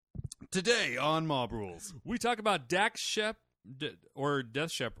Today on Mob Rules. We talk about Dax Shep or Death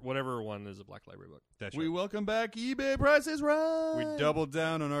Shep, whatever one is a Black Library book. That's We right. welcome back eBay Prices Right. We doubled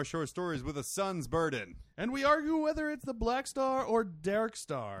down on our short stories with A Sun's Burden. And we argue whether it's the Black Star or Dark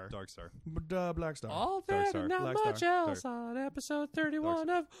Star. Dark Star. Black Star. All Dark that Star. and not Black much Star. else on episode 31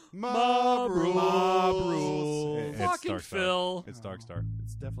 Dark of Mob Rules. Mob Rules. It's Fucking Dark Star. Phil. It's Dark Star.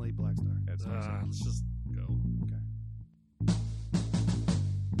 It's definitely Black Star. It's Dark Star. Let's just go. Okay.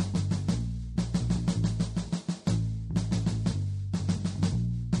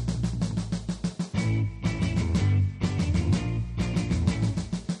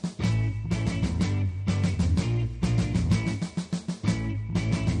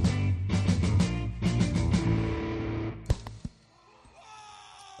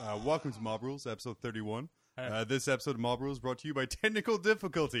 Welcome to Mob Rules, episode 31. This episode of Mob Rules brought to you by Technical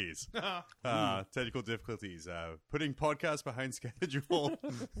Difficulties. Technical Difficulties. Putting podcasts behind schedule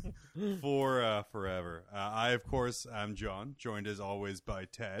for forever. I, of course, am John, joined as always by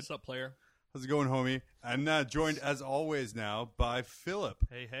Ted. What's up, player? How's it going, homie? And joined as always now by Philip.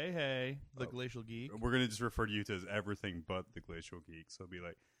 Hey. The Glacial Geek. We're going to just refer to you to as everything but the Glacial Geek. So it'll be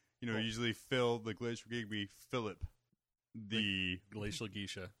like, usually Phil, the Glacial Geek, be Philip, the Glacial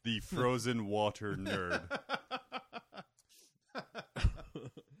Geisha. the frozen water nerd.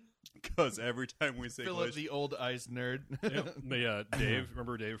 Because every time we say Philip, glacial, the old ice nerd. Dave,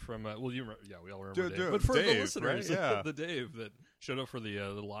 remember Dave from, you remember, yeah, we all remember Dave. But But for Dave, the listeners, right? Yeah. the Dave that showed up for the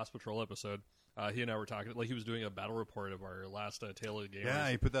Lost Patrol episode, he and I were talking, like he was doing a battle report of our last Tale of the Gamers. yeah,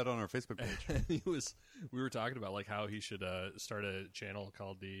 he put that on our Facebook page. And we were talking about like how he should start a channel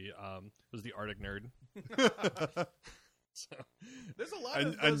called it was the Arctic Nerd. So, There's a lot And-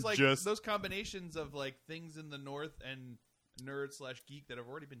 of those and like just- those combinations of like things in the north and nerd/geek that have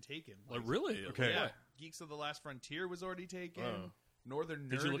already been taken. like really, Okay. Yeah, What? Geeks of the Last Frontier was already taken. Oh. Northern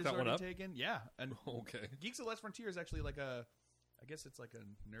Did Nerd you look is that one already up? taken. Yeah, and Okay. Geeks of the Last Frontier is actually like I guess it's like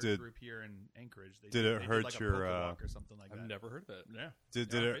a nerd Did- group here in Anchorage. They did it they hurt like your, a Pokewalk or something like I've that? never heard of it. Yeah,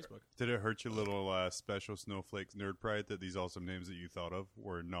 Did Yeah, on it Facebook. did it hurt your little special snowflakes nerd pride that these awesome names that you thought of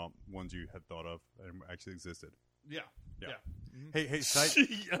were not ones you had thought of and actually existed? Yeah. Yeah. Mhm. Hey,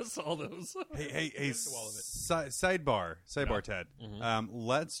 Yes, all those. hey, Yes to all of it. sidebar, Yeah. Ted. Mhm.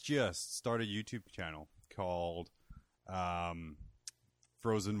 Let's just start a YouTube channel called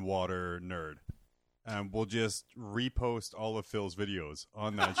Frozen Water Nerd. And we'll just repost all of Phil's videos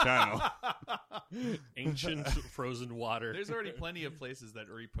on that channel. Ancient frozen water. There's already plenty of places that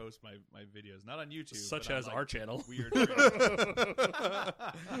repost my videos, not on YouTube, such but on, as like, our channel. weird.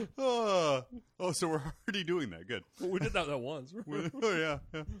 oh, so we're already doing that. Good. We did that once.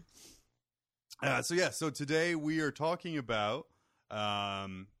 Oh, yeah. So today we are talking about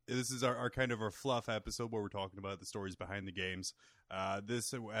this is our kind of our fluff episode where we're talking about the stories behind the games.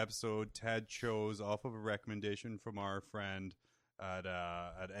 This episode Ted chose off of a recommendation from our friend at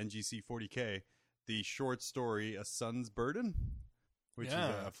NGC 40K the short story A Sun's Burden, which is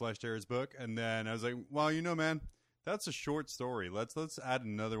Yeah. a Flesh Tearers book. And then I was like, well, man, that's a short story. Let's add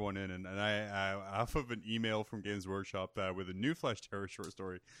another one in. And I off of an email from Games Workshop with a new Flesh Terror short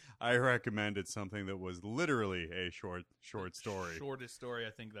story, I recommended something that was literally a short story. Shortest story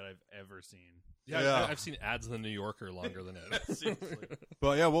I think that I've ever seen. Yeah. I've seen ads in the New Yorker longer than it. Seriously.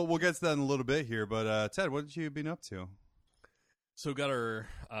 But yeah, we'll get to that in a little bit here. But Ted, what have you been up to? So got a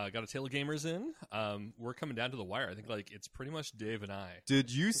Tale of Gamers in. We're coming down to the wire. I think like it's pretty much Dave and I.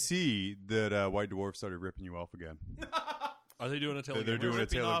 Did you see that White Dwarf started ripping you off again? Are they doing a Tale of They're Gamers? doing a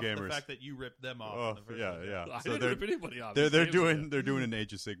Ripping Tale of off Gamers. The fact that you ripped them off. Oh, in the first yeah, video. yeah. I So didn't rip anybody off. they're Dave doing did. they're doing an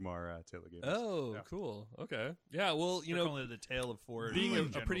Age of Sigmar Tale of Gamers. Oh, Yeah. cool. Okay. Yeah. Well, They're calling it the Tale of Four. being a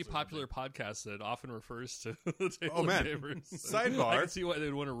Generals pretty or popular podcast that often refers to the Tale Oh, of man. Gamers. Sidebar. I can see why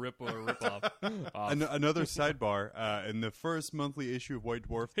they'd want to rip off. Another sidebar in the first monthly issue of White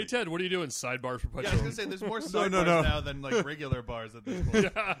Dwarf. Hey Ted, what are you doing? Sidebar for something. Punch Yeah, I was gonna say there's more No, sidebars no. now than like regular bars at this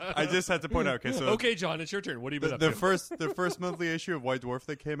point. I just had to point out. Okay, so Okay, John, it's your turn. What have you been the up to? first monthly issue of White Dwarf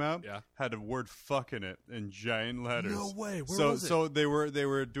that came out Yeah. had a word "fuck" in it in giant letters. No way. Where so was it? so they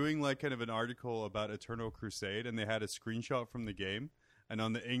were doing like kind of an article about Eternal Crusade, and they had a screenshot from the game, and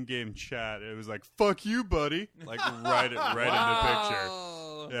on the in-game chat it was like "fuck you, buddy," like right in the picture.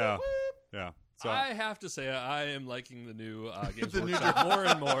 Wow. Yeah. So I have to say, I am liking the new Games The new- Workshop more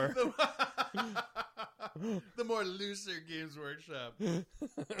and more. The more looser Games Workshop.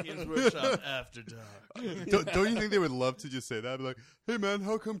 Games Workshop After Dark. don't you think they would love to just say that? Be like, hey man,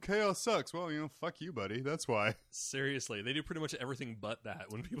 how come chaos sucks? Well, fuck you, buddy. That's why. Seriously, they do pretty much everything but that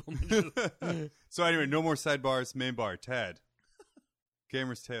when people mention So anyway, no more sidebars. Main bar. Ted.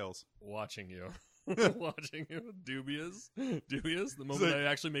 Gamer's Tales. watching you. watching him dubious. The moment like I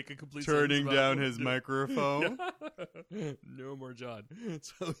actually make a complete turning sentence down about his microphone. No more John.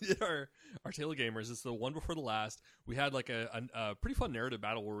 So we did our Tale of Gamers. It's the one before the last. We had like a pretty fun narrative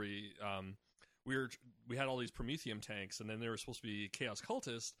battle where we had all these Prometheum tanks, and then there were supposed to be Chaos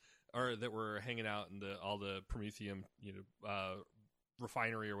Cultists that were hanging out in all the Prometheum,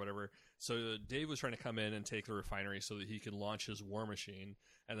 refinery or whatever. So Dave was trying to come in and take the refinery so that he could launch his war machine,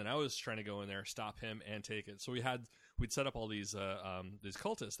 and then I was trying to go in there, stop him, and take it. So we'd set up all these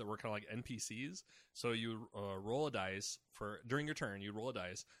cultists that were kind of like NPCs. So you roll a dice during your turn. You roll a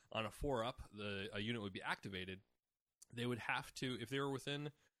dice on a 4-up. A unit would be activated. They would have to, if they were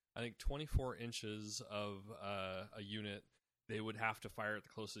within, I think, 24 inches of a unit, they would have to fire at the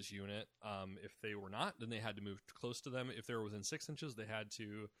closest unit. If they were not, then they had to move close to them. If they were within 6 inches, they had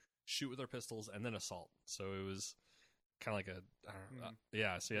to shoot with their pistols and then assault. So it was kind of like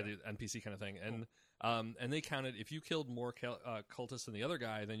so you had the NPC kind of thing. And they counted, if you killed more cultists than the other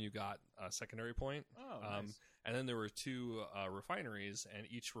guy, then you got a secondary point. Nice. And then there were 2 refineries, and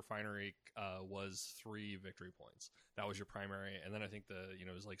each refinery was 3 victory points. That was your primary. And then I think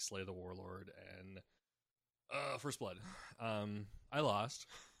it was like Slay the Warlord and First Blood. I lost.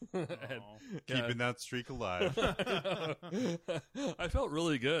 Keeping that streak alive. I felt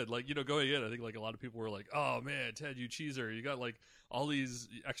really good. Like, going in, I think like a lot of people were like, "Oh man, Ted, you cheeser! You got like all these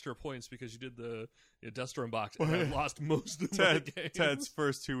extra points because you did the Deathstorm box." And I lost most of my games. Ted's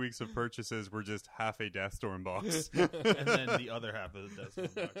first 2 weeks of purchases were just half a Deathstorm box. And then the other half of the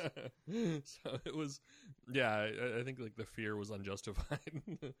Deathstorm box. So it was, I think like the fear was unjustified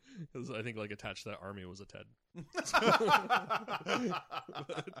because I think like attached to that army was a Ted.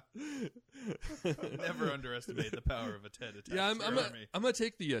 Never underestimate the power of a Ted attack. Yeah, I'm gonna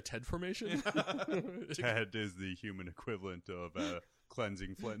take the Ted formation. Ted is the human equivalent of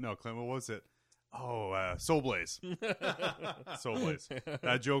cleansing flint. No, what was it? Soul Blaze. Soul Blaze.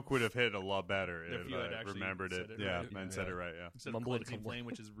 That joke would have hit a lot better if you had I actually remembered it. said it Yeah, right. and said it right. Yeah, Instead of cleansing flame,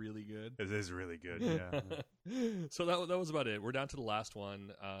 which is really good. it is really good. Yeah. So that was about it. We're down to the last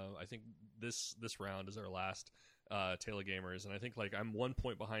one. I think this round is our last Tale of Gamers, and I think like I'm 1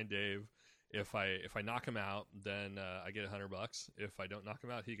 point behind Dave. If I knock him out, then I get $100. If I don't knock him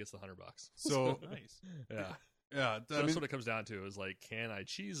out, he gets the $100. So Nice. Yeah. yeah, So that's what it comes down to is like, can I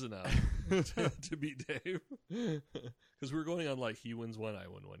cheese enough to beat Dave? Because we're going on like he wins one, I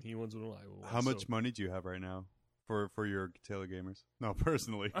win one. He wins one, I win one. how much money do you have right now for your Tale of Gamers? No,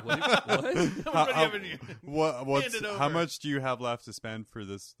 personally. What? How much do you have left to spend for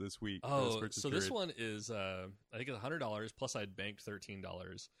this week? So this one is I think it's $100 plus I'd banked $13,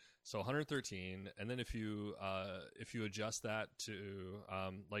 so 113. And then if you adjust that to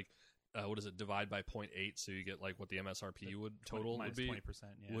what is it? Divide by 0.8, so you get like what the MSRP would be. 20%,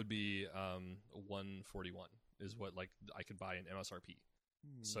 yeah. Would be 141 is what like I could buy an MSRP.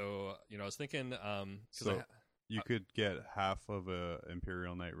 So I was thinking you could get half of a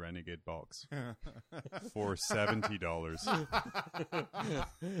Imperial Knight Renegade box for $70.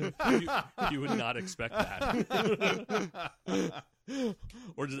 you would not expect that.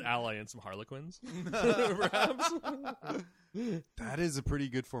 Or just ally in some Harlequins, perhaps. That is a pretty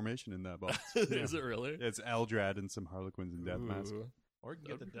good formation in that box. Is it really? It's Eldrad and some Harlequins and Death Mask. Or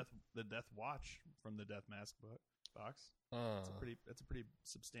you can get the Death Watch from the Death Mask box. It's a pretty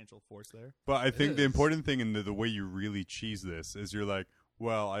substantial force there. But I think the important thing in the way you really cheese this is you're like,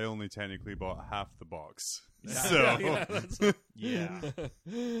 well, I only technically bought half the box. So Yeah.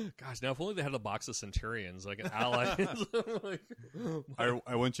 Gosh, now if only they had a box of Centurions, like an ally.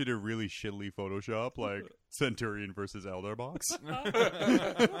 I want you to really shittily Photoshop like Centurion versus Eldar box.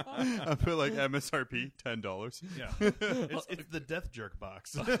 I put like MSRP $10. Yeah. It's the Death Jerk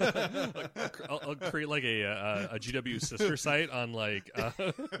box. I'll create like a GW sister site on like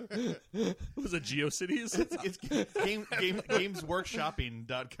was it GeoCities? It's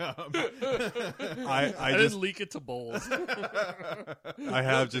gamesworkshopping.com. I didn't leak it to Bowls. I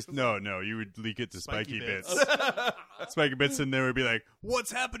have just no. You would leak it to Spiky Bits. Spiky Bits, and they would be like,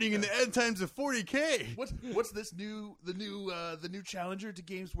 "What's happening in the end times of 40K? What's this new challenger to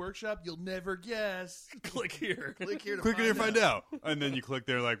Games Workshop? You'll never guess. Click here. Click here to Click here to find out." And then you click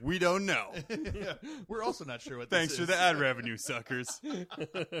there, like, "We don't know." Yeah. We're also not sure what. Thanks this for is. the ad revenue, suckers. God,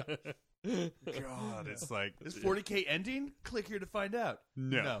 it's like Is 40K ending? Click here to find out.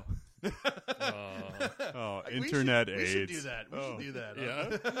 No. Oh, internet we AIDS. should do that. We should do that.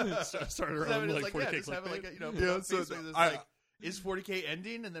 yeah. Start around like 40K just have it like a, Yeah, so is 40K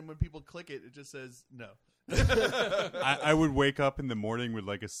ending? And then when people click it, it just says no. I would wake up in the morning with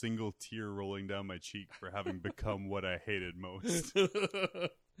like a single tear rolling down my cheek for having become what I hated most.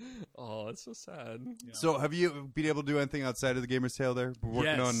 Oh, that's so sad. Yeah. So have you been able to do anything outside of the Gamer's Tale there?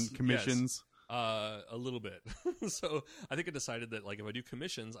 Working on Yes, commissions? A little bit. So I think I decided that like if I do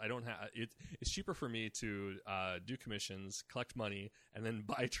commissions, I don't have it's cheaper for me to do commissions, collect money, and then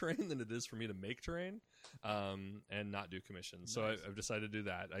buy terrain than it is for me to make terrain, and not do commissions. So I've decided to do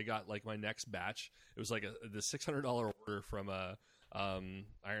that. I got like my next batch. It was like the $600 order from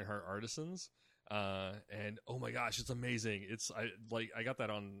Ironheart Artisans. And oh my gosh, it's amazing. I got that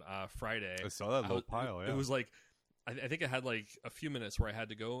on Friday. I saw that little pile. Yeah. It was like I think I had like a few minutes where I had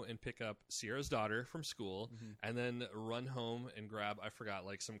to go and pick up Sierra's daughter from school and then run home and grab, I forgot,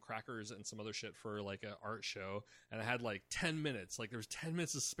 like some crackers and some other shit for like an art show. And I had like 10 minutes, like there was 10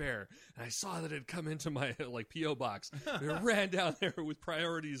 minutes to spare. And I saw that it had come into my like P.O. box. I ran down there with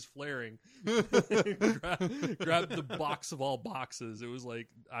priorities flaring, grabbed the box of all boxes. It was like,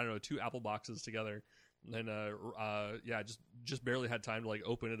 I don't know, 2 Apple boxes together. And just barely had time to like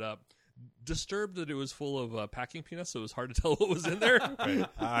open it up. Disturbed that it was full of packing peanuts, so it was hard to tell what was in there. Right.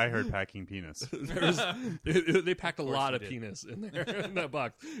 I heard packing peanuts. They packed a lot of penis in there in that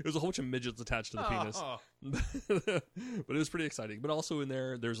box. It was a whole bunch of midgets attached to the penis, but it was pretty exciting. But also in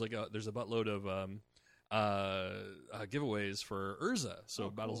there's a buttload of giveaways for Urza.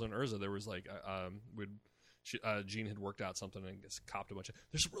 So Battles on Urza, there was like Gene had worked out something and copped a bunch of.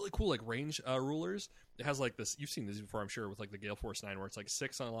 There's some really cool like range rulers. It has like this. You've seen these before, I'm sure, with like the Gale Force 9, where it's like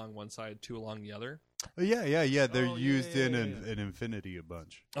 6 along one side, 2 along the other. Yeah. They're used in Infinity a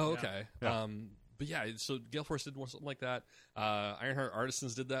bunch. Oh, okay. Yeah. But yeah, so Gale Force did something like that. Ironheart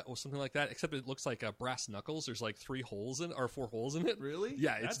Artisans did that or something like that. Except it looks like brass knuckles. There's like 4 holes in it. Really?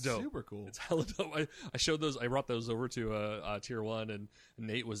 Yeah, it's dope. Super cool. It's hella dope. I showed those. I brought those over to Tier 1, and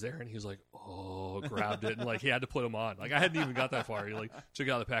Nate was there, and he was like, "Oh," grabbed it, and like he had to put them on. Like I hadn't even got that far. He like took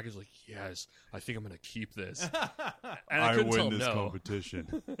it out of the package, like, "Yes, I think I'm gonna keep this." And I couldn't win tell him this no.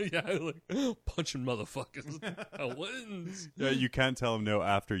 competition. Yeah, like punching motherfuckers. I wins. Yeah, you can't tell him no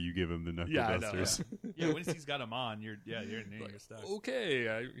after you give him the knuckle Yeah, I know. dusters. Yeah, once he's got them on, you're naming your stuff. Okay,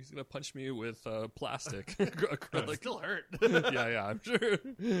 he's gonna punch me with plastic. Acrylic. Still hurt. yeah, I'm sure.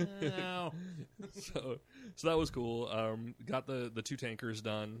 No. So that was cool. Got the 2 tankers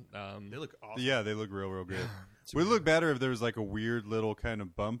done. They look awesome. Yeah, they look real good. Would it look better if there was like a weird little kind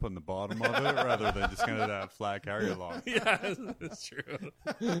of bump on the bottom of it rather than just kind of that flat carry along? Yeah, that's true.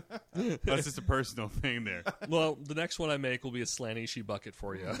 That's just a personal thing there. Well, the next one I make will be a Slanishi bucket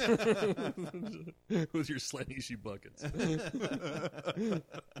for you. With your Slanishi buckets.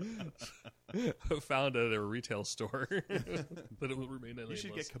 Found at a retail store. But it will remain nameless. You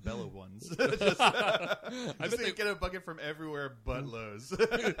should get Cabela ones. I Just bet they get a bucket from everywhere but Lowe's.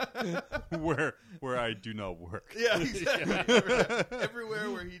 where I do not work. Yeah, exactly. Everywhere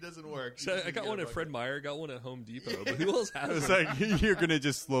where he doesn't work. So I got one at Fred Meyer, got one at Home Depot, but who else has It's one? like you're gonna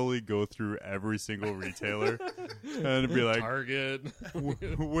just slowly go through every single retailer and be like, Target.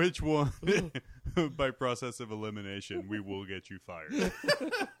 which one, by process of elimination, we will get you fired.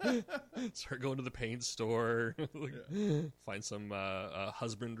 Start going to the paint store. Find some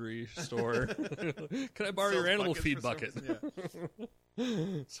husbandry store. Can I borrow your animal buckets feed for bucket? some-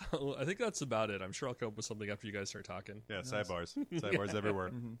 So I think that's about it. I'm sure I'll come up with something after you guys start talking. Yeah, sidebars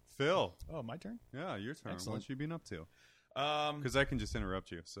everywhere. Phil, Oh, my turn? yeah, your turn. Excellent. What you been up to? Because Because I can just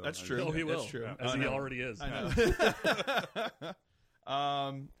interrupt you. So That's I- true. Oh, he will. That's true. As I he know. already is. I know.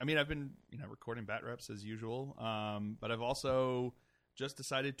 I mean, I've been recording bat reps as usual, but I've also just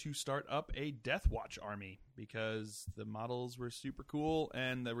decided to start up a Death Watch army because the models were super cool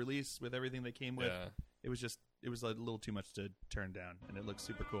and the release with everything they came with, Yeah. it was a little too much to turn down, and it looks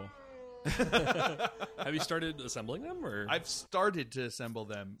super cool. Have you started assembling them, or I've started to assemble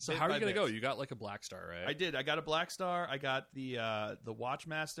them. so bit how are by you gonna bit. go? You got like a Black Star, right? I did. I got a Black Star. I got the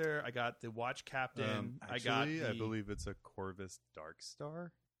Watchmaster. I got the Watch Captain. Actually, I I believe it's a Corvus Dark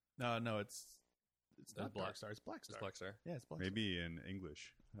Star. No, it's not Black- Dark Star. It's Black Star. It's Black Star. Yeah, it's Black Maybe in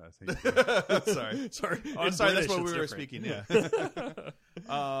English. I think. Star. Sorry. Sorry. Oh, In sorry. That's British, what we it's were different. speaking. Yeah.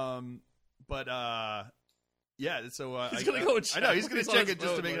 Yeah. So He's gonna go and I know check he's gonna what's on check his it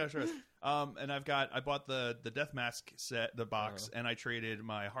just to phone, make like- sure. And I bought the Death Mask set, the box, and I traded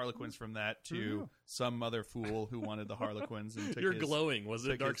my Harlequins from that to some other fool who wanted the Harlequins. And took You're his, glowing. Was it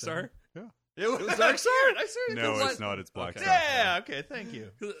took Dark his- Star? It was Dark Dark Star? I seriously No, what? it's not. It's Black Okay. Star. Yeah. Okay. Thank you.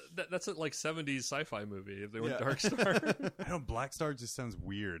 That's a like 70s sci-fi movie. If they went Yeah. Dark Star. I don't. Black Star just sounds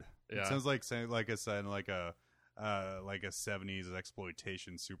weird. Yeah. It sounds like a like a 70s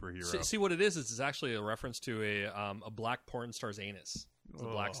exploitation superhero. See what it is it's actually a reference to a black porn star's anus. It's a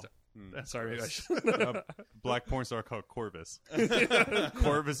black star. Sorry, maybe I should. Black porn star called Corvus.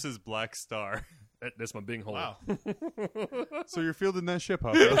 Corvus's Black Star. That's my big hole. Wow. So you're fielding that ship,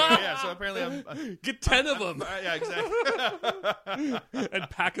 huh? Yeah. So apparently I'm. Get 10 of them Yeah. Exactly. and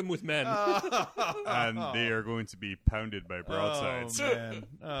pack them with men. And they are going to be pounded by broadsides.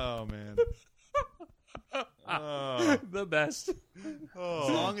 Oh man. Oh. The best.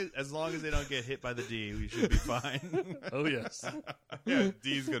 As long as they don't get hit by the D, we should be fine. Oh yes. Yeah,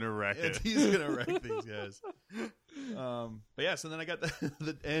 D's gonna wreck it. He's gonna wreck these guys. But yeah, so then I got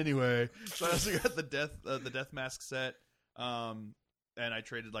the anyway. So I also got the death mask set. And I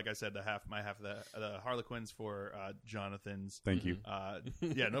traded, like I said, my half of the Harlequins for Jonathan's. Thank you.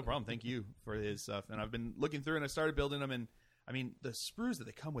 Yeah, no problem. Thank you for his stuff. And I've been looking through, and I started building them. And I mean, the sprues that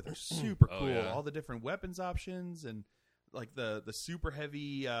they come with are super cool. Yeah. All the different weapons options, and like the super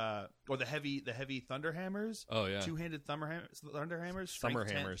heavy or the heavy thunder hammers. Oh yeah. Two-handed thunder hammers. Thummer strength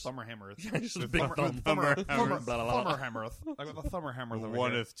 10 hammers. Thummer hammers. Just a big thumb. Thumber Thummer hammers. hammereth. I got the thummer hammers over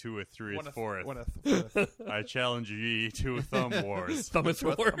One here. of two, threeth, fourth. Fourth. I challenge ye to a thumb wars. Thumbeth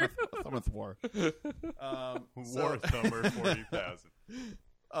war. Thumbeth war. War thumber 40,000.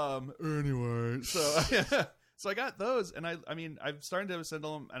 Anyway, so I got those, and I mean, I'm starting to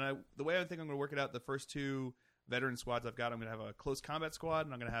assemble them, and the way I think I'm going to work it out, the first two veteran squads I've got, I'm going to have a close combat squad,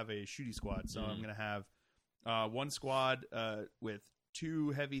 and I'm going to have a shooty squad. So I'm going to have one squad with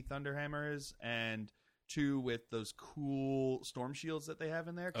 2 heavy thunder hammers and 2 with those cool storm shields that they have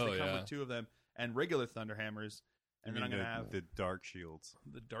in there. Because they come with 2 of them, and regular thunder hammers. And then I'm going to have the dark shields.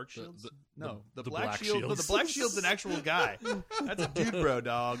 the dark shields. the black black shield. shields. The black shield's an actual guy. That's a dude, bro,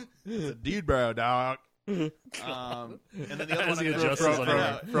 dog. It's a dude, bro, dog. And then the other As one he I'm gonna adjusts have- his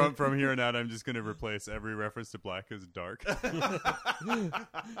underwear. From here on out, I'm just going to replace every reference to black as dark.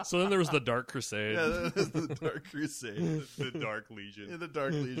 So then there was the Dark Crusade. Yeah, that's the Dark Crusade. The Dark Legion. Yeah, the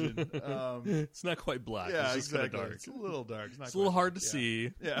Dark Legion. It's not quite black. Yeah, it's just exactly. kind of dark. It's a little dark. It's, not It's a little quite- hard to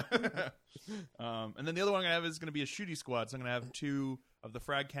see. Yeah. And then the other one I'm gonna have is gonna be a shooty squad. So I'm gonna have 2 of the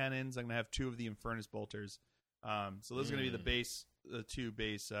frag cannons. I'm gonna have 2 of the Infernus bolters. So those are gonna be the 2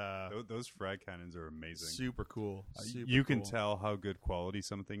 base. Those frag cannons are amazing. Super cool. Super You can cool. tell how good quality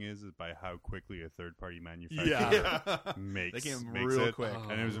something is by how quickly a third-party manufacturer Yeah. makes They came makes real it. quick.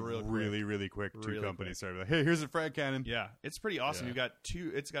 And it was real quick. really quick. 2 Really companies quick. started like, hey, here's a frag cannon. Yeah, it's pretty awesome. Yeah. You've got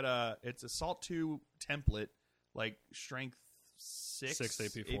 2. It's Assault 2 template, like strength 6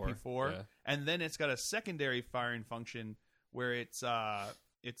 AP4. Yeah. and then it's got a secondary firing function where it's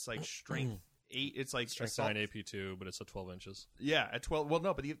like strength 8. It's like Strength assault, 9 AP2, but it's a 12 inches. yeah, at 12. Well,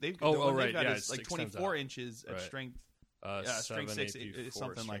 no, but they've Oh, the one right, they've got yeah, is it like extends 24 out. inches at Right. strength. Strength strength 6, AP4,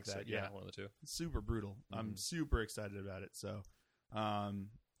 something like strength that. 6, Yeah, one of the two. super brutal. I'm super excited about it. So, What so I'm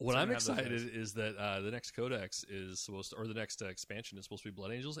we have those excited guys. is that the next codex is supposed to, or the next expansion is supposed to be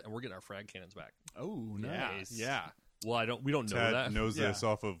Blood Angels, and we're getting our frag cannons back. Oh, nice. Yeah. Well, we don't know Tad that. knows Yeah. this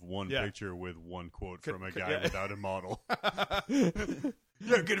off of one Yeah. picture with one quote from a could- guy yeah. without a model.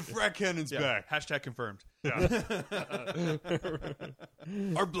 Yeah, get frag cannons Yeah. back. Hashtag confirmed.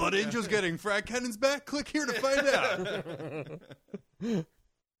 Are Blood Angels getting frag cannons back? Click here to find out.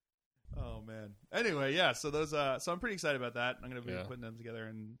 Oh man. Anyway, yeah. So those. So I'm pretty excited about that. I'm gonna be Yeah. putting them together,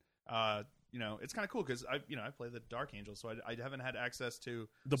 and it's kind of cool because I play the Dark Angels, so I haven't had access to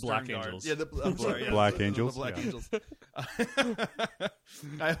The Stern Black Guard. Angels. Yeah, I'm sorry, yeah, Black the Angels, Black yeah. Angels.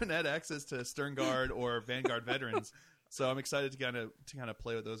 I haven't had access to Stern Guard or Vanguard veterans, so I'm excited to kind of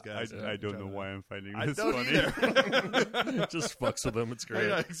play with those guys. I don't know why I'm finding I this don't funny. either. Just fucks with them. It's I great.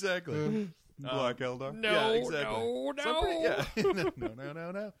 know, exactly. Black Eldar. No, yeah, exactly. no, So I'm pretty-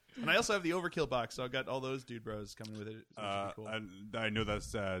 no. no. And I also have the Overkill box, so I've got all those dude bros coming with it. So it should be cool. I know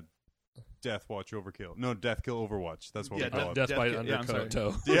that's Death Watch Overkill. No, Death Kill Overwatch. That's what Yeah, we call it. Death by yeah, I'm sorry.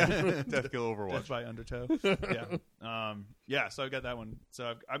 Undertow. Yeah, Death Kill Death Overwatch. by Undertow. Yeah. So I've got that one.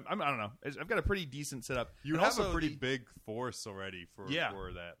 So I don't know. I've got a pretty decent setup. You And have also a pretty the- big force already for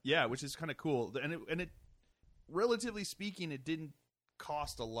that. Yeah, which is kind of cool. And it relatively speaking, it didn't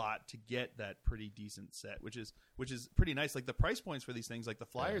cost a lot to get that pretty decent set, which is pretty nice. Like the price points for these things, like the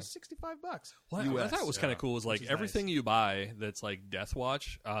Flyers, $65. What I US. thought was kind of cool is like Which is everything nice. you buy that's like Death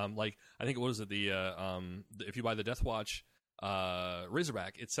Watch. Like I think what was it if you buy the Death Watch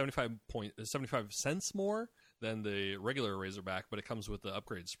Razorback, it's 75 cents more than the regular Razorback, but it comes with the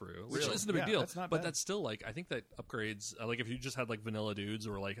upgrade sprue, which Really? isn't a big Yeah, deal. that's not But bad. that's still like I think that upgrades like if you just had like vanilla dudes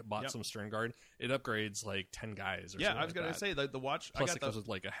or like bought Yep. some Stern Guard, it upgrades like 10 guys. Or Yeah, something I was like gonna that. say like the watch. Plus I it got comes the with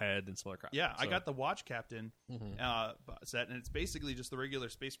like a head and some other crap. I So- got the Watch Captain Mhm. set, and it's basically just the regular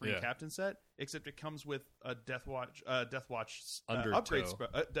Space Marine Yeah. Captain set, except it comes with a Death Watch Undertow. upgrade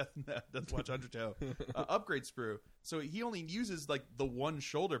sprue, Death Watch Undertow upgrade sprue. So he only uses like the one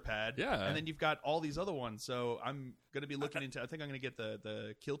shoulder pad, Yeah. and then you've got all these other ones. So I'm going to be looking into. I think I'm going to get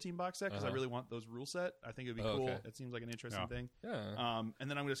the Kill Team box set because I Uh-huh. really want those rule set. I think it'd be Oh, cool. okay. It seems like an interesting Yeah. thing. Yeah. And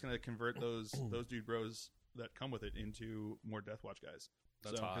then I'm just going to convert those dude bros that come with it into more Death Watch guys.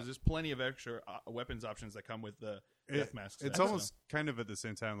 That's hot. Because there's plenty of extra weapons options that come with the Death Mask. It's set, almost kind of at the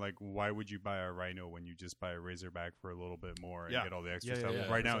same time like, why would you buy a Rhino when you just buy a Razorback for a little bit more and Yeah. get all the extra Yeah, stuff?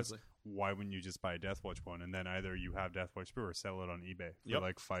 yeah, Right now, precisely. it's why wouldn't you just buy a Deathwatch one and then either you have Deathwatch Sprue or sell it on eBay for Yep,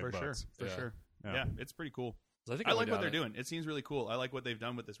 like $5? for Yeah. sure. Yeah. Yeah, it's pretty cool. So I think I would like what got they're it. doing. It seems really cool. I like what they've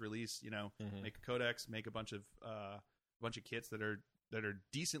done with this release. You know, Mhm. make a codex, make a bunch of kits that are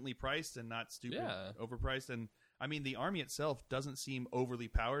decently priced and not stupid Yeah. overpriced. And I mean, the army itself doesn't seem overly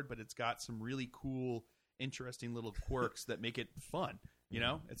powered, but it's got some really cool, interesting little quirks that make it fun. You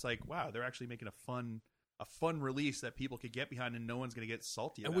know, it's like, wow, they're actually making a fun release that people could get behind, and no one's going to get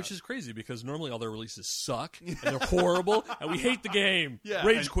salty And about. which is crazy because normally all their releases suck and they're horrible and we hate the game. Yeah,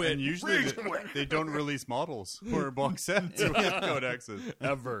 Rage And- quit. And usually they don't release models or box sets with codexes.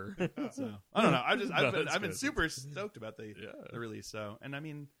 ever. So I don't know. I've No, been that's I've been good. super stoked about the Yeah. release. So, and I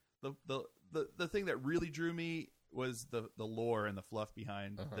mean the thing that really drew me was the lore and the fluff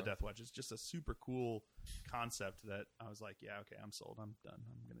behind the Death Watch. It's just a super cool concept that I was like, yeah, okay, I'm sold. I'm done.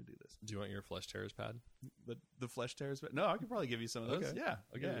 I'm gonna do this. Do you want your Flesh Tears pad? The flesh tears, but no, I could probably give you some of those. Okay. Yeah,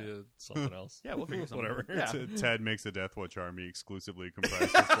 I'll yeah. give you something else. Yeah, we'll figure something out. Whatever. Yeah. Ted makes a Deathwatch army exclusively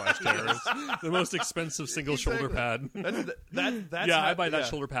comprised of flash terrorists. The most expensive single shoulder pad. That's yeah, how, I buy that yeah.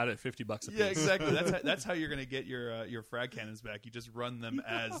 shoulder pad at $50 a piece. Yeah, exactly. That's how you're gonna get your frag cannons back. You just run them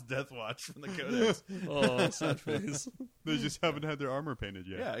as Death Watch from the Codex. Oh, sad face. They just haven't had their armor painted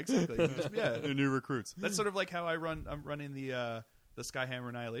yet. Yeah, exactly. Yeah, They're new recruits. that's sort of like how I'm running the Skyhammer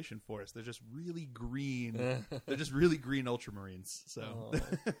Annihilation Force. They're just really green. They're just really green Ultramarines. So,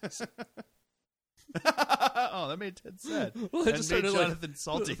 oh, that made Ted sad. Well, I And just made started, like- Jonathan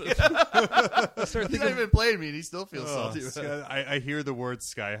salty. I started He's not thinking, even playing me, and he still feels Oh, salty. Sky- I hear the word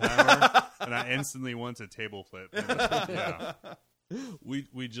Skyhammer and I instantly want to table flip. Yeah.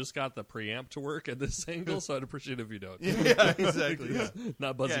 we just got the preamp to work at this angle, so I'd appreciate it if you don't. Yeah, exactly. Yeah.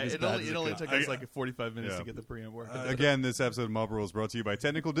 Not buzzing Yeah, as it bad only, as it only could. took us like 45 minutes Yeah. to get the preamp working. Again, this episode of Mob Rules brought to you by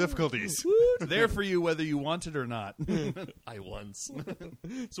technical difficulties. There for you whether you want it or not. I once.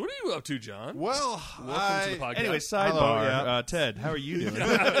 So what are you up to, John? Well, Welcome to the podcast. Anyway, sidebar. Hello, yeah. Ted, how are you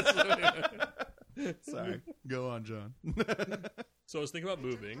doing? Sorry. Go on, John. So I was thinking about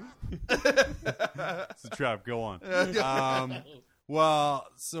moving. it's a trap. Go on. Well,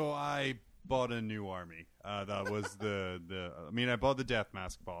 so I bought a new army. That was I mean, I bought the Death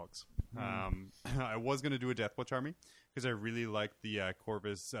Mask box. I was going to do a Deathwatch army because I really liked the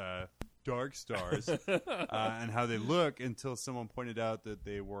Corvus Dark Stars and how they look until someone pointed out that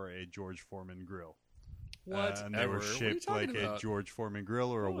they were a George Foreman grill. What? And they were What are you shaped like talking about? a George Foreman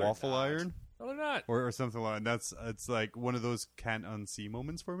grill or a No, they're waffle not. iron No, they're not. or something like that. It's like one of those can't unsee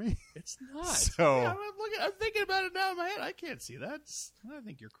moments for me. It's not. So I'm thinking about it now in my head. I can't see that. I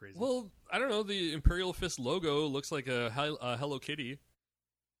think you're crazy. Well, I don't know. The Imperial Fist logo looks like a Hello Kitty.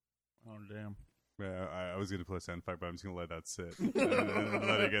 Oh, damn. yeah, I was going to play sound effect, but I'm just going to let that sit and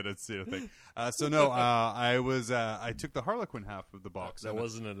let it get its thing. So no, I took the Harlequin half of the box. That and-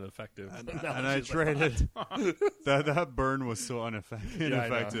 wasn't an effective. and analogy. I It's like, traded that burn was so ineffective. Yeah,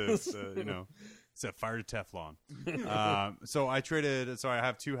 I know. It's set fire to Teflon. So I traded. So I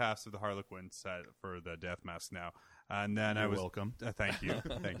have two halves of the Harlequin set for the Death Mask now, and then I You're was welcome. thank you.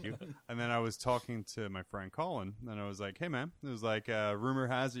 And then I was talking to my friend Colin, and I was like, "Hey man, it was like rumor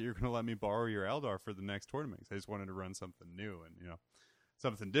has it you're going to let me borrow your Eldar for the next tournament. 'Cause I just wanted to run something new and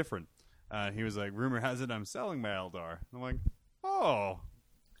something different." He was like, "Rumor has it I'm selling my Eldar." And I'm like, "Oh,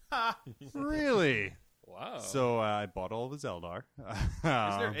 really?" wow. So I bought all of his Eldar. Is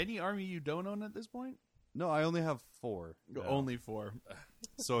there any army you don't own at this point? No, I only have 4. now. Only 4.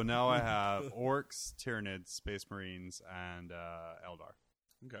 So now I have Orcs, Tyranids, Space Marines, and Eldar.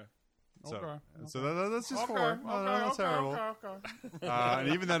 Okay. So that's just 4. No, that's terrible. And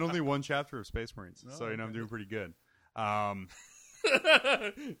even that, only one chapter of Space Marines. So I'm doing pretty good.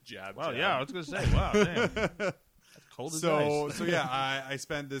 Jab. Wow, jab. yeah, I was going to say, wow, damn. That's cold as ice. So yeah, I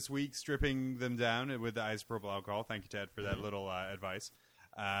spent this week stripping them down with the isopropyl alcohol. Thank you, Ted, for that little advice.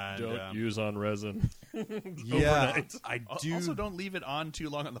 And Don't use on resin. yeah, Overnight. I do. Also, don't leave it on too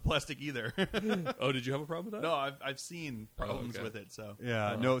long on the plastic either. Oh, did you have a problem with that? No, I've seen problems okay. with it. So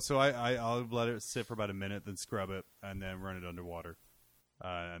Yeah, no. So I'll let it sit for about a minute, then scrub it, and then run it underwater,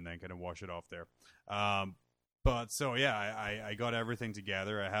 and then kind of wash it off there. But so yeah, I got everything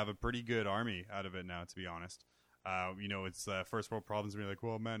together. I have a pretty good army out of it now, to be honest. It's first world problems. Being like,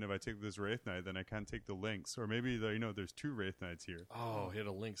 well, man, if I take this Wraith Knight, then I can't take the Lynx, or maybe there's 2 Wraith Knights here. Oh, he had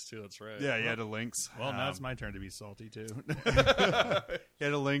a Lynx too. That's right. Yeah, he had a Lynx. well, now it's my turn to be salty too. He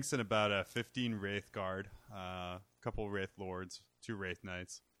had a Lynx and about 15 Wraith Guard, a couple Wraith Lords, 2 Wraith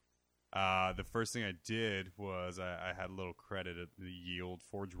Knights. The first thing I did was I had a little credit at the Yield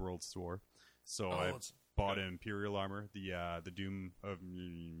Forge World store, so I bought Imperial armor, the Doom of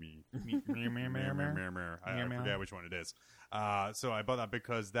I forget which one it is. So I bought that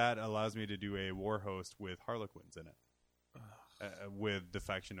because that allows me to do a war host with Harlequins in it, with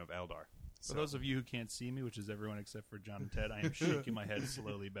defection of Eldar. For those of you who can't see me, which is everyone except for John and Ted, I am shaking my head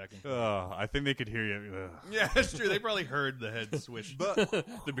slowly back and forth. I think they could hear you. Yeah, that's true. They probably heard the head swish. But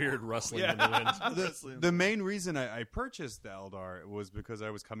The beard rustling in the wind. the main reason I purchased the Eldar was because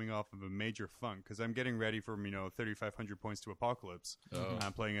I was coming off of a major funk, because I'm getting ready for 3,500 points to Apocalypse. Oh.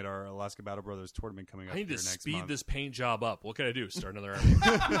 I'm playing at our Alaska Battle Brothers tournament coming up I need here to next speed month. this paint job up. What can I do? Start another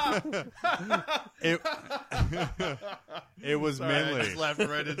army. It was Sorry, I mainly just laughed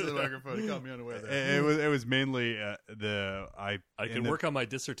right into the microphone. It caught me unaware there. it was mainly I can work on my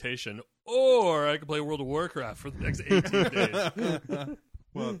dissertation, or I can play World of Warcraft for the next 18 days.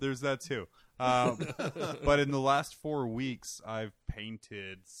 Well, there's that too. But in the last 4 weeks, I've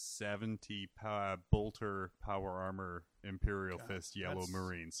painted 70 bolter power armor Imperial Fist Yellow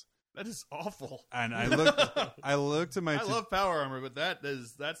Marines. That is awful. And I looked at my I love power armor, but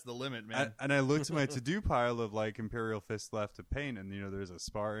that's the limit, man. and I looked at my to-do pile of like Imperial Fist left to paint, and there's a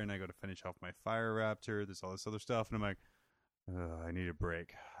Spartan. I got to finish off my Fire Raptor. There's all this other stuff, and I'm like, I need a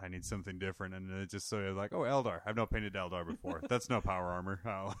break. I need something different. And it just so like, oh, Eldar. I've not painted Eldar before. That's no power armor.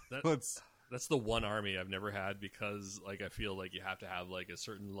 That's the one army I've never had, because like I feel like you have to have like a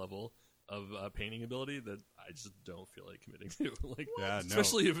certain level of painting ability that I just don't feel like committing to. Like, Yeah, no.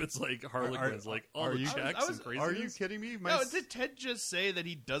 especially if it's like Harlequins, like all are the you- checks and craziness. Are you kidding me? No, did Ted just say that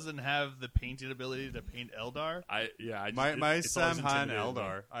he doesn't have the painting ability to paint Eldar? My it's always Samhan intimidating me.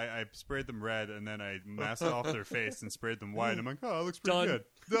 Eldar, I sprayed them red and then I masked off their face and sprayed them white. I'm like, oh, it looks pretty Done.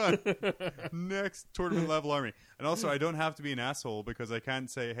 good. Done. Next tournament level army. And also, I don't have to be an asshole because I can't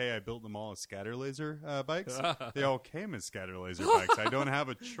say, hey, I built them all as scatter laser bikes. They all came as scatter laser bikes. I don't have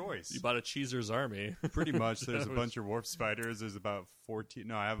a choice. You bought a Cheezer's army. Pretty much. There's a was- bunch of Warp Spiders. There's about 14.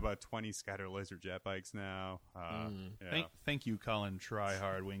 No, I have about 20 scatter laser jet bikes now. Yeah. Thank you, Colin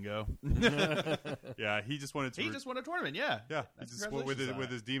Tryhard Wingo. Yeah, he just wanted to. He just won a tournament. Yeah, yeah, he That's just went with congratulations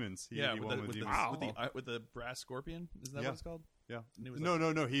on his demons. He yeah, won with demons. the brass scorpion. Isn't that Yeah. what it's called? Yeah. And it was No.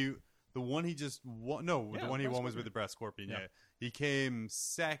 The one he just won. No, Yeah, the one he Brass won was Scorpion. with the brass scorpion. Yeah. Yeah. He came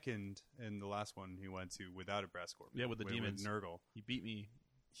second in the last one he went to without a brass scorpion. Yeah, with the demons. With Nurgle. He beat me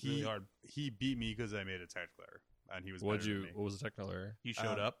really hard. He beat me because I made a technical error, and he was. What better than me. was the technical error? You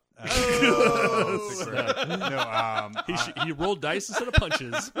showed up. He rolled dice instead of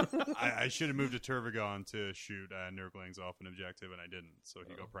punches. I should have moved to Turvagon to shoot Nurglings off an objective, and I didn't. So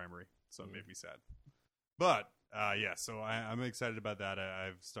he got primary. So it made me sad. But yeah, so I'm excited about that.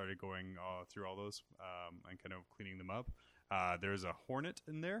 I've started going through all those and kind of cleaning them up. There's a Hornet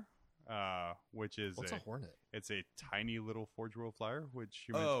in there, which is What's a Hornet? It's a tiny little Forge World Flyer, which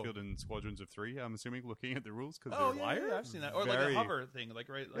you might field in squadrons of 3. I'm assuming, looking at the rules, because Oh, they're yeah, I've seen that. Or like very- a hover thing, like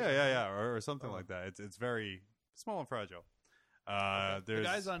right. Like yeah, or something like that. It's very small and fragile. The There's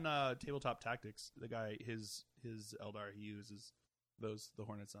guys on Tabletop Tactics. The guy, his Eldar, he uses the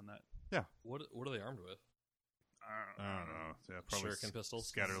Hornets on that. What are they armed with? I don't know. Yeah, probably Shuriken pistols?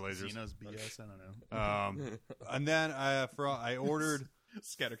 scatter lasers. Xenos BS. I don't know. And then I ordered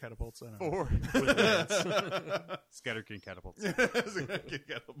Scatter catapults. I don't know. 4 scatter king catapults.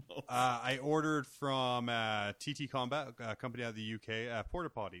 I ordered from TT Combat, a company out of the UK, porta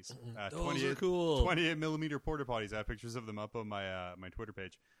potties. Those are cool. 28 millimeter porta potties. I have pictures of them up on my my Twitter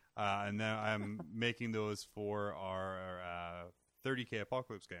page. And then I'm making those for our 30K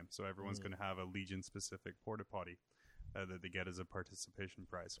Apocalypse game. So everyone's going to have a Legion specific porta potty that they get as a participation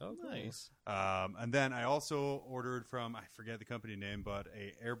prize. Oh, cool. Nice. And then I also ordered from, I forget the company name, but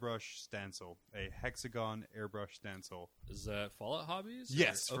a airbrush stencil, a hexagon airbrush stencil. Is that Fallout Hobbies?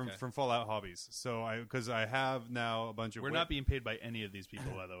 Yes, Or- from Fallout Hobbies. So because I have now a bunch of. We're not being paid by any of these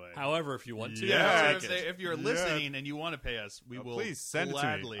people, by the way. However, if you want to, Yeah. So if you're Yeah. listening and you want to pay us, we will please send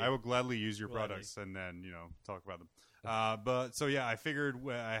gladly. it to me. I will gladly use your Gladly. products and then talk about them. But so yeah, I figured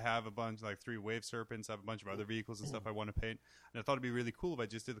I have a bunch, like 3 wave serpents, I have a bunch of other vehicles and stuff I want to paint, and I thought it'd be really cool if I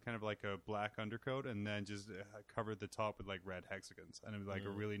just did kind of like a black undercoat and then just covered the top with like red hexagons, and it was like a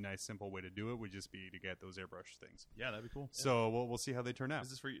really nice simple way to do it would just be to get those airbrush things. Yeah, that'd be cool. So we'll see how they turn out.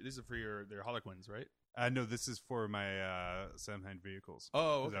 This is for their Harlequins, right? No, this is for my secondhand vehicles.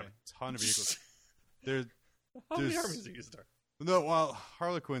 Oh, 'Cause I okay. have a ton of vehicles. There's How many There's- armies do you start? No, well,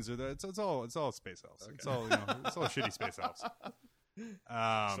 Harlequins are it's all space elves. Okay. It's all it's all shitty space elves. So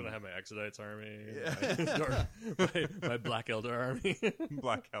I have my Exodites army, my Black Elder army.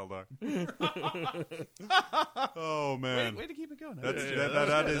 Black Eldar. Oh man, Way to keep it going.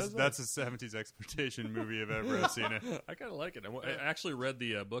 That's a 70s exploitation movie if ever I've seen it. I kind of like it. I actually read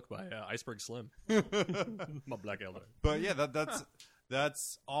the book by Iceberg Slim. My Black Elder. But yeah,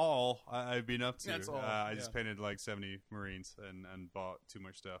 that's all I've been up to. That's all, I just painted like 70 Marines and bought too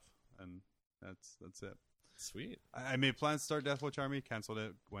much stuff, and that's it. Sweet. I made plans to start Deathwatch Army, canceled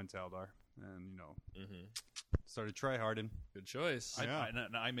it, went to Eldar, and started tryharding. Good choice.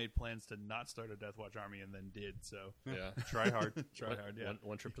 I made plans to not start a Deathwatch army and then did. So Yeah. Try hard. try hard. Yeah,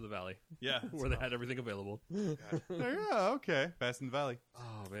 One trip to the valley yeah. where they had everything available. Yeah, okay. Fast in the Valley.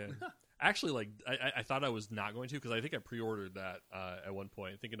 Oh man. Actually, like I thought I was not going to, because I think I pre-ordered that at one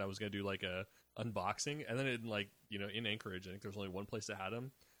point, thinking I was going to do like a unboxing, and then it in Anchorage, I think there's only one place that had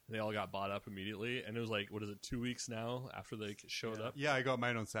them, and they all got bought up immediately, and it was like, what is it, 2 weeks now after they showed up? Yeah, I got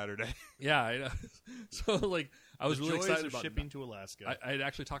mine on Saturday. Yeah, I know. So like I was The really joys excited of about shipping to Alaska. I had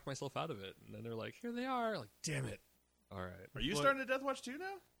actually talked myself out of it, and then they're like, here they are. Like, damn it. All right. Are you Well- starting a Deathwatch too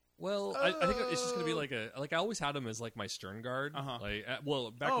now? Well, I think it's just gonna be like I always had them as like my Stern Guard. Uh-huh. Like,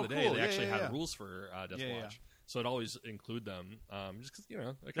 back Oh, in the day, cool. they Yeah, actually yeah, had yeah. rules for Death Yeah, Watch, yeah. so I'd always include them. Just because I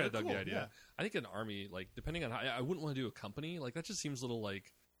kind They're of dug cool, the idea. yeah. I think an army, like depending on how, I wouldn't want to do a company. Like that just seems a little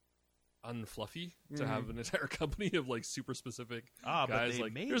like unfluffy to have an entire company of like super specific But guys. they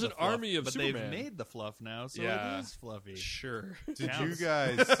like made there's the an fluff, army of but Superman. they've made the fluff now, so Yeah. it is fluffy. Sure, Did you Counts.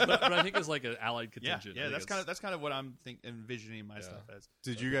 guys but I think it's like an allied Yeah, contingent. I yeah. think That's kind of what I'm envisioning my Yeah. stuff as.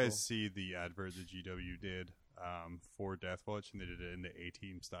 did That'd you be guys cool. see the advert that GW did for Deathwatch, and they did it in the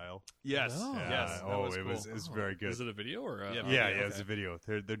A-Team style? Yes, Oh. yes. that was it cool. was very good. Is it a video or Yeah. yeah, Okay, it's a video.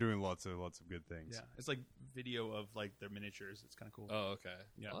 They're doing lots of good things. Yeah, it's like video of like their miniatures. It's kind of cool. Oh, okay.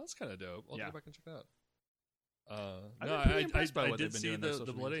 Yeah. Well, that's kind of dope. I'll Yeah. go back and check that out. I've No, been pretty I impressed by what did they've been see doing on the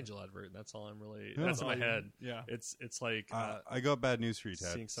social Blood media. Angel advert, and that's all I'm really. Yeah. That's in my Oh, head. Yeah. It's like I got bad news for you,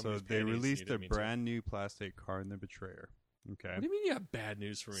 seeing Ted. some So of these they paintings released you a didn't mean to. brand new plastic Karn the Betrayer. Okay. What do you mean you have bad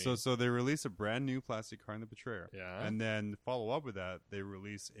news for me? So they released a brand new plastic Karn the Betrayer. Yeah. And then follow up with that, they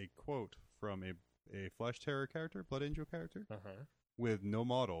release a quote from a Flesh Terror character, Blood Angel character, with no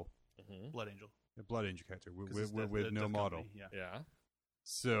model. Blood Angel. A Blood Angel character 'Cause with it's the no Death model. Company, Yeah. Yeah.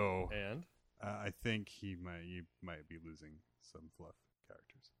 So And I think you might be losing some fluff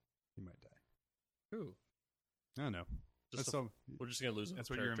characters. He might die. who? I don't know. Just Some, we're just gonna lose. That's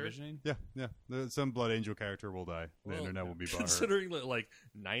a what you're character? envisioning. yeah. Some Blood Angel character will die. The Well, internet will be butthurt. Considering that like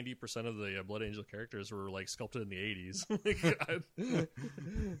 90% of the Blood Angel characters were like sculpted in the 80s.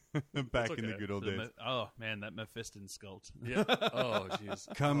 Back in the okay. good old days. Oh man, that Mephiston sculpt. Yeah. Oh,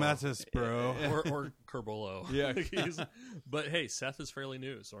 jeez. Come at us, bro. or Kerbolo. Yeah. But hey, Seth is fairly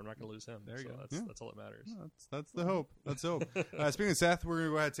new, so I'm not going to lose him. There you go. Yeah. That's all that matters. That's the hope. That's hope. Speaking of Seth, we're going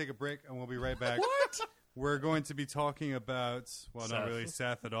to go ahead and take a break, and we'll be right back. What? We're going to be talking about, well, not Seth. really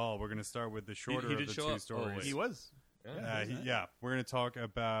Seth at all. We're going to start with the shorter he of did the show two up. Oh, stories. wait. He was. Yeah. We're going to talk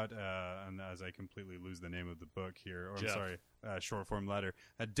about, and as I completely lose the name of the book here, or I'm Jeff. sorry, short form letter,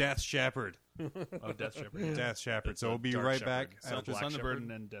 Death Shepherd. Oh, Death Shepherd. Death Shepherd. It's So a we'll be dark right shepherd. back. So after Black Thunderbird Shepherd?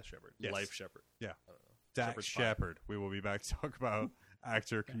 and Death Shepherd. Yes. Life Shepherd. Yeah. I don't know. Dak Shepherd's fine. Shepherd. We will be back to talk about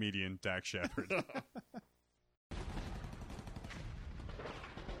actor, comedian Dak Shepherd.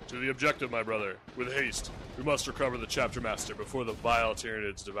 To the objective, my brother. With haste, we must recover the chapter master before the vile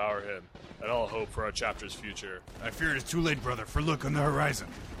Tyranids devour him, and all hope for our chapter's future. I fear it is too late, brother, for look on the horizon.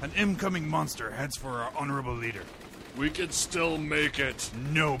 An incoming monster heads for our honorable leader. We can still make it.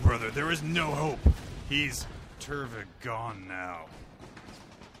 No, brother, there is no hope. He's Turva gone now.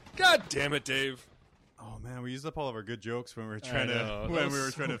 God damn it, Dave. Oh man, we used up all of our good jokes when we were trying know. to That when we was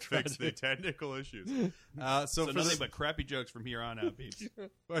were trying so to fix the technical issues. So So for nothing this, but crappy jokes from here on out, peeps.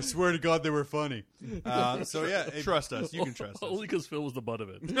 I swear to God, they were funny. So yeah, Trust us. You can trust us. Only because Phil was the butt of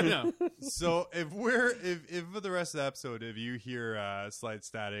it. No. So if for the rest of the episode, if you hear slight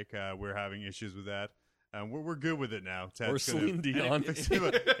static, we're having issues with that. We're good with it now. Or Ted's gonna- Celine Dion.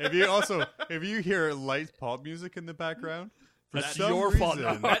 if you hear light pop music in the background, for That's some your fault,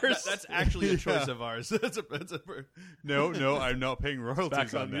 reason- not ours. That's actually a choice Yeah. of ours. That's a No, I'm not paying royalties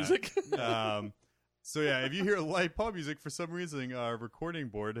Background on that. music. So yeah, if you hear light pop music, for some reason our recording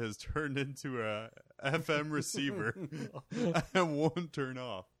board has turned into a FM receiver and won't turn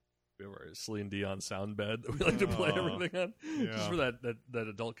off. We have our Celine Dion sound bed that we like to play Aw. everything on, Yeah. just for that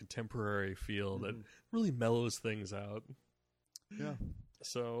adult contemporary feel that really mellows things out. Yeah.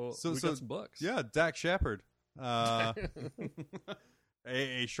 So we So- got some books. Yeah, Dak Shepard. A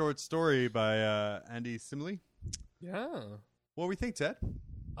short story by Andy Simley. Yeah. What do we think, Ted?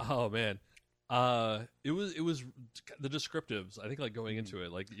 Oh man. It was the descriptives. I think like going into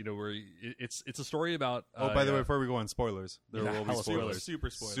it, like where it's a story about. Oh, by the way, before we go on spoilers, there Yeah, will be hella spoilers. Super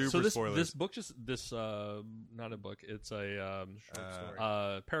spoilers. Super so this spoilers. book this not a book. It's a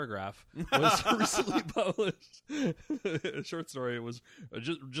story. paragraph was recently published. A short story was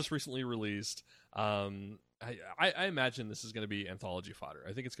just recently released. I imagine this is going to be anthology fodder.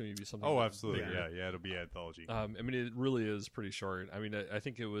 I think it's going to be something. Oh, absolutely. bigger. Yeah, it'll be anthology. I mean, it really is pretty short. I mean, I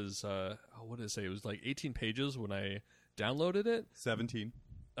think it was what did it say? It was like 18 pages when I downloaded it. 17.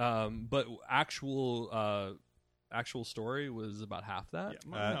 But actual story was about half that.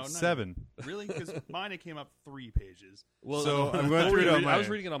 Yeah, no, 7. Really? Because mine, it came up 3 pages. Well, So I'm going through it on I my- was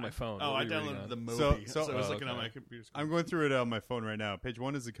reading it on my phone. Oh, What I were you reading downloaded on? the Mobi, So- so I was oh, looking on okay. my computer screen. I'm going through it on my phone right now. Page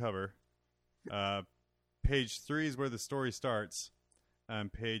 1 is the cover. Page 3 is where the story starts.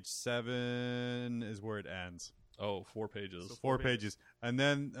 And page 7 is where it ends. Oh, 4 pages. So 4 pages. And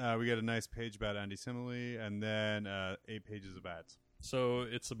then we get a nice page about Andy Simile, and then 8 pages of ads. So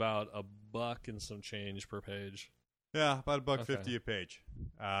it's about $1 and some change per page. Yeah, about $1.50 Okay. a page.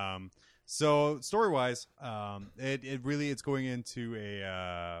 So story wise, it's going into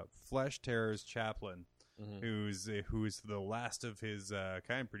a Flesh Terror's chaplain Mhm. who's the last of his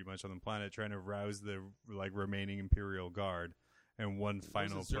kind, pretty much, on the planet, trying to rouse the remaining Imperial Guard in one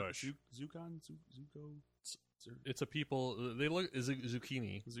final push. Zuko? It's a people. They look is it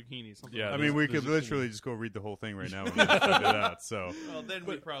zucchini. Zucchini. Something Yeah, I like mean, that. we the could zucchini. literally just go read the whole thing right now and find it out. So Well, then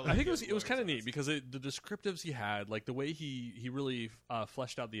we probably. I think it get was kind of loads neat because the descriptives he had, like the way he really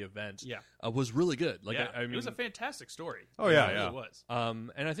fleshed out the event, Yeah. was really good. Like yeah, I mean, it was a fantastic story. Oh, yeah, It really yeah. was.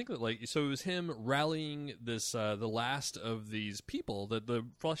 and I think that so it was him rallying this the last of these people that the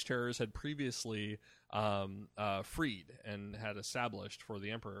Flesh Terrors had previously freed and had established for the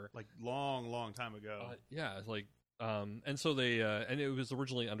Emperor. Like long time ago. Yeah, it's like and so they and it was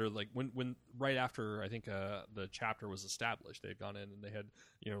originally under like when right after I think the chapter was established, they had gone in and they had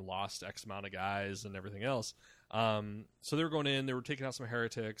lost X amount of guys and everything else. So they were going in, they were taking out some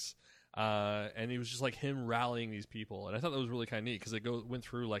heretics. And it was just like him rallying these people, and I thought that was really kind of neat because went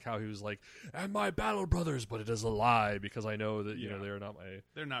through like how he was like, "And my battle brothers," but it is a lie because I know that Yeah. they're not my.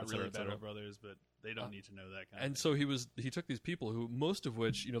 They're not et cetera, really et cetera. battle brothers, but they don't need to know that kind And of so he took these people who most of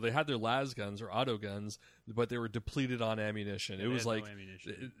which they had their las guns or auto guns, but they were depleted on ammunition. thing. It was They had like no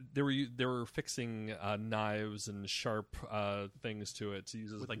ammunition. they were fixing knives and sharp things to it to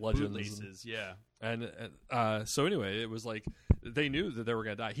use as with like bludgeons. bootlaces. Yeah. And so anyway, it was like they knew that they were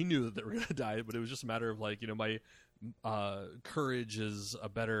going to die. He knew that they were going to die, but it was just a matter of like, my courage is a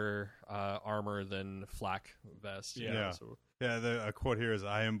better armor than flak vest. Yeah. So, a quote here is,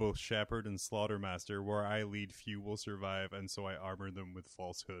 "I am both shepherd and slaughtermaster. Where I lead, few will survive, and so I armor them with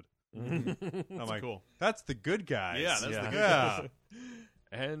falsehood." I'm like, cool. that's the good guys. Yeah, that's the good yeah.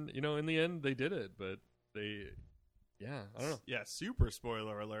 and in the end they did it, but they, I don't know. Yeah, super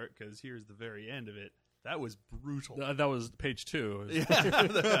spoiler alert, because here's the very end of it. That was brutal. That was page 2. Yeah.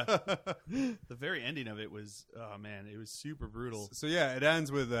 the very ending of it was, oh man, it was super brutal. So yeah, it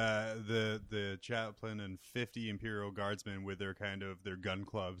ends with the chaplain and 50 Imperial Guardsmen with their gun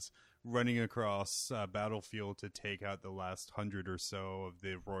clubs running across a battlefield to take out the last 100 or so of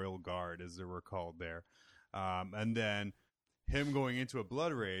the Royal Guard, as they were called there, and then him going into a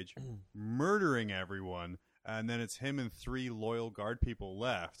blood rage, murdering everyone, and then it's him and 3 loyal guard people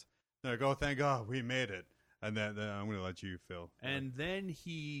left. They're like, "Oh, thank God, we made it." And then I'm going to let you, Phil. And then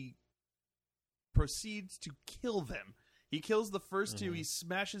he proceeds to kill them. He kills the first 2. He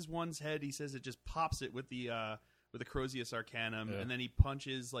smashes one's head. He says it just pops it with the Crozius Arcanum, Yeah. and then he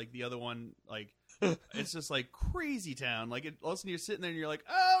punches like the other one. Like it's just like crazy town. Like all of a sudden you're sitting there and you're like,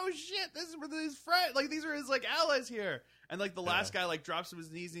 "Oh shit, this is where his friend. Like these are his like allies here." And like the last guy like drops to his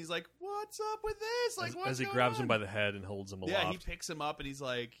knees and he's like, "What's up with this? Like what's as he going grabs on?" him by the head and holds him aloft. Yeah, he picks him up and he's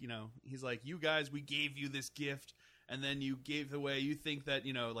like, he's like, "You guys, we gave you this gift, and then you gave it away. You think that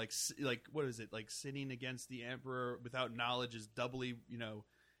like what is it? Like sinning against the emperor without knowledge is doubly,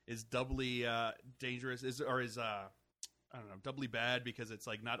 dangerous. Is I don't know, doubly bad because it's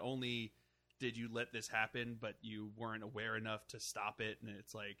like not only did you let this happen, but you weren't aware enough to stop it, and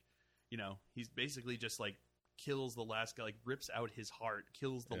it's like, he's basically just like kills the last guy, like rips out his heart,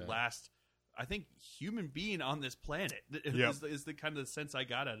 kills the Yeah. last I think, human being on this planet. Yep. Is the kind of sense I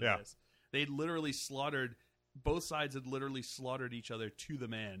got out of Yeah. this. They'd literally slaughtered, both sides had literally slaughtered each other to the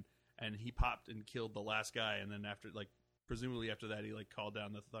man, and he popped and killed the last guy, and then after, like, presumably after that, he, like, called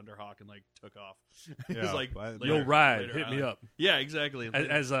down the Thunderhawk and, like, took off. He was Yeah, like, but- later- Yo, ride, later hit on. me up. Yeah, exactly.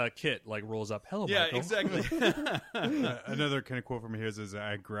 As Kit like rolls up. Hello, yeah, Michael. exactly. Another kind of quote from here is,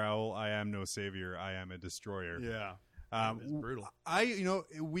 "I growl, I am no savior, I am a destroyer." yeah. It's brutal.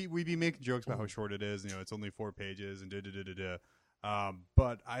 We be making jokes about how short it is. It's only 4 pages and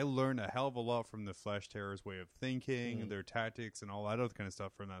but I learned a hell of a lot from the Flesh Terror's way of thinking, their tactics, and all that other kind of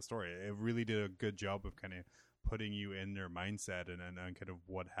stuff from that story. It really did a good job of kind of putting you in their mindset and kind of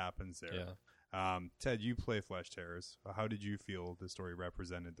what happens there. Yeah. Ted, you play Flesh Terrors. How did you feel the story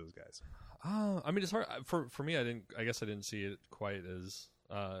represented those guys? I mean, it's hard for me. I guess I didn't see it quite as.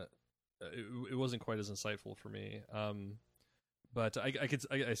 It wasn't quite as insightful for me. But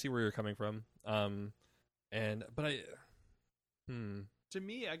I see where you're coming from. To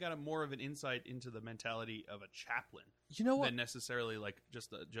me, I got more of an insight into the mentality of a chaplain You know what? than necessarily like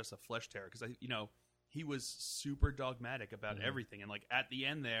just a Flesh Terror, because he was super dogmatic about everything, and like at the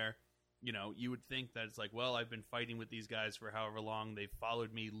end there, you would think that it's like, well, I've been fighting with these guys for however long, they've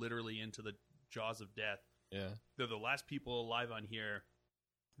followed me literally into the jaws of death. Yeah. They're the last people alive on here.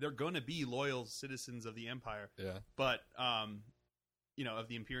 They're going to be loyal citizens of the Empire, Yeah. but of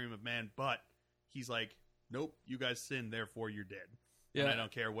the Imperium of Man. But he's like, nope, you guys sinned, therefore you're dead. Yeah. And I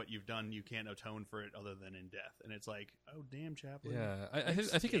don't care what you've done, you can't atone for it other than in death. And it's like, oh damn, chaplain. Yeah, I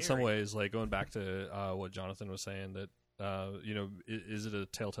think in some ways, like going back to what Jonathan was saying, that is it a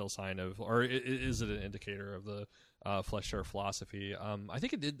telltale sign of, or is it an indicator of the Flesh Terror philosophy? I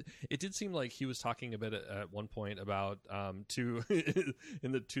think it did seem like he was talking a bit at one point about two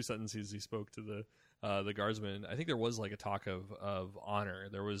in the 2 sentences he spoke to the guardsmen. I think there was like a talk of honor.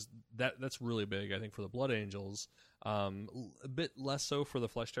 There was that's really big, I think, for the Blood Angels. A bit less so for the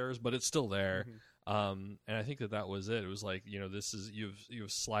Flesh Terrors, but it's still there. And I think that was it. It was like, this is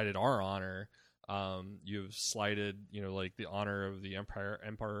you've slighted our honor. You've slighted, like the honor of the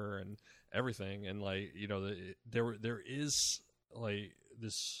emperor and everything. And like, there is like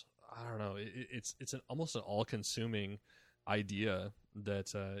this, I don't know. It's almost an all-consuming idea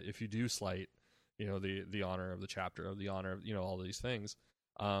that if you do slight, the honor of the chapter, of the honor of, all these things.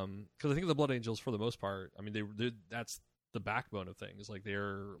 Because I think the Blood Angels, for the most part, I mean, that's the backbone of things. Like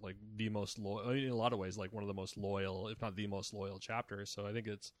they're like the most loyal, in a lot of ways, like one of the most loyal, if not the most loyal chapter. So I think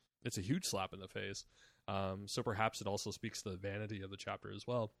it's a huge slap in the face. So perhaps it also speaks to the vanity of the chapter as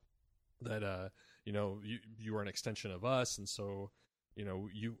well. That you are an extension of us, and so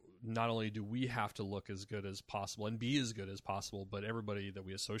you not only do we have to look as good as possible and be as good as possible, but everybody that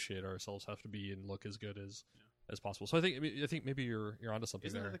we associate ourselves have to be and look as good as possible. So I think maybe you're onto something.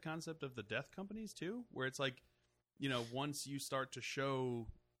 Isn't there. it the concept of the death companies too, where it's like, once you start to show,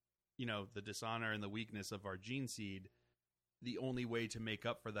 the dishonor and the weakness of our gene seed, the only way to make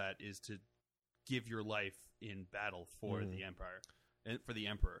up for that is to give your life in battle for the Empire and for the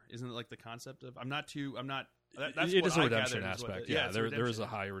Emperor. Isn't it like the concept of? That's it what is a I redemption gathered is what aspect. it's There is redemption. a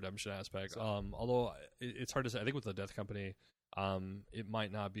high redemption aspect. So- Although it's hard to say. I think with the Death Company, it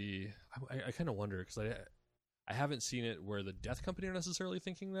might not be. I kind of wonder because I haven't seen it where the Death Company are necessarily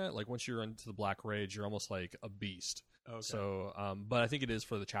thinking that. Like once you're into the Black Rage, you're almost like a beast. Okay. So, but I think it is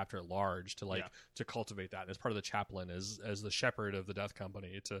for the chapter at large to to cultivate that, and as part of the chaplain, as the shepherd of the Death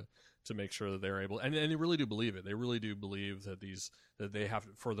Company, to make sure that they're able, and they really do believe it. They really do believe that that they have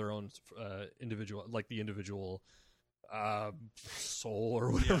for their own individual, like the individual soul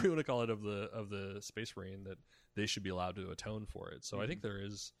or whatever you want to call it of the Space Marine, that they should be allowed to atone for it. So I think there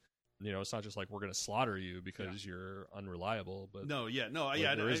is. It's not just like we're going to slaughter you because you're unreliable, but they're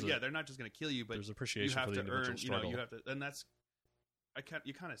not just going to kill you, but there's appreciation you have for the to individual earn. struggle. You have to, and that's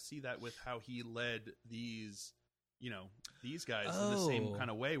you kind of see that with how he led these, these guys in the same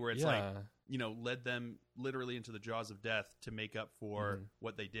kind of way, where it's like, led them literally into the jaws of death to make up for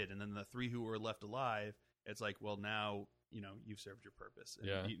what they did, and then the 3 who were left alive, it's like, well, now. You've served your purpose.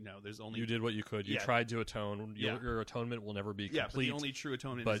 And, there's only you did what you could. You tried to atone. Your atonement will never be complete. Yeah, but the only true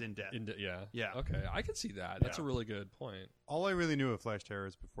atonement is in death. Yeah. Okay, I can see that. That's a really good point. All I really knew of Flesh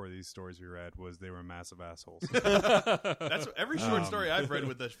Terrors before these stories we read was they were massive assholes. That's every short story I've read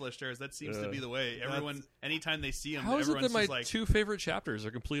with the Flesh Terrors. That seems to be the way. Everyone, anytime they see them, How is it everyone's that my just like, 2 favorite chapters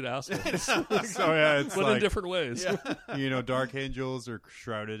are complete assholes? So yeah, it's but like, in different ways. yeah. Dark Angels are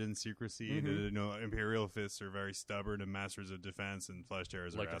shrouded in secrecy. Imperial Fists are very stubborn and Masters of Defense, and Flesh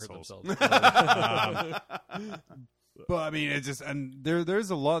Terrors are Like to hurt assholes. themselves. But I mean, it just and there's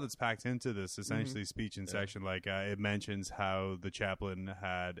a lot that's packed into this essentially speech and section. Like it mentions how the chaplain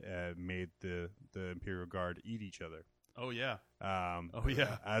had made the Imperial Guard eat each other. Oh yeah.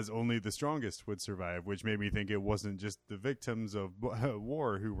 Yeah, as only the strongest would survive, which made me think it wasn't just the victims of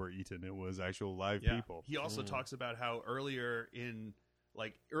war who were eaten; it was actual live people. He also talks about how earlier in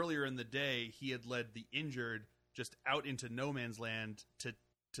the day he had led the injured just out into no man's land to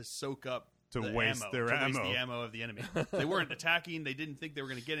soak up. To the waste ammo, their to ammo. waste the ammo of the enemy. They weren't attacking. They didn't think they were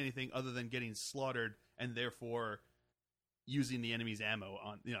going to get anything other than getting slaughtered, and therefore using the enemy's ammo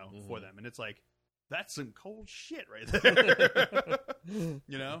on for them. And it's like that's some cold shit right there.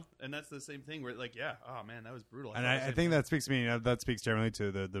 And that's the same thing where oh man, that was brutal. And I think that speaks to me. That speaks generally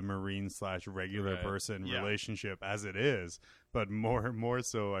to the Marine / regular person relationship as it is, but more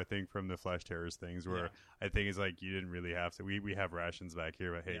so I think from the Flesh Terrors things where I think it's like you didn't really have to. We have rations back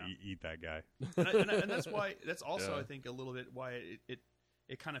here, but hey, eat that guy. And that's why. That's also I think a little bit why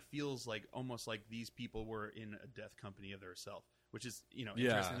it kind of feels like almost like these people were in a death company of themselves, which is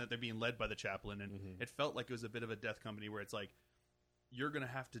interesting that they're being led by the chaplain, and it felt like it was a bit of a death company where it's like you're going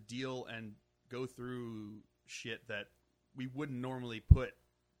to have to deal and go through shit that we wouldn't normally put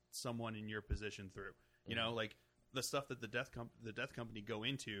someone in your position through. Like the stuff that the death company go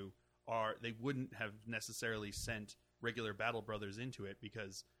into they wouldn't have necessarily sent regular battle brothers into it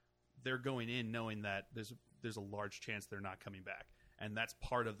because they're going in knowing that there's a large chance they're not coming back, and that's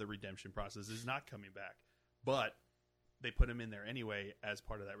part of the redemption process is not coming back, but they put him in there anyway as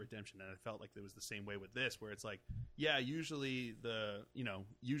part of that redemption. And I felt like it was the same way with this, where it's like, usually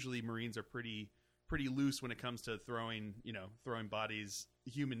usually Marines are pretty loose when it comes to throwing bodies,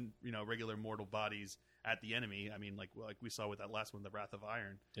 human, regular mortal bodies at the enemy. I mean, like we saw with that last one, the Wrath of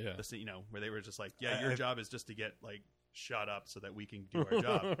Iron, where they were just like, your job is just to get like shot up so that we can do our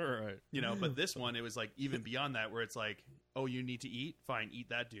job. Right. But this one, it was like even beyond that, where it's like, oh, you need to eat? Fine, eat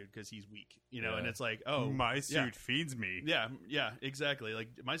that dude because he's weak. And it's like, oh, my suit feeds me. Yeah, exactly. Like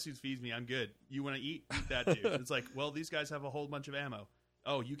my suit feeds me. I'm good. You want to eat? Eat that dude. It's like, well, these guys have a whole bunch of ammo.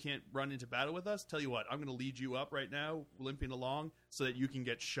 Oh, you can't run into battle with us? Tell you what, I'm going to lead you up right now, limping along, so that you can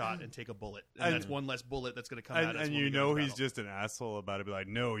get shot and take a bullet. And that's one less bullet that's going to come out. And he's just an asshole about it. Be like,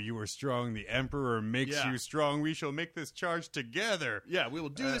 no, you were strong. The Emperor makes you strong. We shall make this charge together. Yeah, we will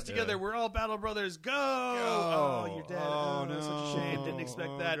do this together. We're all battle brothers. Go! Oh, you're dead. Oh, no. Such a shame. Didn't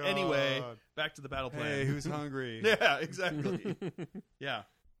expect that. God. Anyway, back to the battle plan. Hey, who's hungry? Yeah, exactly. Yeah.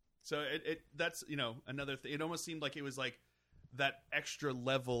 So that's, another thing. It almost seemed like it was like, that extra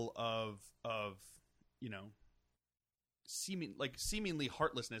level of seemingly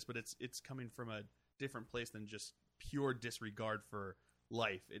heartlessness, but it's coming from a different place than just pure disregard for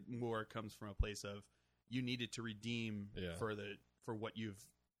life. It more comes from a place of you needed to redeem for what you've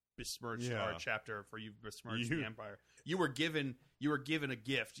besmirched our chapter, for you've besmirched the Empire. You were given a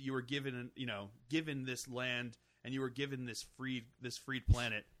gift. You were given given this land, and you were given this freed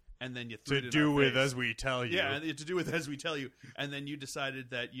planet. And then you threw it in do our with face. as we tell you. Yeah, to do with as we tell you. And then you decided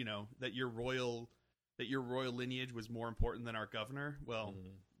that that your royal lineage was more important than our governor. Well,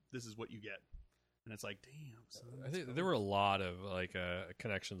 this is what you get. And it's like, damn. Son, I think there were a lot of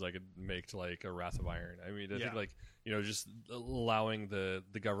connections I could make to like a Wrath of Iron. I mean, I think just allowing the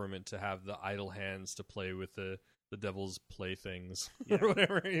government to have the idle hands to play with the devil's playthings or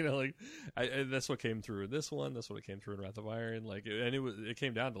whatever, that's what came through in this one. That's what it came through in Wrath of Iron. It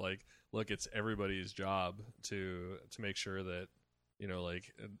came down to like, look, it's everybody's job to make sure that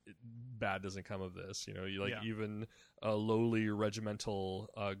bad doesn't come of this. Even a lowly regimental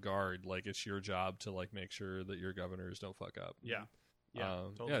guard, like it's your job to like make sure that your governors don't fuck up. Yeah,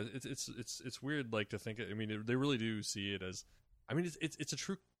 totally. It's weird to think. I mean, they really do see it as. I mean, it's a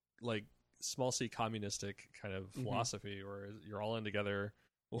true small c communistic kind of philosophy, where you're all in together,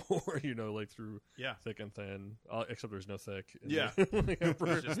 or through thick and thin, except there's no thick. It's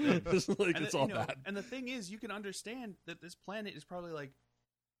all bad. And the thing is, you can understand that this planet is probably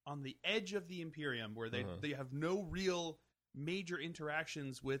on the edge of the Imperium, where they have no real major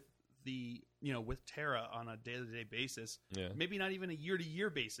interactions with with Terra on a day-to-day basis. Maybe not even a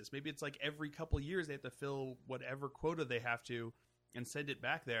year-to-year basis. Maybe it's every couple years they have to fill whatever quota they have to and send it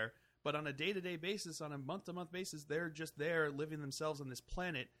back there. But on a day-to-day basis, on a month-to-month basis, they're just there living themselves on this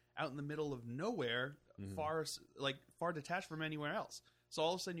planet out in the middle of nowhere, far detached from anywhere else. So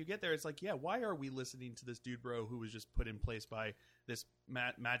all of a sudden you get there, it's like, why are we listening to this dude bro who was just put in place by this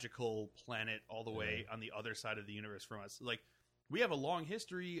magical planet all the way on the other side of the universe from us? We have a long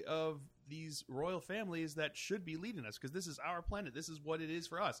history of these royal families that should be leading us because this is our planet. This is what it is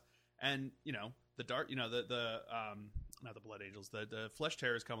for us. And, the dark, not the Blood Angels, the Flesh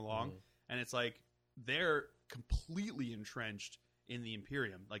Terrors come along, and it's like, they're completely entrenched in the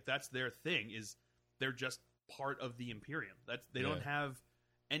Imperium. Like that's their thing. Is they're just part of the Imperium. They don't have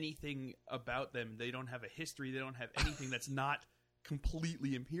anything about them. They don't have a history. They don't have anything that's not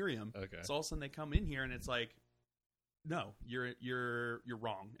completely Imperium. Okay. So all of a sudden they come in here and it's like, no, you're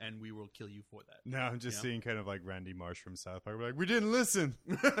wrong, and we will kill you for that. Now I'm just seeing kind of like Randy Marsh from South Park. We're like, we didn't listen.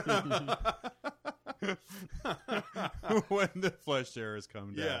 When the flesh terrors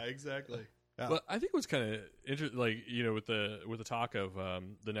come down. Yeah, exactly. But I think it was kind of interesting, like with the talk of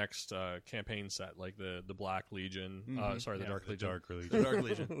the next campaign set, like the Black Legion, sorry, the Dark Legion, The Dark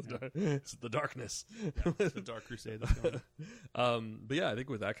Legion. It's the darkness, The Dark Crusade. That's going. but yeah, I think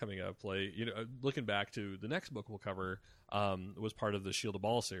with that coming up, looking back to the next book we'll cover, was part of the Shield of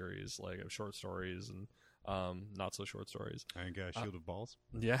Ball series, like of short stories and not so short stories. I think Shield of Balls.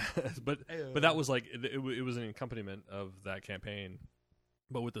 Yeah, but that was like it was an accompaniment of that campaign.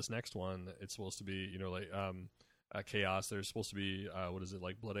 But with this next one, it's supposed to be, Chaos. There's supposed to be,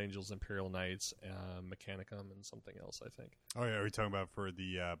 like Blood Angels, Imperial Knights, Mechanicum, and something else, I think. Oh, yeah. Are we talking about for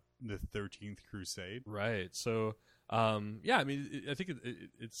the 13th Crusade? Right. So, I mean, I think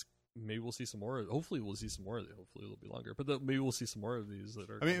it's maybe we'll see some more. Hopefully, we'll see some more. Hopefully, it'll be longer. But maybe we'll see some more of these that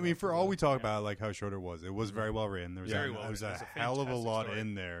are. I mean, for all we talk about, like how short it was very well written. There was Very well there was written. a It's a hell of a fantastic lot story.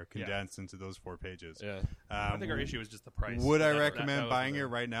 in there condensed into those 4 pages. Yeah. I think our issue is just the price. Would I That recommend was buying the- it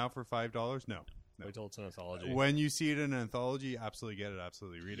right now for $5? No. Wait till it's an anthology. When you see it in an anthology, absolutely get it.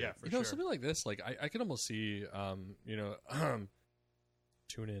 Absolutely read Yeah, it. for you know, sure. something like this, like I can almost see,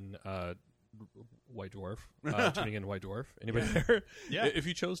 tune in White Dwarf, tuning in White Dwarf. Anybody there? Yeah. If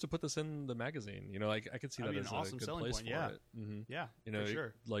you chose to put this in the magazine, I could see that That'd be as an awesome a good selling place point, for yeah. it. Mm-hmm. Yeah, For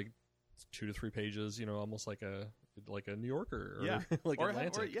sure. like 2 to 3 pages. Almost like a New Yorker, or Yeah. like or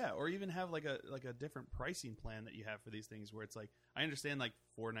Atlantic. or even have like a different pricing plan that you have for these things, where it's like, I understand like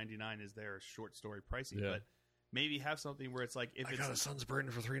 $4.99 is their short story pricing, Yeah. but maybe have something where it's like, if I it's got a Sun's Burden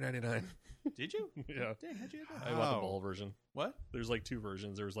for $3.99. did you? Yeah. Dang, how'd you get that? I bought the Wow. ball version. What? There's like 2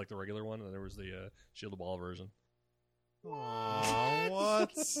 versions. There was like the regular one, and then there was the Shield of Ball version. Aw,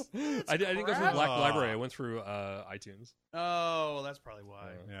 what? I didn't go through crap. Black Library. I went through iTunes. Oh, well, that's probably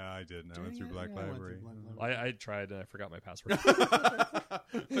why. Yeah, I did. I Dang went through it, Black yeah, I went Library. through Black Library. I tried and I forgot my password.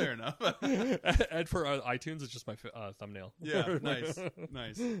 Fair enough. And for iTunes, it's just my thumbnail. Yeah, nice,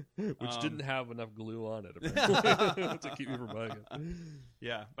 nice. Which didn't have enough glue on it apparently, to keep me from buying it.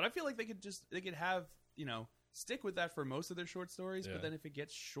 Yeah, but I feel like they could have, stick with that for most of their short stories, Yeah. but then if it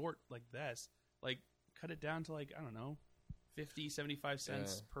gets short like this, like cut it down to like, I don't know, 50, 75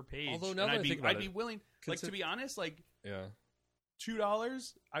 cents per page. Although now And that I I'd be, think about I'd be it, willing, like, to be honest, like Yeah.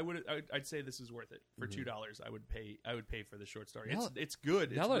 $2, I'd say this is worth it. For $2, I would pay for the short story. Now- It's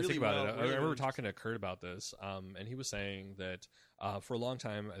good. Now It's that I really think about well, it, I really, remember really talking to Kurt about this, and he was saying that for a long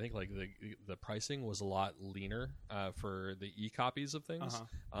time, I think like the pricing was a lot leaner for the e-copies of things,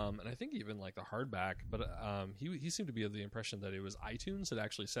 and I think even like the hardback. But he seemed to be of the impression that it was iTunes that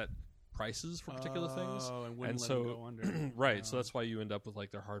actually set prices for particular things, and wouldn't let so them go under. right. So that's why you end up with like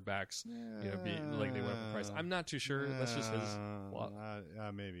their hardbacks, like they went up in price. I'm not too sure. That's just his.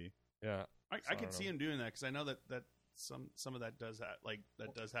 Maybe. Yeah, I don't could see know. him doing that, because I know that some of that does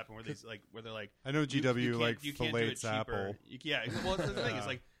does happen, where these where they're like, I know you GW can't- like you can't do it fillets cheaper. Apple. Yeah, well, that's the thing. It's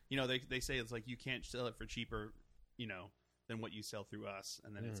like, they say it's like, you can't sell it for cheaper, than what you sell through us,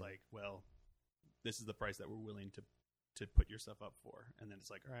 and then it's like, well, this is the price that we're willing to put your stuff up for, and then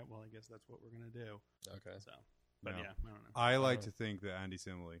it's like, all right, well, I guess that's what we're gonna do. okay. So, but No. yeah, I don't know. I like to think that Andy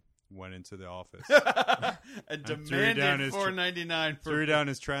Simile went into the office, And threw down demanded his $4.99 for threw down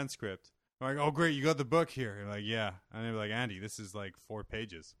his transcript. I'm like, oh great, you got the book here. I'm like, yeah. And they're like, Andy, this is like 4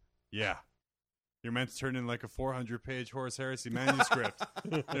 pages. Yeah. You're meant to turn in like a 400-page Horus Heresy manuscript.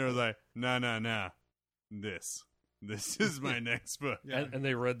 They were like, no. This is my next book. Yeah. And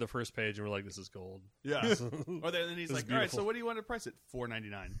they read the first page and were like, "This is gold." Yeah. Or then he's This like, is all right, so beautiful. what do you want to price it?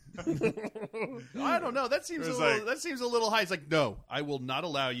 $4.99. I don't know. That seems It a was little. like- That seems a little high. It's like, no, I will not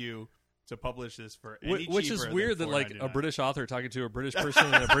allow you to publish this for any Which is cheaper weird than that like a $4.99. British author talking to a British person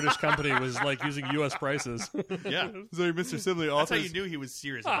in a British company was like using U.S. prices. Yeah, So Mr. Simile, that's how you authors, knew he was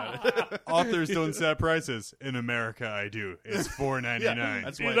serious about it. authors don't set prices. In America, I do. It's $4.99.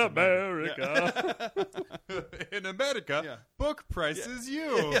 That's why In it's America. In America, Yeah. book prices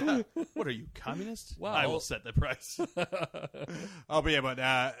you. Yeah. What are you, communist? Wow. I will set the price. Oh, but yeah,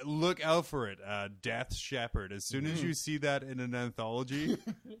 but look out for it. Death Shepherd. As soon as you see that in an anthology,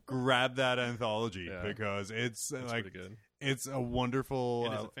 grab that anthology Yeah. because it's That's like pretty good. it's a wonderful.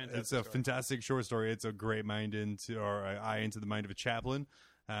 It is a fantastic it's a story. fantastic short story. It's a great mind into or eye into the mind of a chaplain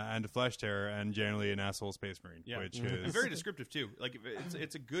and a flesh terror, and generally an asshole space marine. Yeah, which and is very descriptive too. Like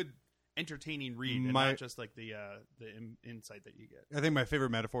it's a good. entertaining read, and not just like the insight that you get. I think my favorite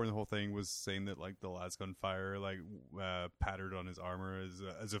metaphor in the whole thing was saying that like the last gunfire like pattered on his armor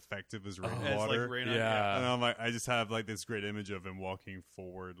as effective as rain As, water. like, rain on- Yeah. And I'm like, I just have like this great image of him walking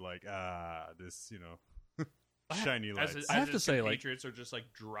forward, like this, you know, shiny lights. I have to say, like- Patriots are just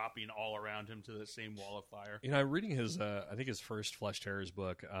like dropping all around him to the same wall of fire. You know, I'm reading his, I think his first Flesh Terrors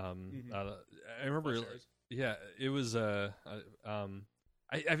book. I remember, Flesh Terrors. yeah, it was,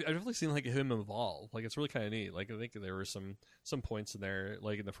 I've definitely seen like him evolve. Like it's really kind of neat. Like I think there were some points in there,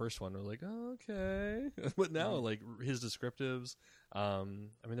 like in the first one, were like, oh, okay, but now like his descriptives, I mean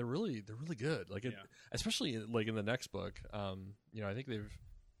they're really good. Like it, especially like in the next book, you know, I think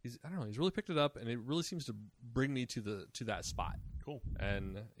he's really picked it up, and it really seems to bring me to that spot. Cool.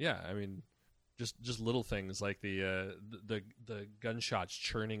 And yeah, I mean, just little things like the gunshots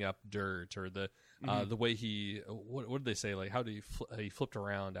churning up dirt, or the way he what did they say, like how did he flipped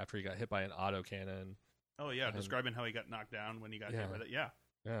around after he got hit by an autocannon. Oh yeah, describing how he got knocked down when he got hit by that. Yeah,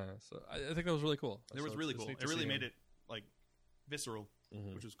 so I think that was really cool. it was really cool. It really made it like visceral,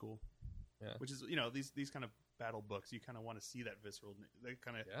 which was cool. Yeah, which is, you know, these kind of battle books, you kind of want to see that visceral. They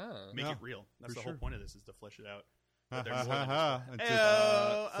kind of make it real. That's the whole point of this, is to flesh it out. But there's more than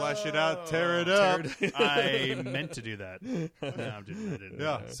just flash it out, tear it up. I meant to do that. No, I didn't.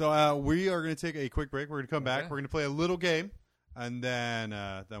 Yeah. So we are going to take a quick break. We're going to come back. Okay. We're going to play a little game, and then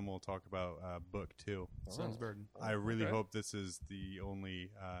we'll talk about book 2. Sounds burden. I really hope this is the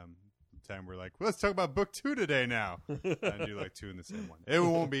only time we're like, well, let's talk about book 2 today now, and do like 2 in the same one. It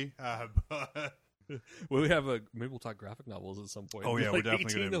won't be. But well, we have maybe we'll talk graphic novels at some point. oh yeah, Like we're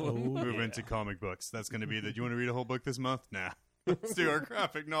definitely 18 going to of them. move into comic books. That's going to be that. You want to read a whole book this month? Nah. Let's do our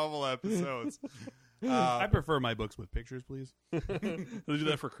graphic novel episodes. I prefer my books with pictures, please. We'll do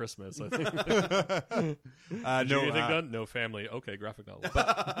that for Christmas, I think. No, Anything done? No family. Okay, graphic novel.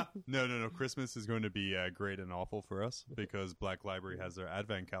 No. Christmas is going to be great and awful for us because Black Library has their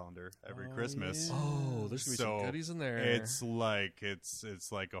advent calendar every Christmas. Oh, there's gonna be some goodies in there. It's like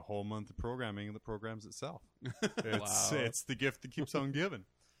a whole month of programming in the programs itself. It's the gift that keeps on giving.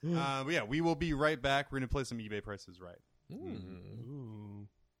 But yeah, we will be right back. We're going to play some eBay Prices Right. Ooh.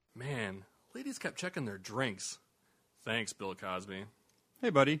 Man, ladies kept checking their drinks. Thanks, Bill Cosby. Hey,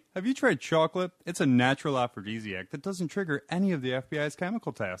 buddy, have you tried chocolate? It's a natural aphrodisiac that doesn't trigger any of the FBI's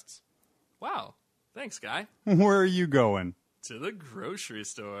chemical tests. Wow. Thanks, guy. Where are you going? To the grocery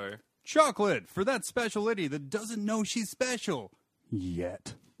store. Chocolate for that special lady that doesn't know she's special.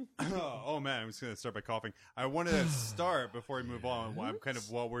 Yet. Oh man, I'm just going to start by coughing. I want to start before we move on.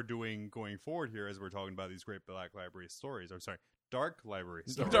 What we're doing going forward here, as we're talking about these great Black Library stories. I'm sorry, Dark Library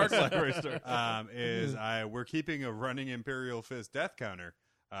stories. Dark Library story. We're keeping a running Imperial Fist death counter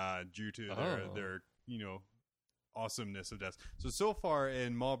due to their awesomeness of deaths. So far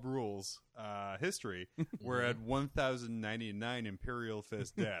in Mob Rules history, we're at 1,099 Imperial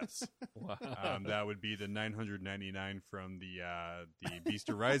Fist deaths. Wow. That would be the 999 from the Beast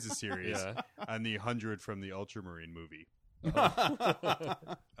Arises series and the 100 from the Ultramarine movie.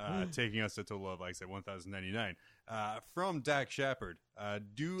 Taking us to a total of, like I said, 1,099. From Dak Shepard,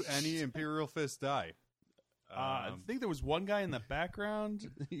 do any Imperial Fists die? I think there was one guy in the background.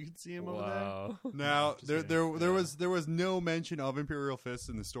 You can see him over there. Now there was no mention of Imperial Fists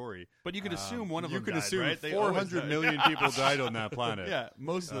in the story, but you could assume one of them. You could died, assume right? They 400 million people died on that planet. Yeah,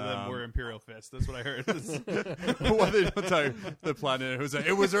 most of them were Imperial Fists. That's what I heard. What they don't tell you, the planet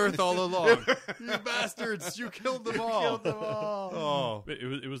it was Earth all along. You bastards! You killed them all. Oh,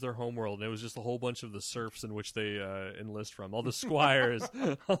 It was their homeworld, and it was just a whole bunch of the serfs in which they enlist from. All the squires,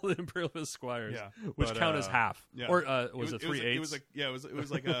 all the Imperial Fist squires, which count as half. Yeah. Or was it 3/8? It was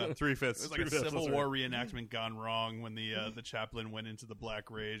like a 3/5. It was like a Civil War reenactment gone wrong when the chaplain went into the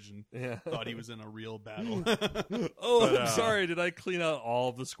Black Rage and thought he was in a real battle. I'm sorry. Did I clean out all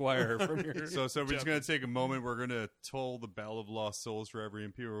of the squire from your? So we're just gonna take a moment. We're gonna toll the bell of lost souls for every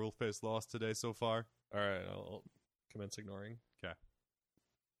Imperial Fist lost today so far. All right, I'll commence ignoring. Okay.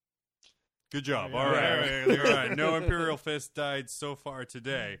 Good job. Yeah. All right. No Imperial Fist died so far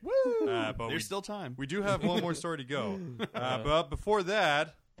today. Woo! But There's still time. we do have one more story to go. But before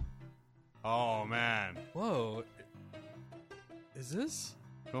that, oh man, Whoa, is this?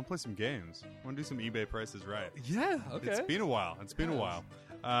 go play some games. Want to do some eBay Prices Right? Yeah. Okay. It's been a while.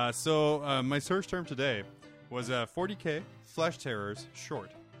 So my search term today was 40K Flesh Terrors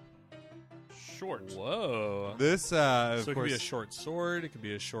short. Short. Whoa. This So of it could course be a short sword. It could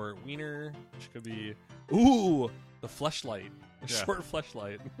be a short wiener. It could be the fleshlight. A short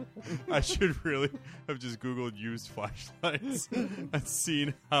fleshlight. I should really have just Googled used flashlights and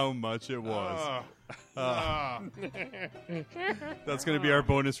seen how much it was. That's going to be our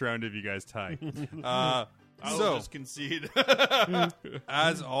bonus round if you guys tie. I'll So, just concede.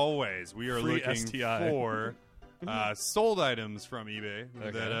 as always, we are Free looking STI. for sold items from eBay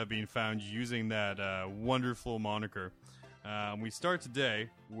Okay. that have been found using that wonderful moniker. We start today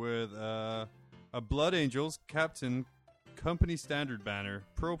with a Blood Angels Captain Company Standard banner,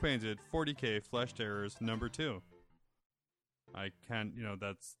 Pro Painted 40K Flesh Terrors number 2. I can't,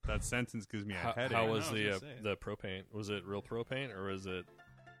 that sentence gives me a headache. How I was know, I was gonna say. the pro paint? Was it real pro paint or was it?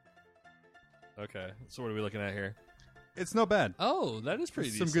 Okay, so what are we looking at here? It's not bad. Oh, that is pretty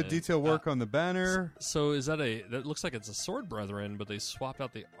Some decent. good detail work on the banner. So is that looks like it's a Sword Brethren, but they swapped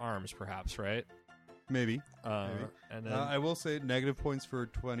out the arms, perhaps, right? Maybe. And then I will say negative points for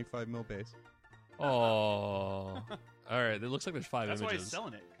 25 mil base. oh, all right. It looks like there's 5 That's why images. he's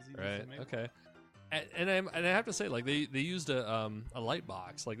selling it. 'Cause he needs Right. to make Okay. And I have to say, like they used a light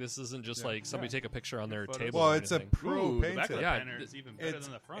box. Like this isn't just like somebody take a picture on their Photos. table. Well, or it's a anything. pro Ooh, the painted. backlit Yeah, banner is even better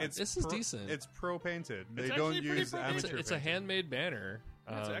than the front. This is decent. It's pro painted. They It's don't actually pretty use pro-painted. amateur. It's a painted. handmade banner.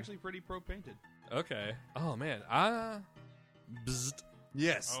 It's actually pretty pro painted. Okay. Oh man. Bzzzt.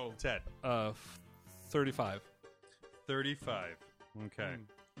 Yes. Oh. Ted. 35. 35. Okay.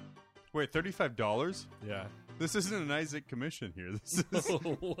 Wait, $35? Yeah. This isn't an Isaac commission here. This is,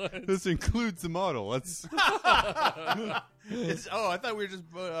 What? this includes the model. Let's. I thought we were just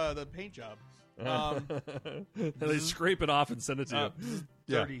the paint job. They scrape it off and send it to you.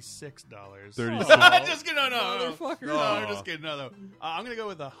 Yeah. $36. $36. Just kidding. No. Motherfucker. No, I'm just kidding. No. I'm gonna go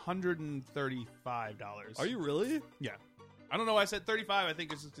with $135. Are you really? Yeah. I don't know why I said 35. I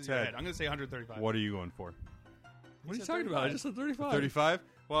think it's just because you're Ted. ahead. I'm gonna say 135. What are you going for? What are you said talking about? I 35. just said 35. 35?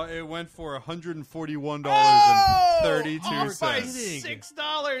 Well, it went for $141.32. Off by Kidding.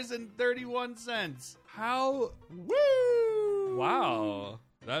 $6.31. How? Woo! Wow.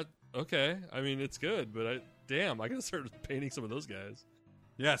 That okay. I mean, it's good, but I gotta start painting some of those guys.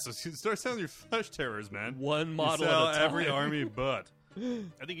 Yeah, so start selling your flesh terrors, man. One model You sell at a time. every army but.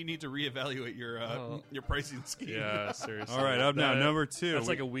 I think you need to reevaluate your pricing scheme. Yeah, seriously. All right, up now, That- number 2. That's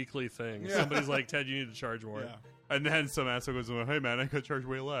like a weekly thing. Yeah. Somebody's like, Ted, you need to charge more. Yeah. And then some asshole goes, hey, man, I got charged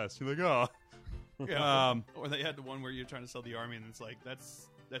way less. You're like, oh. Yeah. Or they had the one where you're trying to sell the army, and it's like that's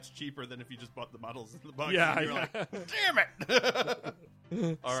cheaper than if you just bought the models in the box. Yeah, and you're yeah. like, damn it!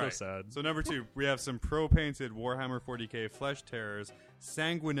 All So right. sad. So number 2, we have some pro-painted Warhammer 40K Flesh Terrors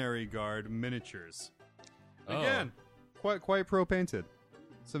Sanguinary Guard miniatures. Oh. Again, quite pro-painted.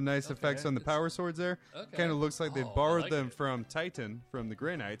 Some nice effects on the power swords there. Okay. Kind of looks like they Oh, I borrowed like them it. from Titan, from the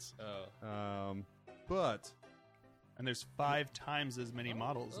Grey Knights. Oh. But And there's 5 times as many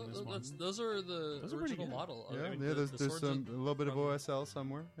models in this one. Those are the Those are pretty original good. model. yeah, I mean, there's the there's swords some a little bit of from- OSL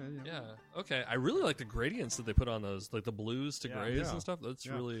somewhere. Yeah. Okay. I really like the gradients that they put on those, like the blues to Yeah. grays Yeah. and stuff. That's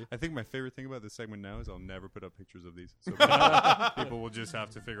Yeah. really. I think my favorite thing about this segment now is I'll never put up pictures of these. So people will just have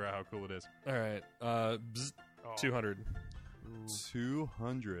to figure out how cool it is. All right. 200.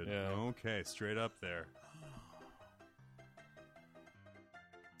 200. Yeah. Okay, straight up there.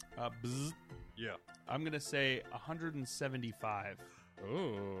 Yeah. I'm gonna say 175.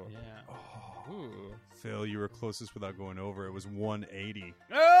 Ooh. Yeah. Ooh. Phil, you were closest without going over. It was 180.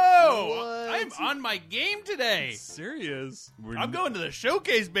 Oh, I'm on my game today. Serious. I'm going to the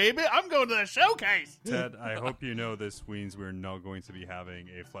showcase, baby. I'm going to the showcase. Ted, I hope you know this means we're not going to be having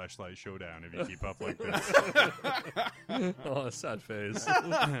a flashlight showdown if you keep up like this. Oh, a sad face.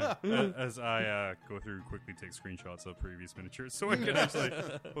 As I go through and quickly take screenshots of previous miniatures so I can actually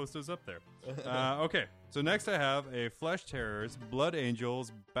post those up there. Okay, so next I have a Flesh Terrors, Blood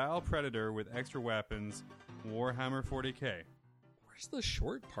Angels, Baal Predator with extra weapons, Warhammer 40K. Where's the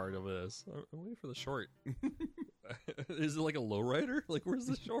short part of this? I'm waiting for the short. Is it like a lowrider? Like, where's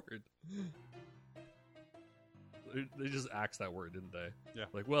the short? They just axed that word, didn't they? Yeah.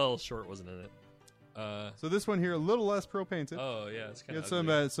 Like, well, short wasn't in it. So this one here, a little less pro-painted. Oh, yeah, it's kind Got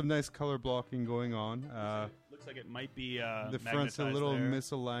of some nice color blocking going on. Looks like it might be The front's a magnetized little there.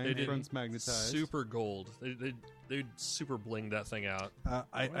 misaligned. did Front's magnetized. super gold. They super blinged that thing out.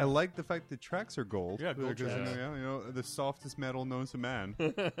 I like the fact that tracks are gold. Yeah, gold because, tracks. you know, the softest metal known to man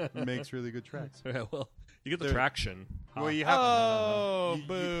makes really good tracks. Yeah, well, you get the They're- traction. Well, you have Oh, you,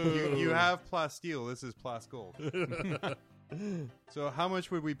 boo! you have plasteel. This is plas gold. So how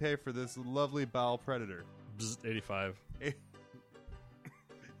much would we pay for this lovely Baal Predator? 85.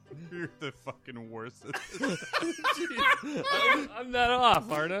 You're the fucking worst. I'm that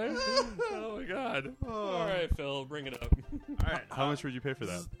off, aren't I? Oh my god. All right, Phil, bring it up. All right, How much would you pay for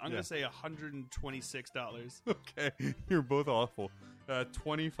that? I'm gonna say $126. Okay, you're both awful.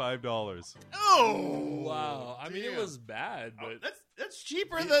 $25. Oh Wow. I mean, it damn. was bad, but That's That's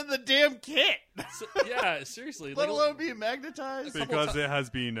cheaper than the damn kit. So, yeah, seriously. Let like, alone being magnetized. Because it has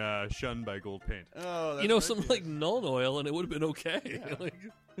been shunned by gold paint. Oh, that's you know, right, some dude. like Nuln Oil, and it would have been okay. Yeah. Like,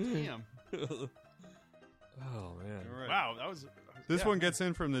 Damn. oh man, All right. Wow, that was. This one gets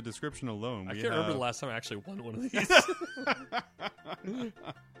in from the description alone. I We can't remember have- the last time I actually won one of these.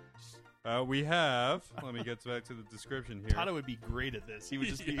 We have. Let me get back to the description here. Tada would be great at this. He would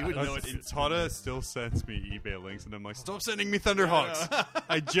just. Yeah. He would know it. Tada still sends me eBay links, and I'm like, stop sending me Thunderhawks.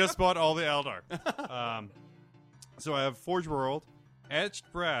 I just bought all the Eldar. So I have Forge World,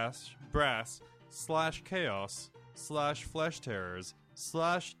 Etched Brass / Chaos / Flesh Terrors /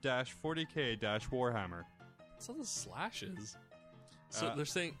 -40k - Warhammer. What's all the slashes? So Uh, they're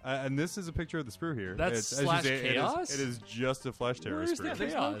saying And this is a picture of the sprue here. That's as you slash say, chaos? It is just a Flesh Terror Where's sprue. that?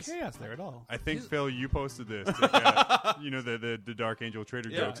 There's no Chaos. chaos there at all. I think He's- Phil, you posted this. You know the Dark Angel Trader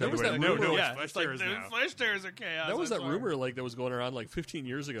jokes. there was everywhere. that no, rumor- it's Flesh Terrors now. Flesh Terrors are chaos. that was that rumor like that was going around like 15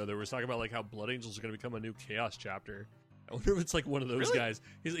 years ago. That was talking about like how Blood Angels are going to become a new Chaos chapter. I wonder if it's like one of those Really? guys.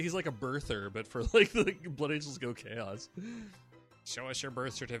 He's like a birther, but for like the Blood Angels go Chaos. Show us your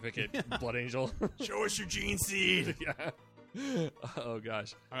birth certificate, Blood Angel. Show us your gene seed. Yeah. Oh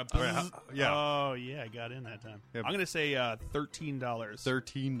gosh. Yeah. Oh yeah, I got in that time. Yep. I'm gonna say $13.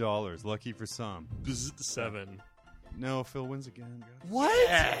 $13. Lucky for some. 7. No, Phil wins again. What?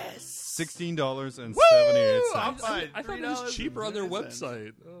 Yes. $16.78. I'm fine. I thought it was cheaper on their $3.50.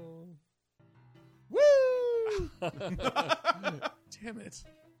 website. Oh. Woo! Damn it.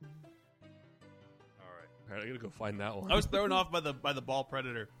 All right, I gotta go find that one. I was thrown off by the ball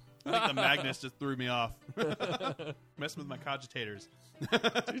predator. I think the Magnus just threw me off. Messing with my cogitators.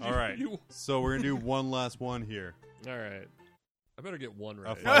 All right. You- So we're going to do one last one here. All right. I better get one A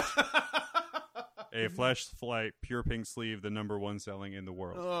right. Flash Flight Pure Pink Sleeve, the #1 selling in the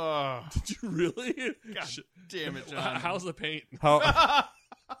world. Oh, Did you really? God damn it, H- John. How's the paint? How,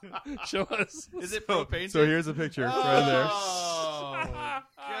 Show us. Is it pro painted? so here's a picture right there. Oh,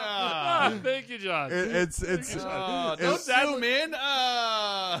 Ah, God. thank you, John. It's Oh, it's- don't zoom in.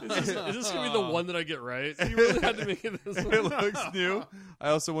 Is this gonna be the one that I get right? You really had to make it this it one. looks new. I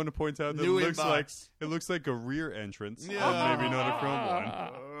also want to point out that New it looks inbox. like a rear entrance, Yeah. and maybe not a front one.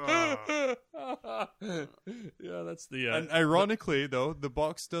 Yeah, that's the. And ironically, though, the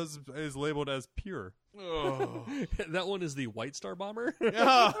box is labeled as pure. Oh. that one is the White Star Bomber.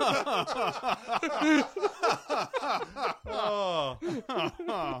 Oh.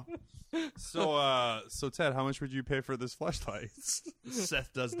 So Ted, how much would you pay for this flashlight?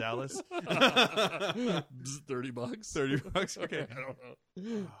 Seth does Dallas. $30. $30. Okay. I don't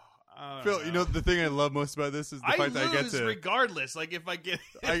know. Phil, you know the thing I love most about this is the I fact that I get lose to regardless. Like if I get,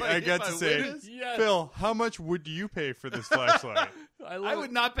 I get to say, win this, Yes. Phil, how much would you pay for this flashlight? I I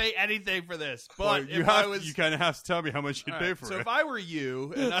would not pay anything for this. But Well, if I was, you kind of have to tell me how much you'd All pay right, for so it. if I were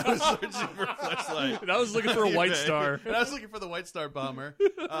you and I was searching for a flashlight, And I was looking for a White eBay, Star. and I was looking for the White Star bomber.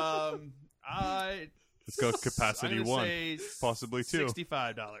 It's got capacity I'm gonna 1, say possibly 2.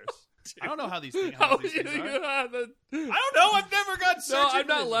 $65. I don't know how these things. How How would these you things think are. of that? I don't know. I've never got No, searching. I'm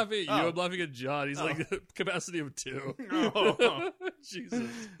not for laughing at you. Oh. I'm laughing at John. He's like capacity of 2. Oh. Jesus.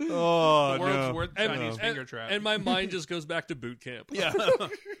 Oh, The world's no. worst Chinese finger trap. And my mind just goes back to boot camp. Yeah.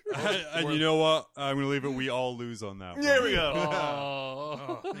 And you know what? I'm going to leave it. We all lose on that one. There we go.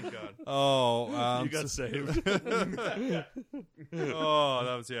 Oh, Thank God. Oh, you got saved. oh,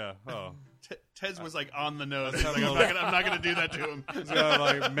 that was, yeah. Oh. Tez was like on the nose. He's like, I'm not gonna do that to him.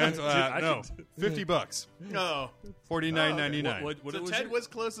 Like mental, I no, can- $50, No. $49.99. What So was Ted your- was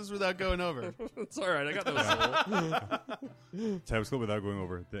closest without going over. It's all right. I got no soul. Ted was cool without going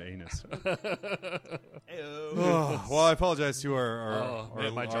over the anus. Ayo. Oh, well, I apologize to Oh,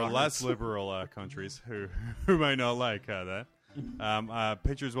 man, my our jaw less hurts. liberal countries who might not like that.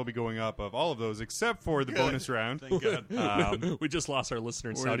 Pictures will be going up of all of those except for the bonus round. Thank God. We just lost our listener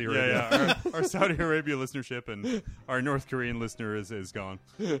in We're- Saudi Arabia. Yeah, our Saudi Arabia listenership and our North Korean listener is gone.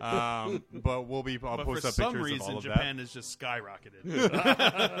 But we'll be. I'll But post for up some pictures of all reason, of Japan has just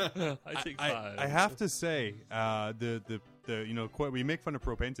skyrocketed. I take 5. I have to say, we make fun of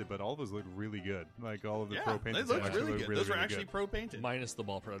Pro Painted, but all of those look really good. Like all of the Pro yeah, Painted. they look actually really good. Really, Those were really actually good. pro painted. Minus the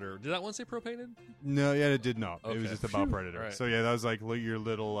ball predator. Did that one say pro painted? No, yeah, it did not. It was Okay. just about Predator. All right. So yeah, that was like your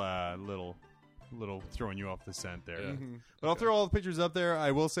little throwing you off the scent there. Yeah. Mm-hmm. But I'll throw all the pictures up there.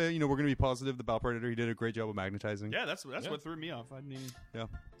 I will say, we're going to be positive. The Bow Predator, he did a great job of magnetizing. Yeah, that's Yeah. what threw me off. Yeah.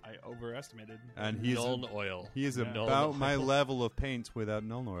 I overestimated. And he's Null oil. he is Yeah. about my level of paint without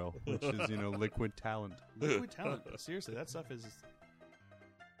null oil, which is liquid talent. Liquid talent. Seriously, that stuff is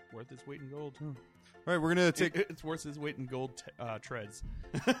worth its weight in gold. All right, we're gonna take It's worth his weight in gold treads.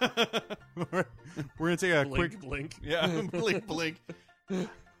 we're gonna take a quick. Blink. Yeah, blink, blink.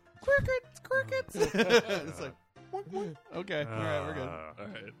 Crickets. It's like, wonk, wonk. Okay, all right, we're good. All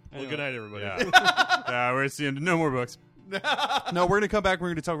right. Well, Anyway. good night, everybody. Yeah, we're seeing no more books. No, we're gonna come back. We're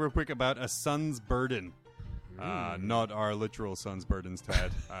gonna talk real quick about A Son's Burden. Not our literal son's burdens,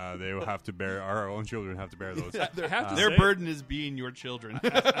 Ted. They will have to bear. Our own children have to bear those. I have to Their say, burden is being your children.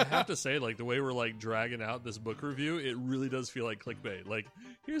 I have to say, like the way we're like dragging out this book review, it really does feel like clickbait. Like,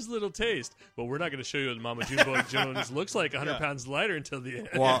 here's a little taste, but we're not going to show you what Mama June Bug Jones looks like 100 pounds lighter until the end.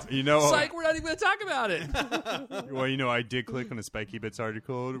 Well, you know, Psych, we're not even going to talk about it. well, you know, I did click on a Spiky Bits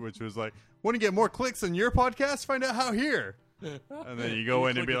article, which was like, "Want to get more clicks on your podcast? Find out how here." And then you go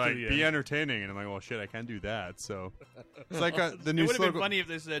in and be like, "Be entertaining," and I'm like, "Well, shit, I can't do that." So it's like the new It would have been slogan. funny if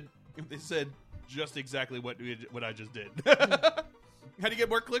they said just exactly what I just did. How do you get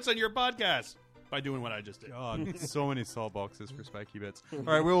more clicks on your podcast? By doing what I just did. God, so many salt boxes for Spiky Bits. All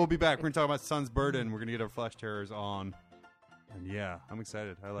right, we will be back. We're going to talk about Son's Burden. We're going to get our Flash Terrors on. And yeah, I'm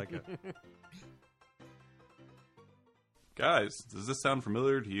excited. I like it. Guys, does this sound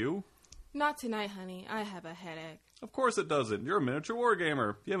familiar to you? Not tonight, honey. I have a headache. Of course it doesn't. You're a miniature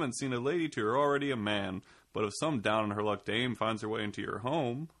wargamer. You haven't seen a lady till you're already a man. But if some down-on-her-luck dame finds her way into your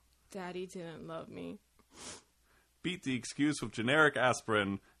home, Daddy didn't love me. beat the excuse with generic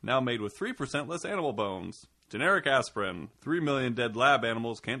aspirin, now made with 3% less animal bones. Generic aspirin. 3 million dead lab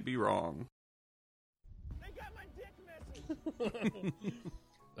animals can't be wrong.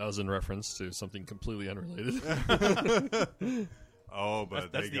 That was in reference to something completely unrelated. Oh,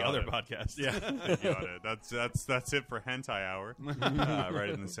 but That's they the got other it. podcast. Yeah, they got it. That's it for Hentai Hour. Right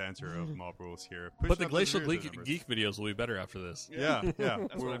in the center of Mob Rules here. But Pushing the up Glacial the zero Geek, numbers. Geek videos will be better after this. Yeah.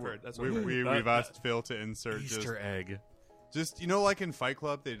 That's what I've heard. That's what I've heard. We've asked Phil to insert Easter egg. just you know, like in Fight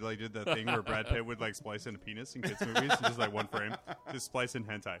Club, they like did that thing where Brad Pitt would like splice in a penis in kids' movies, just like one frame, just splice in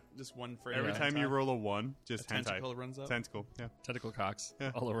hentai. Just one frame. Every at a time you time. roll a one, just A hentai. tentacle runs up? Tentacle, yeah. Tentacle cocks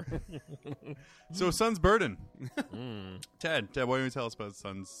Yeah. all over. So Son's Burden. Ted, what do you tell us about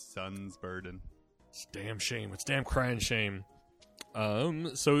Son's Burden? It's damn shame. It's damn crying shame.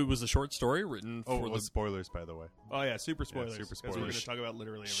 So it was a short story written Oh, for it was spoilers, by the way. Oh yeah, super spoilers. super 'cause We're spoilers. going to talk about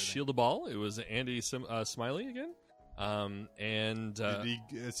literally everything. Shield of Ball. It was Andy Smiley again. And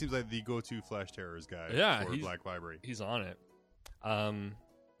It seems like the go-to Flash Terrors guy Yeah, for he's- Black Library. he's on it.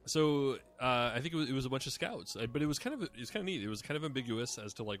 So I think it was a bunch of scouts, but it was kind of neat. It was kind of ambiguous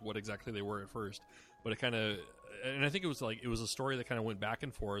as to like what exactly they were at first, but and I think it was a story that kind of went back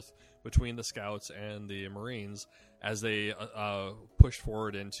and forth between the scouts and the Marines as they pushed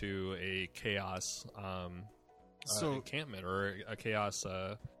forward into a chaos encampment or a chaos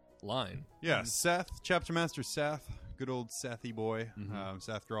line. Yeah, Seth, Chapter Master Seth, good old Sethy boy,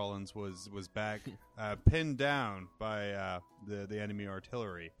 Seth Rollins was back, pinned down by the enemy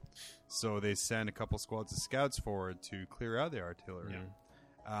artillery. So they sent a couple squads of scouts forward to clear out the artillery.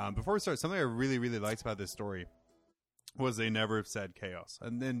 Before we start, something I really, really liked about this story was they never said chaos.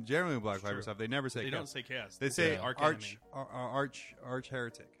 And then generally in Black Library stuff, they never say They chaos. don't say chaos. They say arch arch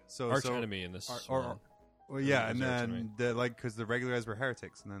heretic. So Arch enemy in this. Well, yeah, and Those are then because the regular guys were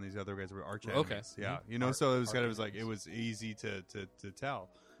heretics, and then these other guys were arch enemies. Okay. Yeah, you know, so it was kind of like it was easy to tell,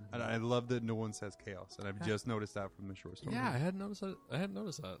 and I love that no one says chaos, and I've just noticed that from the short story. Yeah, I hadn't noticed that.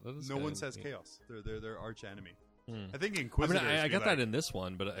 That is no kinda one says neat. chaos. They're arch enemy. I think I mean, Inquisitors. I be got like- that in this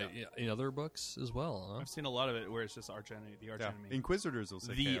one, but in other books as well. Huh? I've seen a lot of it where it's just arch enemy, the arch Yeah, enemy, Inquisitors will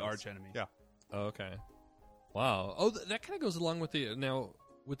say the chaos. arch enemy. Yeah, Oh, okay. Wow. Oh, that kind of goes along with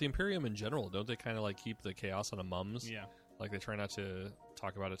the Imperium in general. Don't they kind of like keep the chaos on a mums? Yeah. Like they try not to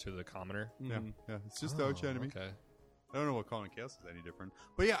talk about it to the commoner. yeah. It's just the arch enemy. Okay. I don't know what calling chaos is any different,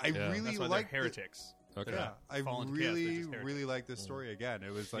 but yeah, I Yeah. really That's why like they're heretics. Okay. Yeah, I Fall into chaos, they're really, just heretics. really like this story again.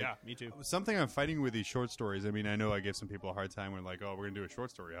 It was like Yeah, me too. something I'm fighting with these short stories. I mean, I know I give some people a hard time when like, oh, we're gonna do a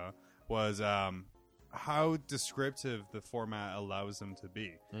short story, huh? Was how descriptive the format allows them to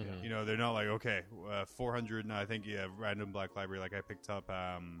be. You know, they're not like, okay, 400. No, I think random Black Library. Like I picked up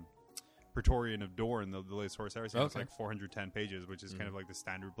Praetorian of Dorne, the latest Horus Heresy. It's Okay. like 410 pages, which is kind of like the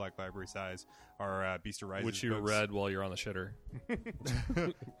standard Black Library size. Or Beast of Rises, Which you books. read while you're on the shitter.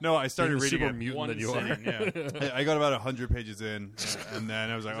 No, I started Being the reading super it. mutant One that you sitting, are. yeah. I got about 100 pages in, and then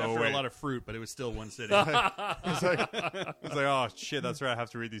I was like, oh After wait. a lot of fruit, but it was still one sitting. It's like, oh shit, that's right. I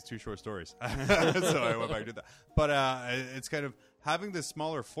have to read these 2 short stories. So I went back and did that. But it's kind of having this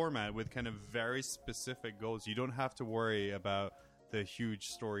smaller format with kind of very specific goals. You don't have to worry about the huge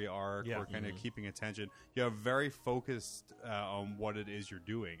story arc Yeah. or kind of keeping attention. You're very focused on what it is you're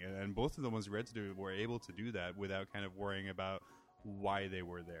doing. And both of the ones we read to do were able to do that without kind of worrying about, why they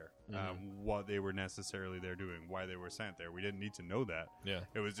were there, what they were necessarily there doing, why they were sent there. We didn't need to know that. Yeah.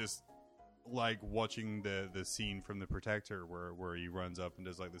 It was just like watching the scene from The Protector where he runs up and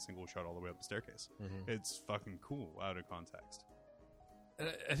does like the single shot all the way up the staircase. It's fucking cool out of context.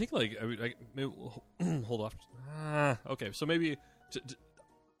 I think like maybe hold off. Okay, so maybe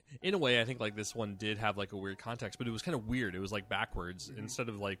in a way, I think like this one did have like a weird context, but it was kind of weird. It was like backwards instead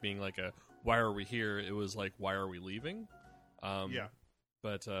of like being like a why are we here? It was like why are we leaving? Yeah.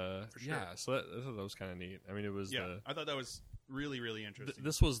 But sure. yeah, so I thought that was kind of neat. I mean, it was I thought that was really, really interesting.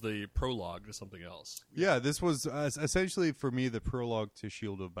 this was the prologue to something else. Yeah, this was essentially for me the prologue to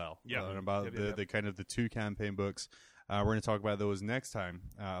Shield of Bell. Yeah. And about the kind of the two campaign books. We're going to talk about those next time,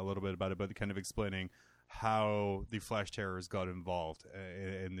 a little bit about it, but kind of explaining how the Flash Terrors got involved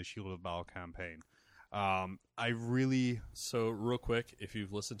in the Shield of Bell campaign. So real quick, if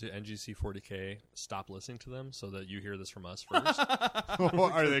you've listened to NGC 40K, stop listening to them so that you hear this from us first.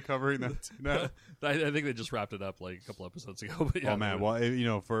 Are they covering that too now? I think they just wrapped it up like a couple episodes ago. But yeah, Oh man,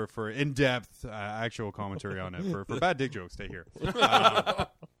 well, for in-depth actual commentary on it, for bad dick jokes, stay here.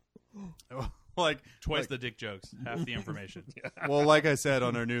 Like Twice the dick jokes, half the information. well, like I said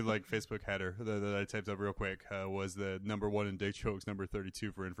on our new Facebook header that I typed up real quick, was the number 1 in dick jokes, number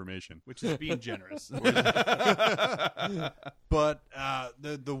 32 for information. Which is being generous. But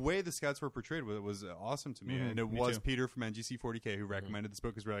the way the scouts were portrayed was awesome to me, and it was too. Peter from NGC 40K who recommended this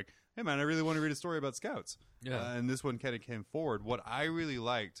book because we're like, hey man, I really want to read a story about scouts. Yeah. And this one kind of came forward. What I really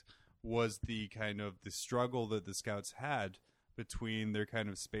liked was the kind of the struggle that the scouts had between their kind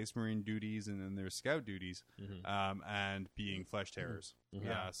of Space Marine duties and then their scout duties, and being Flesh Terrors.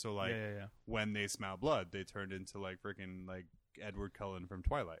 So like when they smell blood, they turned into like freaking like Edward Cullen from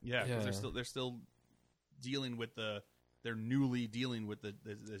Twilight. Yeah, because Yeah. they're still dealing with they're newly dealing with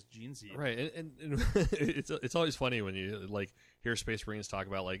this gene seed. Right, and it's always funny when you like hear Space Marines talk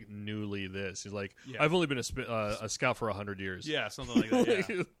about like newly this. He's like, Yeah. I've only been a scout for 100 years. Yeah, something like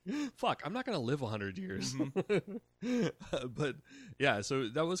that. Yeah. Fuck, I'm not gonna live 100 years. Mm-hmm. But yeah, so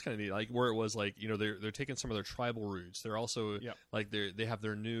that was kind of neat. Like where it was like they're taking some of their tribal roots. They're also like they have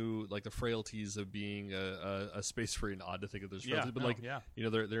their new like the frailties of being a Space Marine. Odd to think of those frailties, but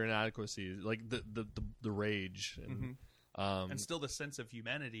their inadequacies, like the rage and. And still the sense of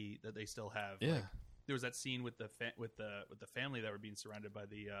humanity that they still have. Yeah. Like, there was that scene with the family that were being surrounded by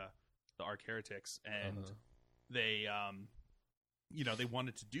the Ark heretics, and they they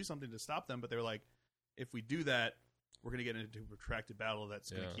wanted to do something to stop them, but they were like, if we do that, we're going to get into a protracted battle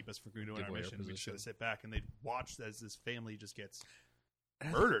that's going to keep us from doing our mission. We just got to sit back, and they watched as this family just gets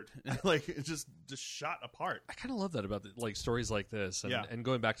murdered, like it's just shot apart. I kind of love that about like stories like this, and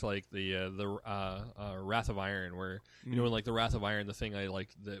going back to like the Wrath of Iron, where in like the Wrath of Iron, the thing I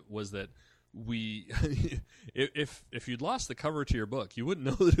liked that was that we if you'd lost the cover to your book, you wouldn't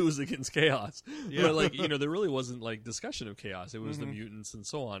know that it was against chaos. But like there really wasn't like discussion of chaos. It was the mutants and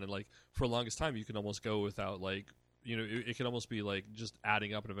so on, and like for the longest time, you can almost go without like. It could almost be like just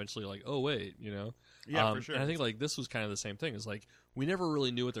adding up and eventually like, oh wait, Yeah, for sure. And I think like this was kind of the same thing. It's like we never really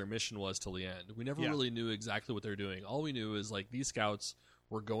knew what their mission was till the end. We never really knew exactly what they're doing. All we knew is like these scouts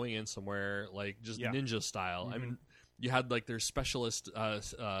were going in somewhere like just ninja style. I mean, you had like their specialist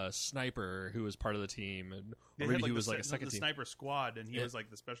sniper who was part of the team, and maybe he was like a second team. Sniper squad, and he was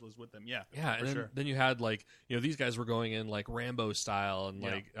like the specialist with them. Yeah, and then you had like these guys were going in like Rambo style and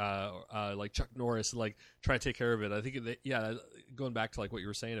like Chuck Norris and like try to take care of it. I think going back to like what you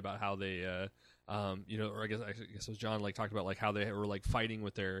were saying about how they or I guess it was John like talked about like how they were like fighting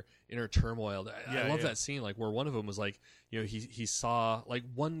with their inner turmoil. I love that scene like where one of them was like he saw like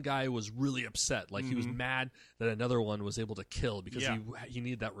one guy was really upset, like he was mad that another one was able to kill because he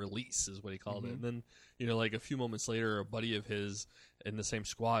needed that release is what he called it. And then like a few moments later, a buddy of his in the same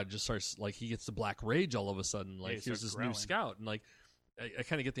squad just starts like he gets the black rage all of a sudden, like here's this new scout, and like I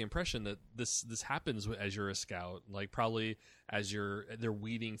kind of get the impression that this happens as you're a scout, like probably as they're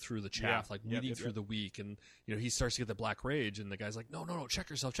weeding through the chaff, like weeding through the weak, and he starts to get the black rage, and the guy's like, no,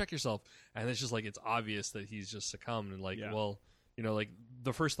 check yourself, and it's just like it's obvious that he's just succumbed, and like like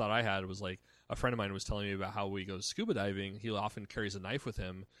the first thought I had was like a friend of mine was telling me about how we go scuba diving. He often carries a knife with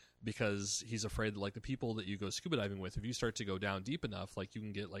him because he's afraid that like the people that you go scuba diving with, if you start to go down deep enough, like you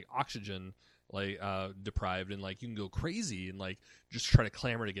can get like oxygen like deprived, and like you can go crazy and like just try to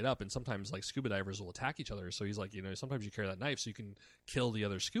clamor to get up, and sometimes like scuba divers will attack each other. So he's like, sometimes you carry that knife so you can kill the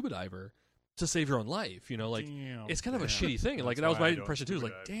other scuba diver to save your own life. Like Damn. it's kind of a shitty thing. And like That's that was why my I don't impression too. It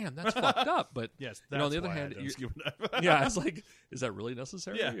was scuba like, dive. damn, that's fucked up. But Yes, on that's the other why I hand, don't you- scuba dive. yeah, it's like, is that really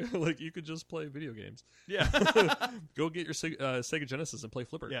necessary? Yeah. Like you could just play video games. yeah, Go get your Sega Genesis and play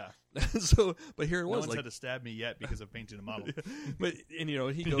Flipper. yeah. So, but here it No was one's like, had to stab me yet because of painting a model. but and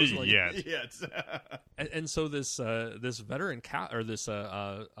he goes like, Yeah. Yes. and so this veteran or this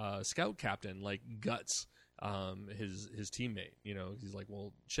scout captain like guts his teammate. He's like,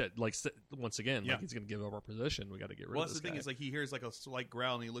 well, shit. Like once again, Yeah. like he's gonna give up our position. We got to get rid Well, of that's this the thing guy. is like he hears like a slight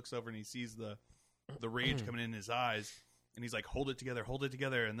growl and he looks over and he sees the rage coming in his eyes and he's like, hold it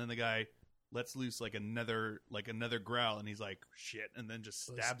together, and then the guy lets loose like another growl and he's like, shit, and then just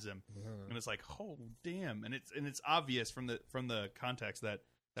stabs him and it's like, oh damn, and it's obvious from the context that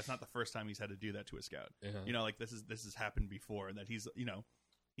that's not the first time he's had to do that to a scout. Yeah. Like this has happened before, and that he's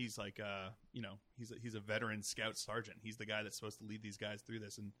like he's a veteran scout sergeant. He's the guy that's supposed to lead these guys through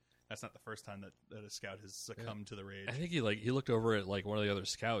this, and that's not the first time that a scout has succumbed to the rage. I think he looked over at like one of the other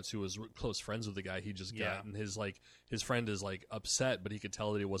scouts who was close friends with the guy he just Yeah. got, and his friend is like upset, but he could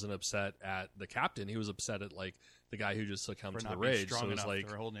tell that he wasn't upset at the captain. He was upset at like the guy who just succumbed For to not the being rage. strong So it's enough like,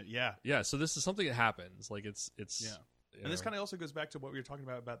 for holding it. Yeah. yeah. So this is something that happens. Like it's Yeah. you And this know. kind of also goes back to what we were talking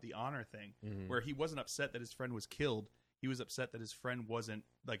about the honor thing, Mhm. where he wasn't upset that his friend was killed. He was upset that his friend wasn't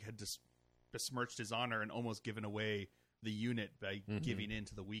like had besmirched his honor and almost given away the unit by Mhm. giving in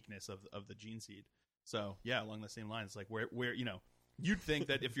to the weakness of the gene seed. So yeah, along the same lines, like where you'd think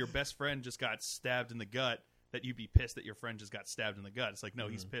that if your best friend just got stabbed in the gut, that you'd be pissed that your friend just got stabbed in the gut. It's like no,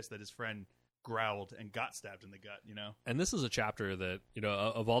 he's pissed that his friend growled and got stabbed in the gut. And this is a chapter that,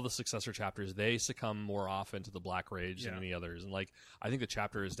 of all the successor chapters, they succumb more often to the Black Rage than Yeah. any others. And like, I think the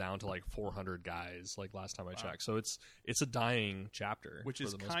chapter is down to like 400 guys, like last time I checked. So it's a dying chapter, Which for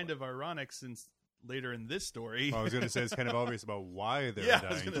is the most kind part. of ironic since later in this story, I was going to say it's kind of obvious about why they're Yeah,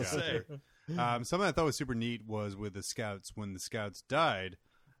 dying. I was gonna say. Something I thought was super neat was with the scouts. When the scouts died,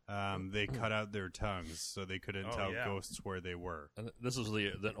 they cut out their tongues so they couldn't Oh, tell yeah. ghosts where they were. And this was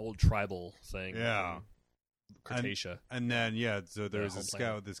the old tribal thing. Yeah. from Cretaceous. And then so there's a home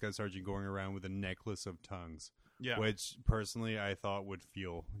scout, this scout sergeant going around with a necklace of tongues. yeah. Which personally I thought would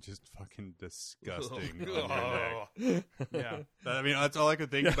feel just fucking disgusting. on your neck. Yeah. I mean, that's all I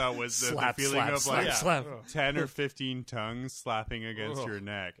could think about was the Slap, feeling slap, of slap, like slap. 10 or 15 tongues slapping against Ugh. your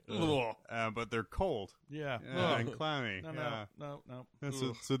neck. Ugh. But they're cold Yeah. and clammy. No, Yeah. no. Yeah,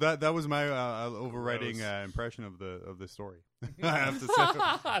 Ugh. so that was my overriding Gross. impression of the story. I have to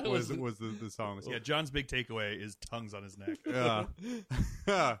say was the song. Yeah, John's big takeaway is tongues on his neck.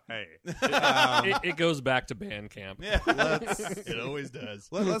 Hey, It goes back to Bandcamp. Yeah, it always does.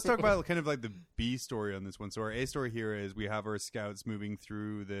 let's talk about kind of like the B story on this one. So our A story here is we have our scouts moving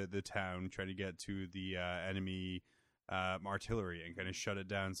through the town, trying to get to the enemy artillery and kind of shut it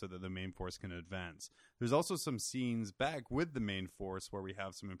down so that the main force can advance. There's also some scenes back with the main force where we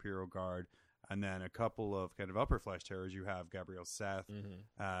have some Imperial Guard and then a couple of kind of upper flesh terrors. You have Gabriel Seth,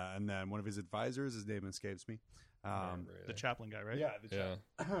 and then one of his advisors, his name escapes me. The chaplain guy, right? Yeah.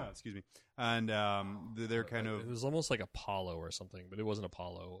 Excuse me. And they're kind of It was almost like Apollo or something, but it wasn't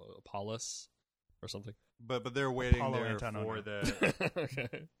Apollo. Apollos or something. but they're waiting Apollo there Antonio. for the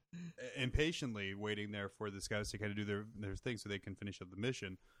Okay. impatiently waiting there for the scouts to kind of do their thing so they can finish up the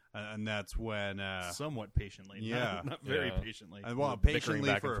mission, and that's when Somewhat patiently. Yeah. Not very Yeah. patiently. and well, bickering patiently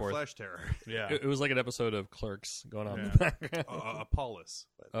back for and a forth. flesh terror. Yeah. It was like an episode of Clerks going on in Yeah. the background. Apollos.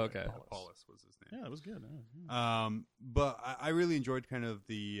 Okay. Apollos was his name. Yeah, that was good. But I really enjoyed kind of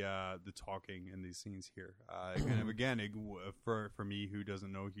the talking in these scenes here. Kind of again, for me who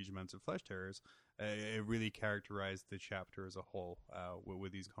doesn't know huge amounts of flesh terrors, it really characterized the chapter as a whole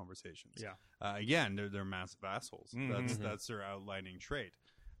with these conversations. Yeah. Again, they're massive assholes. Mhm. That's their outlining trait.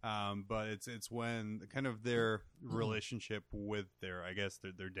 But it's when kind of their relationship with their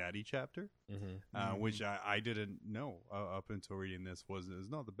daddy chapter, which I didn't know up until reading this is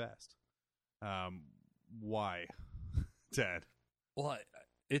not the best. Why, Dad? Well,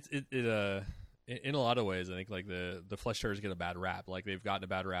 in a lot of ways, I think like the flesh terrors get a bad rap. Like they've gotten a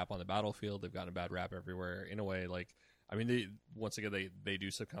bad rap on the battlefield. They've gotten a bad rap everywhere. In a way, like I mean, they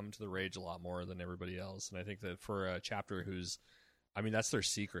do succumb to the rage a lot more than everybody else. And I think that for a chapter who's, I mean, that's their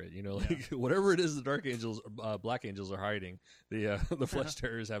secret. Like whatever it is, the Dark Angels, Black Angels are hiding. The flesh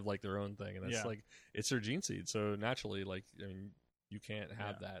terrors have like their own thing, and that's like it's their gene seed. So naturally, like I mean, you can't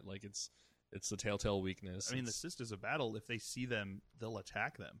have that. Like it's the telltale weakness. I mean, the Sisters of Battle, if they see them, they'll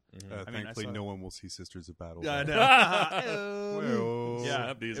attack them. I mean, Thankfully, I saw- no one will see Sisters of Battle. Yeah, I but- know. Well, Yeah,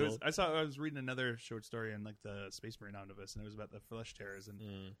 Snap Diesel. I was reading another short story in like the Space Marine Omnibus, and it was about the flesh terrors, and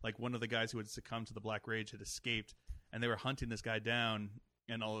like one of the guys who had succumbed to the Black Rage had escaped, and they were hunting this guy down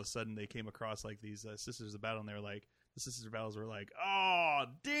and all of a sudden they came across like these Sisters of Battle, and they were like, the Sisters of Battles were like, oh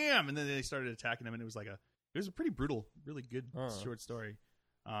damn, and then they started attacking them, and it was a pretty brutal, really good short story.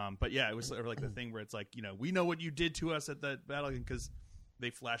 But yeah, it was sort of like the thing where it's like, we know what you did to us at that battle, because they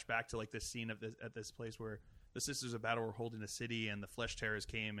flash back to like this scene of this at this place where the Sisters of Battle were holding a city, and the Flesh Tearers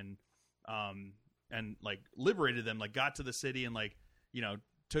came and like liberated them, like got to the city and like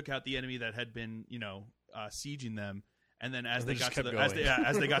took out the enemy that had been sieging them. And then as they got to as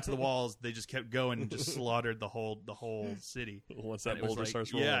they got to the walls, they just kept going and just slaughtered the whole city. Once that boulder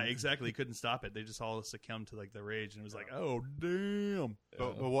starts rolling, yeah, exactly. They couldn't stop it. They just all succumbed to like the rage, and it was like, oh damn.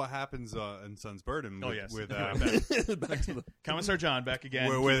 But what happens in Sun's Burden? With back to the Commissar John back again.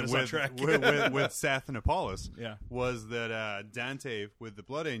 with Seth and Apollos, Yeah. was that Dante with the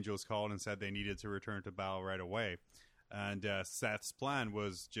Blood Angels called and said they needed to return to Baal right away. And Seth's plan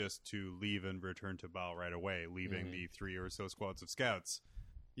was just to leave and return to Baal right away, leaving the 3 or so squads of scouts.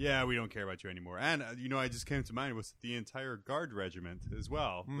 Yeah, we don't care about you anymore. And, I just came to mind was the entire guard regiment as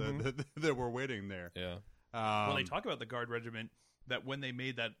well that were waiting there. Yeah. Well, they talk about the guard regiment, that when they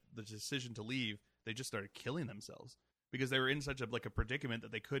made the decision to leave, they just started killing themselves because they were in such a predicament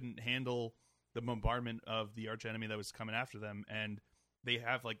that they couldn't handle the bombardment of the arch enemy that was coming after them. And they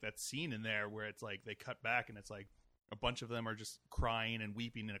have like that scene in there where it's like they cut back and it's like a bunch of them are just crying and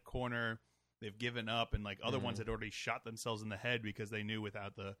weeping in a corner. They've given up, and like other ones had already shot themselves in the head because they knew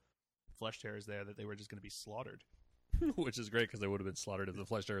without the Flesh Tearers there that they were just going to be slaughtered. Which is great because they would have been slaughtered if the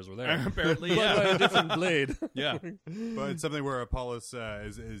Flesh Tearers were there. Apparently, But by a different blade. Yeah. But it's something where Apollos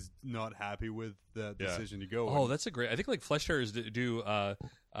is not happy with the decision to go. Oh, that's a great. I think like Flesh Tearers do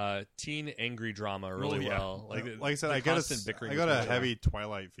teen angry drama really well. Like I said, I got a heavy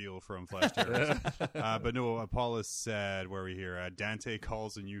Twilight feel from Flesh Tearers. But no, Apollos said, where we hear Dante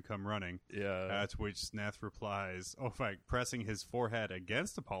calls and you come running. Yeah. To which Snath replies, pressing his forehead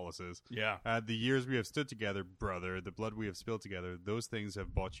against Apollos's. Yeah. The years we have stood together, brother, the blood we have spilled together, those things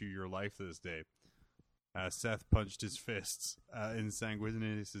have bought you your life this day. Seth punched his fists in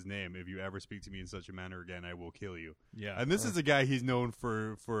Sanguinius' name. If you ever speak to me in such a manner again, I will kill you. Yeah. And this is a guy he's known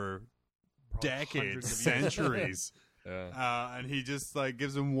for decades, centuries. Yeah. And he just like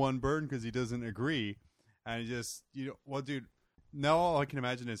gives him one burn because he doesn't agree. And he just, dude, now all I can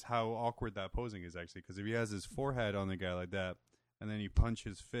imagine is how awkward that posing is actually. Because if he has his forehead on the guy like that, and then he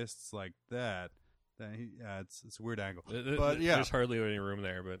punches fists like that, then it's a weird angle. But yeah, there's hardly any room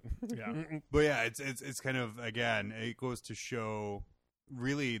there. But Yeah. but yeah, it's kind of, again, it goes to show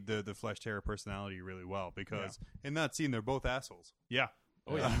really the Flesh Tearer personality really well, because in that scene they're both assholes. Yeah.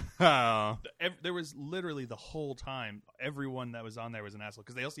 Oh yeah. There was literally the whole time, everyone that was on there was an asshole,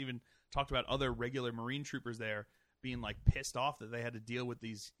 because they also even talked about other regular Marine troopers there being like pissed off that they had to deal with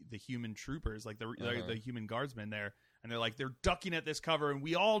the human troopers, like the human guardsmen there, and they're ducking at this cover, and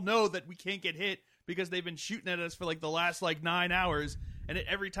we all know that we can't get hit because they've been shooting at us for like the last 9 hours, and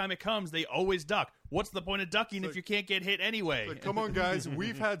every time it comes they always duck. What's the point of ducking if you can't get hit anyway? Come on, guys,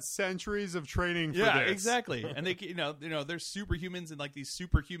 we've had centuries of training for this. Yeah, exactly. And they, there's superhumans in like these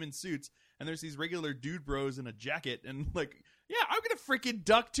superhuman suits, and there's these regular dude bros in a jacket, and like, yeah, I'm gonna freaking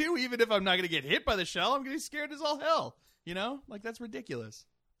duck too, even if I'm not gonna get hit by the shell. I'm gonna be scared as all hell. Like that's ridiculous.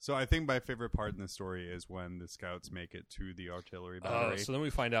 So I think my favorite part in the story is when the scouts make it to the artillery battery. So then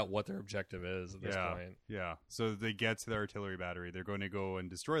we find out what their objective is at this point. Yeah. So they get to the artillery battery. They're going to go and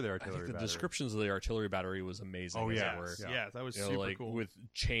destroy the artillery I think the battery. descriptions of the artillery battery was amazing. Oh, as yeah. it were. Yeah, that was super cool. With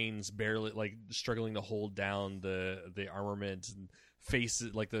chains barely struggling to hold down the armament, and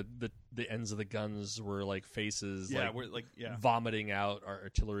faces like the ends of the guns were like faces, vomiting out our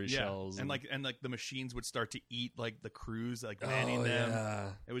artillery shells, and the machines would start to eat like the crews, like manning them. Yeah.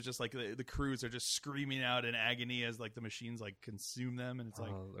 It was just like the crews are just screaming out in agony as like the machines like consume them, and it's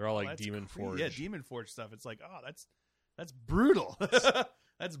like they're all like Demon Forge. Yeah, Demon Forge stuff. It's like, that's brutal.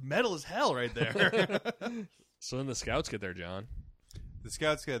 That's metal as hell right there. So then the scouts get there, John. The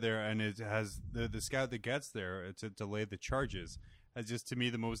scouts get there, and it has the scout that gets there to delay the charges. That's just, to me,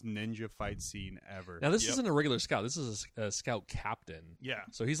 the most ninja fight scene ever. Now, this isn't a regular scout. This is a scout captain. Yeah.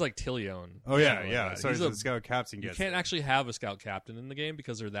 So he's like Tillion. Oh, yeah. Sorry, the scout captain You gets can't there. actually have a scout captain in the game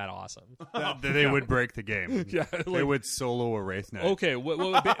because they're that awesome. They would break the game. Yeah, they would solo a Wraith Knight. Okay,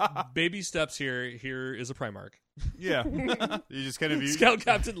 baby steps here. Here is a Primarch. Yeah. You just kind of... Scout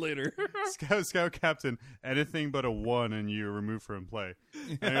captain later. Scout captain, anything but a 1 and you're removed from play.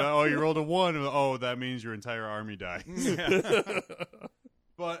 And you're like, you rolled a 1. Oh, that means your entire army dies.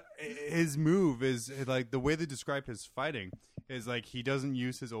 But his move is, like, the way they describe his fighting is, like, he doesn't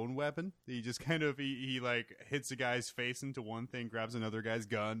use his own weapon. He just kind of, he like, hits a guy's face into one thing, grabs another guy's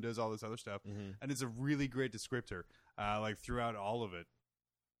gun, does all this other stuff. Mm-hmm. And it's a really great descriptor, like, throughout all of it.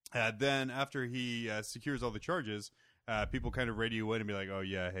 Then after he secures all the charges, people kind of radio in and be like, "Oh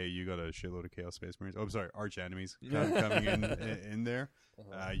yeah, hey, you got a shitload of Chaos Space Marines. Oh, I'm sorry, arch enemies coming in there.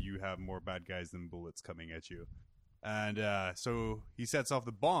 You have more bad guys than bullets coming at you." And so he sets off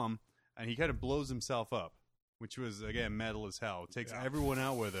the bomb, and he kind of blows himself up, which was again metal as hell. Takes everyone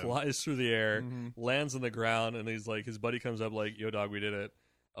out with him. Flies through the air, lands on the ground, and he's like, his buddy comes up like, "Yo, dog, we did it.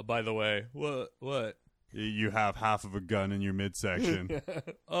 By the way, what? You have half of a gun in your midsection."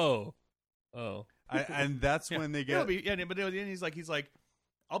 Oh. And that's when they get. But then he's like,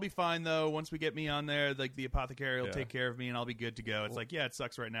 I'll be fine though. Once we get me on there, like the apothecary will take care of me, and I'll be good to go. It's like, yeah, it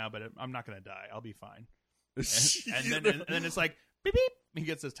sucks right now, but I'm not gonna die. I'll be fine. And then it's like, beep beep. He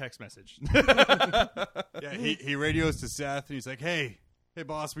gets this text message. Yeah, he radios to Seth, and he's like, "Hey,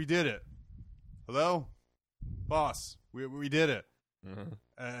 boss, we did it. Hello, boss, we did it."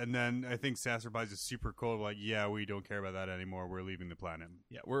 And then I think Seth replies is super cold, like, "Yeah, we don't care about that anymore. We're leaving the planet."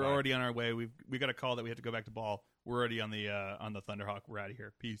 Yeah, we're already on our way. We got a call that we have to go back to Ball. We're already on the Thunderhawk. We're out of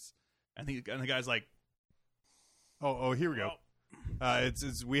here. Peace. And the guy's like, "Oh, here we go.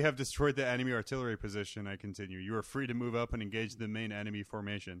 It's we have destroyed the enemy artillery position." I continue. "You are free to move up and engage the main enemy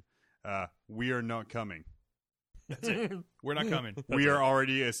formation. We are not coming. That's it. We're not coming. We are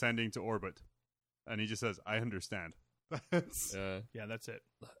already ascending to orbit." And he just says, "I understand." Yeah, that's it.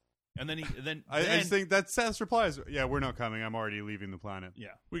 And then I just think that Seth replies, "Yeah, we're not coming. I'm already leaving the planet." Yeah,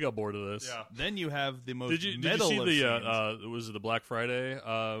 We got bored of this. yeah. Then you have the most. Did you metal see of the scenes. was it the Black Friday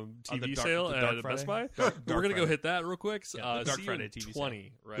TV sale the at Dark Best Buy? Dark We're gonna Friday. go hit that real quick. Yeah, the Dark see you Friday in TV sale.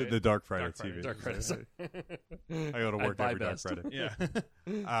 20, right? The Dark Friday Dark Friday. TV. Dark Friday. I go to work Buy every Dark Best. Friday.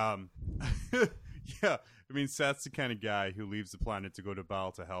 Yeah. Yeah, I mean, Seth's the kind of guy who leaves the planet to go to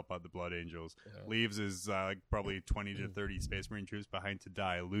Baal to help out the Blood Angels. Leaves his probably 20 to 30 Space Marine troops behind to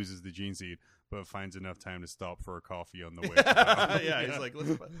die, loses the Gene Seed, but finds enough time to stop for a coffee on the way. Yeah, he's like,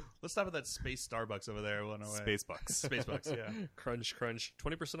 let's stop at that space Starbucks over there. On our way. Space Bucks. Spacebucks, yeah. Crunch,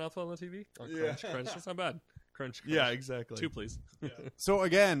 20% off on the TV. Oh, Yeah. Crunch. That's not bad. Crunch. Yeah, exactly. 2, please. So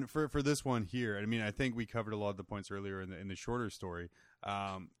again, for this one here, I mean, I think we covered a lot of the points earlier in the shorter story.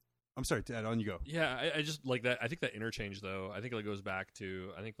 I'm sorry, Ted, on you go. Yeah, I just like that. I think that interchange, though, I think it goes back to,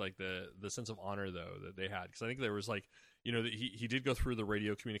 I think, like the sense of honor, though, that they had. Because I think there was, like, you know, he did go through the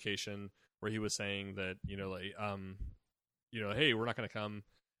radio communication where he was saying that, you know, like, you know, hey, we're not going to come.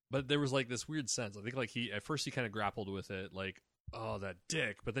 But there was, like, this weird sense. I think, like, at first he kind of grappled with it, like, oh, that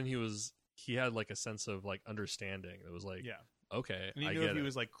dick. But then he had, like, a sense of, like, understanding. It was like, Yeah. okay, And he I knew get if he it.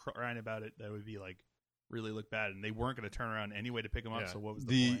 was like crying about it, that would be like really look bad, and they weren't going to turn around anyway to pick him up. Yeah. So what was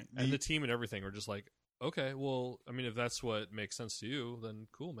the point? And the team and everything were just like, okay, well, I mean, if that's what makes sense to you, then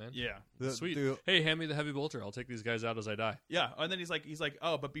cool, man. Yeah, Sweet. Hey, hand me the heavy bolter. I'll take these guys out as I die. yeah. And then he's like,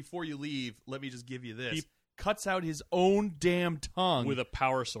 oh, but before you leave, let me just give you this. He cuts out his own damn tongue With a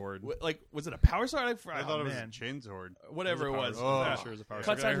power sword. Like, was it a power sword? I thought it was a chain sword. Whatever it was. Oh. I'm sure it was a power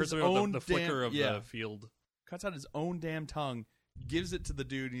Cuts sword. out I heard his something about own the flicker of damn- the field. Cuts out his own damn tongue, gives it to the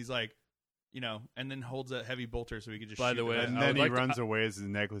dude, and he's like, you know, and then holds a heavy bolter so he could just. By shoot the way, it. And I then would he like to- runs away as his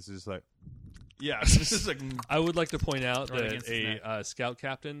necklace is like, yeah, it's just like, I would like to point out Right that against his neck. a scout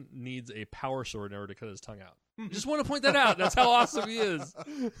captain needs a power sword in order to cut his tongue out. Just want to point that out. That's how awesome he is.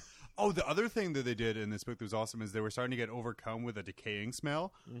 Oh, the other thing that they did in this book that was awesome is they were starting to get overcome with a decaying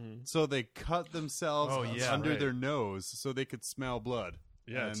smell. So they cut themselves Oh, yeah, under right. their nose so they could smell blood.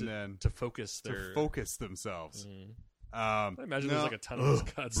 Yeah, and then to focus to their. focus themselves. I imagine no. there's like a ton of those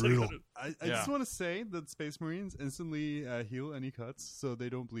cuts. I Yeah. just want to say that Space Marines instantly heal any cuts so they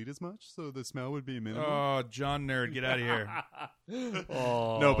don't bleed as much, so the smell would be minimal. oh, John Nerd, get out of here.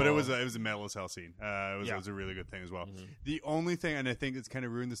 Oh. No, but it was a metal as hell scene. It Yeah. was a really good thing as well. The only thing, and I think it's kind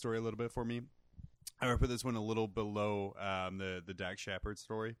of ruined the story a little bit for me. I would put this one a little below the Dax Shepard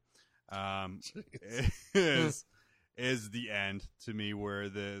story. Is the end to me where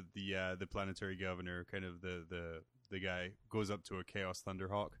the planetary governor, kind of the guy, goes up to a Chaos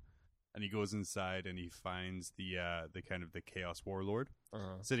Thunderhawk, and he goes inside and he finds the kind of the Chaos Warlord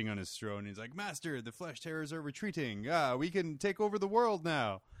sitting on his throne. He's like, "Master, the Flesh Terrors are retreating. We can take over the world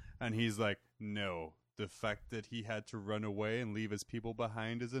now." And he's like, "No, the fact that he had to run away and leave his people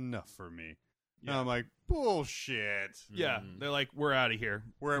behind is enough for me." And I'm like, bullshit. Yeah, they're like, we're out of here.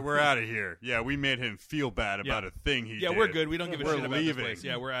 We're out of here. Yeah, we made him feel bad about a thing he Yeah, did. we're good. We don't give a We're shit about leaving. this place.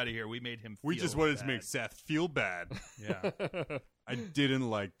 Yeah, we're out of here. We made him. We feel just wanted bad. to make Seth feel bad. Yeah, I didn't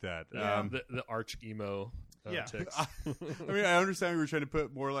like that. the arch emo. Yeah. Ticks. I mean, I understand we were trying to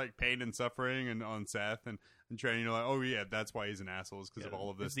put more like pain and suffering and on Seth and trying, you know, like, oh yeah, that's why he's an asshole, because of all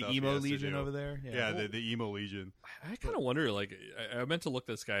of this It's the stuff he emo has to legion do. over there. Yeah, the emo legion. I kind of wonder, like, I meant to look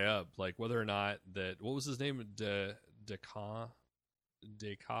this guy up, like whether or not that, what was his name, Decan,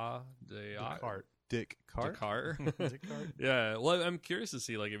 Descartes. Dick Cart. Descartes. Yeah, well, I'm curious to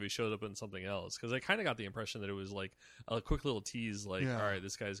see like if he showed up in something else because I kind of got the impression that it was like a quick little tease, like, Yeah. all right,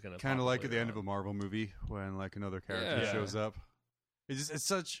 this guy's gonna Kind of pop up like at the later end of a on. Marvel movie when like another character Yeah. shows up. It's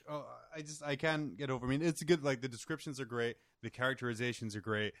such. I can't get over. I mean, it's good. Like the descriptions are great. The characterizations are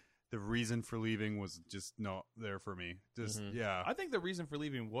great. The reason for leaving was just not there for me. Just yeah. I think the reason for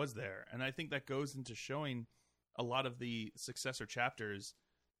leaving was there, and I think that goes into showing a lot of the successor chapters.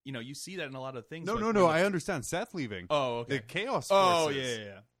 You know, you see that in a lot of things. No, like no, when no. the- I understand Seth leaving. Oh, okay. The Chaos Oh, Forces.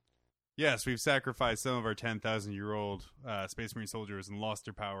 yeah. Yes, we've sacrificed some of our 10,000-year-old Space Marine soldiers and lost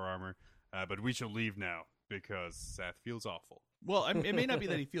their power armor, but we shall leave now because Seth feels awful. Well, it may not be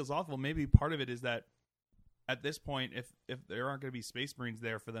that he feels awful. Maybe part of it is that at this point, if there aren't going to be Space Marines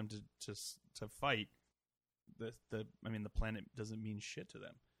there for them to fight, the planet doesn't mean shit to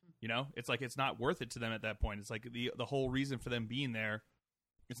them. You know, it's like it's not worth it to them at that point. It's like the whole reason for them being there,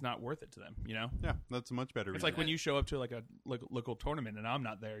 it's not worth it to them. You know, Yeah, that's a much better it's reason. like when you show up to like a local tournament and I'm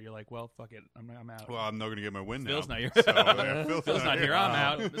not there. You're like, well, fuck it, I'm out. Well, I'm not going to get my win Phil's now. not here. So, yeah, Phil's not here. I'm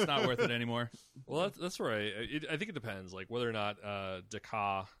out. It's not worth it anymore. Well, that's right. I think it depends, like whether or not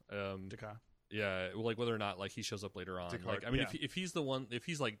Dakar, Dakar. yeah, like whether or not like he shows up later on. Descartes, Like, I mean, yeah. if he's the one, if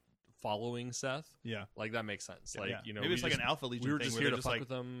he's like following Seth, Yeah. like that makes sense. Like, yeah. you know, Maybe it's like an Alpha Legion we were thing just where here they're to just fuck like, with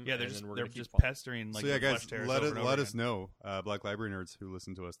them. yeah, they're and just then we're they're gonna keep just following. pestering like so yeah, the guys, flesh tears let over and over us again. know, Black Library nerds who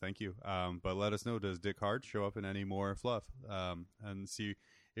listen to us. Thank you. But let us know, does Dick Hard show up in any more fluff? And see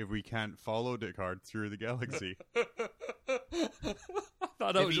if we can't follow Dick Hard through the galaxy. I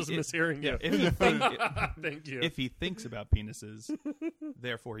thought I If was he- just mishearing you. If he, think, Thank you. if he thinks about penises,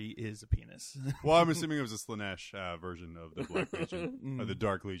 therefore he is a penis. Well, I'm assuming it was a Slanesh version of the Black Legion, or the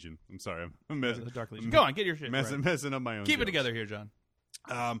Dark Legion. I'm sorry, I'm messing, The Dark Legion. Go on, get your shit. messing, right. messing up my own. Keep it jokes. together here, John.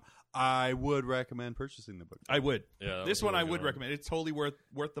 I would recommend purchasing the book. I would. Yeah, that This was one a I really would good one. recommend. It's totally worth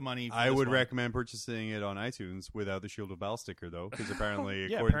the money. For I this would one. recommend purchasing it on iTunes without the Shield of Bal sticker, though, because apparently,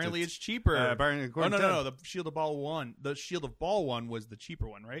 Yeah, according apparently to, it's cheaper. apparently, Oh according no, to no, no! The Shield of Ball one. The Shield of Ball one was the cheaper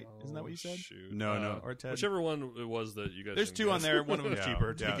one, right? Isn't that what you said? Shoot. No, no. Or Ted? Whichever one it was that you guys. There's didn't two on guess. there. One of them's Yeah,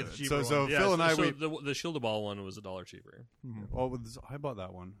 cheaper. yeah. Take the cheaper So one. Yeah, Phil and I, so we the Shield of Ball one was $1 cheaper. oh, I bought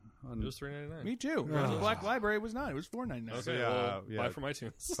that one. It was $3.99. Me too. Yeah. The Black Library was not. It was $4.99. Okay, yeah, well, yeah. buy from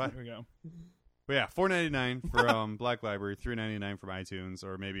iTunes. But, There we go. but yeah, $4.99 from Black Library, $3.99 from iTunes,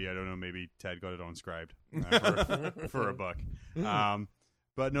 or maybe I don't know, maybe Ted got it on Scribed for $1.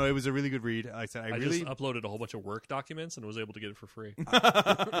 But no, it was a really good read. Like I said, I I really, just uploaded a whole bunch of work documents and was able to get it for free.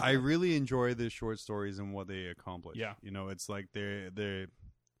 I really enjoy the short stories and what they accomplish. Yeah. You know, it's like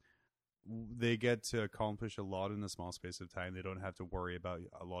they get to accomplish a lot in a small space of time. They don't have to worry about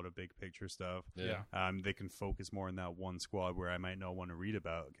a lot of big picture stuff. Yeah. They can focus more on that one squad where I might not want to read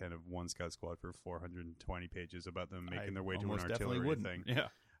about kind of one scout squad for 420 pages about them making their way to an almost definitely artillery wouldn't. thing. Yeah.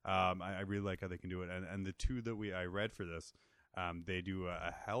 I really like how they can do it. And the two that I read for this, they do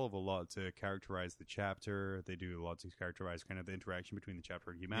a hell of a lot to characterize the chapter. They do a lot to characterize kind of the interaction between the chapter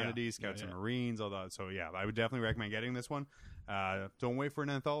and humanity, scouts and marines, all that. So yeah, I would definitely recommend getting this one. Don't wait for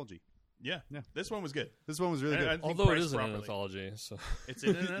an anthology. Yeah. Yeah. This one was good. This one was really And good. I think Although it priced is an properly. anthology, so It's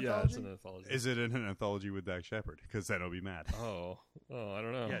in an anthology? yeah, it's an anthology. Is it in an anthology with Dak Shepard? Because then I'll be mad. Oh, I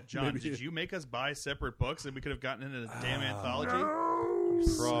don't know. Yeah, John, Maybe- did you make us buy separate books and we could have gotten into the damn anthology?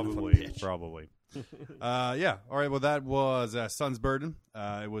 Probably. Yeah. All right. Well, that was Sun's Burden.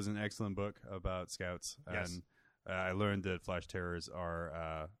 It was an excellent book about scouts, Yes. and I learned that Flash Terrors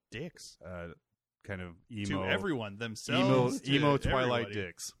are Dicks. kind of To emo, everyone, themselves. to emo Twilight everybody.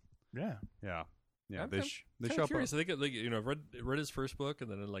 dicks. Yeah. Yeah. Yeah. I'm They kinda shop curious. up. I think like I've read his first book,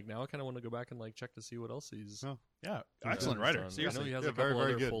 and then like now I kind of want to go back and like check to see what else he's. Oh. Yeah. Excellent writer. I know Seriously. he has Yeah, a couple very, very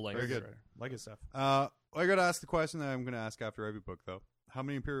other good. full Very length. good. Like his stuff. I got to ask the question that I'm going to ask after every book, though. How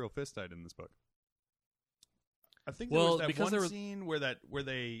many Imperial Fists died in this book? I think there Well, was that because one there was- scene where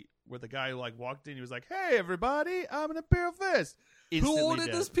the guy like walked in. He was like, "Hey, everybody, I'm an Imperial Fist." Instantly Who ordered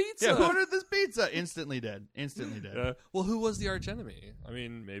dead. this pizza? Yeah, who ordered this pizza? Instantly dead. Instantly dead. Well, who was the archenemy? I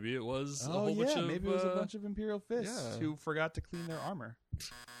mean, maybe it was a Oh whole bunch yeah, of. maybe it was a bunch of Imperial Fists yeah. who forgot to clean their armor.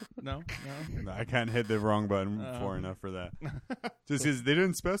 No. I can't hit the wrong button far enough for that. Just because they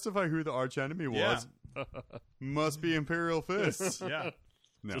didn't specify who the arch enemy was. Must be Imperial Fists. Yeah.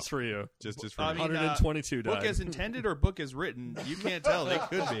 No, Just for you. just for I me. mean, 122 Book died. as intended or book as written, you can't tell. They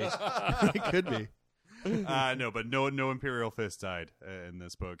could be. They could be. No, but no Imperial Fist died in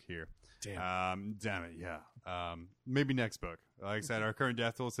this book here. Damn it, yeah. Maybe next book. Like I said, our current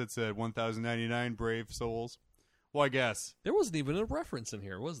death toll sits at 1,099 brave souls. Well, I guess There wasn't even a reference in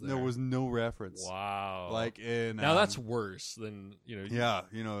here, was there? there was no reference. Wow. Like in now that's worse than yeah,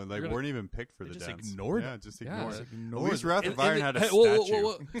 you know, like gonna- weren't even picked for They the just dance. ignored Yeah, it. just Yeah, ignored just it. At ignored least it. Wrath of Iron had a hey, statue.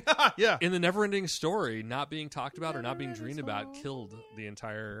 whoa. yeah. In the never-ending story, not being talked about or not being dreamed about killed the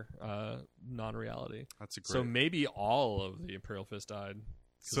entire non-reality. That's a great. So maybe all of the Imperial Fist died.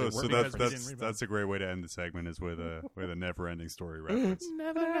 'Cause So, they so weren't because that's we that's didn't read that's a great way to end the segment is with a never-ending story reference.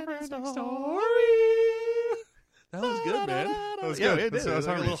 That was good, man. That was Yeah, good. it That's- did. It that's was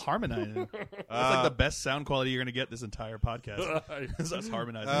like a little harmonious. harmonizing. That's like the best sound quality you're going to get this entire podcast. It's us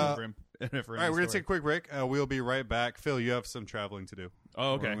harmonizing over All right, we're gonna take a quick break. We'll be right back. Phil, you have some traveling to do.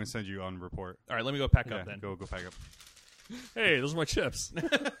 Oh, okay. I'm gonna send you on report. All right, let me go pack Yeah, up then. go pack up. Hey, those are my chips.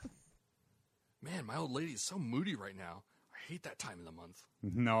 Man, my old lady's so moody right now. I hate that time of the month.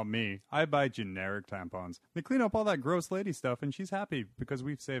 Not me. I buy generic tampons. They clean up all that gross lady stuff, and she's happy because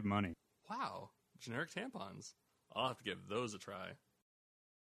we've saved money. Wow, generic tampons. I'll have to give those a try.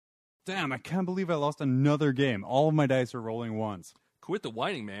 Damn, I can't believe I lost another game. All of my dice are rolling once. Quit the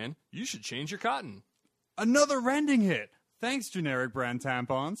whining, man. You should change your cotton. Another rending hit! Thanks, generic brand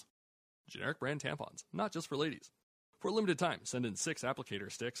tampons. Generic brand tampons, not just for ladies. For a limited time, send in 6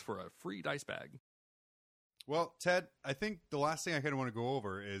 applicator sticks for a free dice bag. Well, Ted, I think the last thing I kind of want to go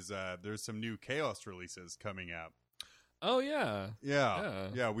over is there's some new Chaos releases coming out. Oh, yeah.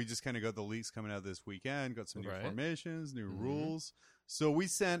 Yeah. We just kind of got the leaks coming out this weekend. Got some new Right. formations, new rules. So we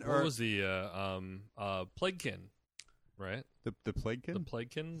sent What was the Plaguekin, right? the Plaguekin? The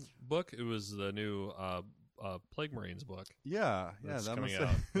Plaguekin book? It was the new Plague Marines book. Yeah, That's that coming must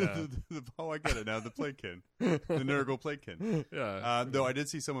out, yeah. Oh, I get it now. The Plaguekin, the Nurgle Plaguekin. Yeah. Though I did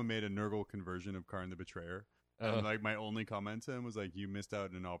see someone made a Nurgle conversion of Karn the Betrayer, and Uh. like my only comment to him was like, "You missed out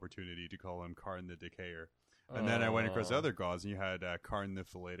on an opportunity to call him Karn the Decayer." And then I went across the Oh. other gods, and you had Karn the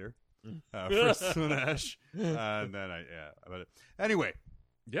Fillator Mm. for Slaanesh, and then but anyway,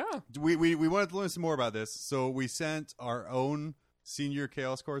 Yeah. we wanted to learn some more about this, so we sent our own senior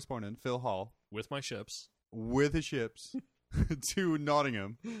Chaos correspondent, Phil Hall, With my ships. with his ships to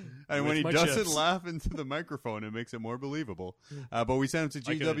Nottingham, and With when he my doesn't chips. laugh into the microphone, it makes it more believable. But we sent him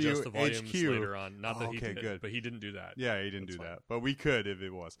to I can adjust the volumes GWHQ. later on. Not that he Okay, did, good. but he didn't do that. Yeah, he didn't That's do fine. that, but we could if it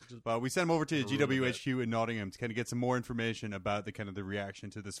was. But we sent him over to ruin a bit. GWHQ in Nottingham to kind of get some more information about the kind of the reaction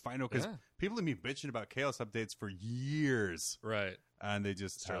to this final, because Yeah. people have been bitching about Chaos updates for years, Right. and they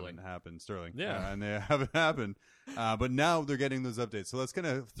just Sterling. haven't happened. Sterling, Yeah. and they haven't happened. But now they're getting those updates. So let's kind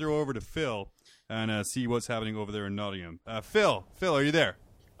of throw over to Phil and see what's happening over there in Nottingham. Phil, are you there?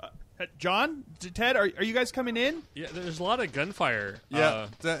 John, Ted, are you guys coming in? Yeah, there's a lot of gunfire.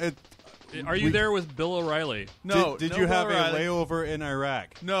 Are you we- there with Bill O'Reilly? No. Did no you Bill have O'Reilly. a layover in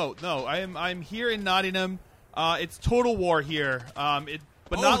Iraq? No. I'm here in Nottingham. It's Total War here.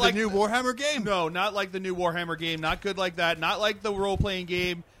 But Oh, not the like new Warhammer game. No, not like the new Warhammer game. Not good like that. Not like the role playing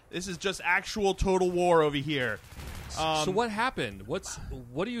game. This is just actual Total War over here. So what happened? What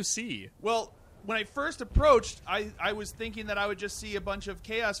do you see? Well, when I first approached, I was thinking that I would just see a bunch of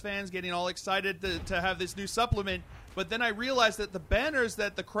Chaos fans getting all excited to have this new supplement. But then I realized that the banners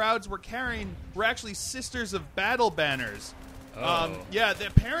that the crowds were carrying were actually Sisters of Battle banners. Oh.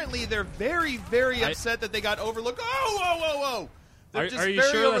 Apparently they're very, very upset that they got overlooked. Whoa! They're just Are you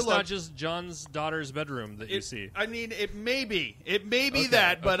very sure that's not overlooked. just John's daughter's bedroom that you It- see? I mean, it may be Okay,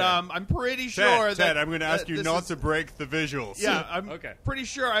 that, but okay. I'm pretty sure Ted, that I'm going to ask that you this not is- to break the visuals. Yeah, I'm Okay. pretty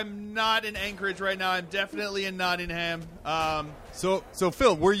sure I'm not in Anchorage right now. I'm definitely in Nottingham. So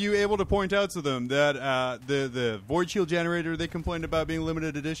Phil, were you able to point out to them that the Void Shield generator they complained about being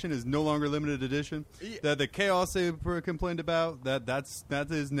limited edition is no longer limited edition? That the Chaos they complained about that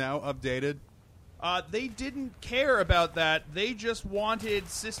is now updated. They didn't care about that. They just wanted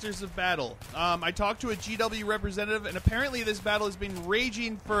Sisters of Battle. I talked to a GW representative, and apparently this battle has been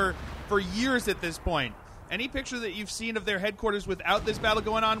raging for years at this point. Any picture that you've seen of their headquarters without this battle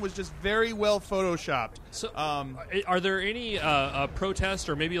going on was just very well photoshopped. So, are there any protests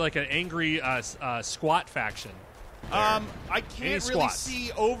or maybe like an angry squat faction? I Any can't really squats?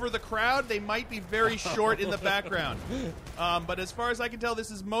 see over the crowd. They might be very short in the background. But as far as I can tell,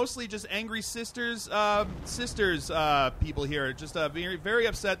 this is mostly just angry sisters people here. Just very, very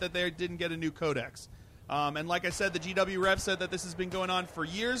upset that they didn't get a new codex. And like I said, the GW rep said that this has been going on for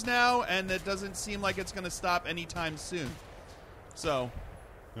years now, and it doesn't seem like it's going to stop anytime soon. So,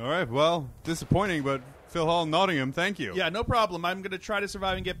 All right, well, disappointing, but Phil Hall, Nottingham, thank you. yeah, no problem. I'm going to try to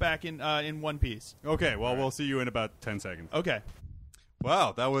survive and get back in one piece. Okay, well, we'll see you in about 10 seconds. Okay.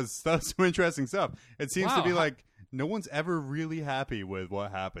 Wow, that was some interesting stuff. It seems to Wow, be how- like no one's ever really happy with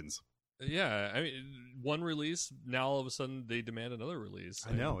what happens. Yeah, I mean, one release, now all of a sudden they demand another release.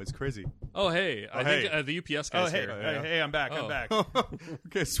 I know, it's crazy. Oh, hey, I hey. think the UPS Oh, guy's hey, here. hey, I'm back. Oh. I'm back.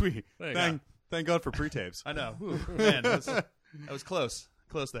 Okay, sweet. Thanks. Thank God for pre-tapes. I know. Whew, man, that was close.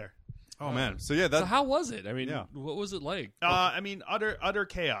 Close there. Oh man. So yeah, So that how was it? I mean, Yeah. what was it like? I mean, utter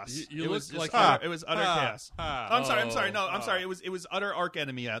chaos. You it was looked just like it was utter chaos. I'm sorry. No, I'm Oh. sorry. It was utter arch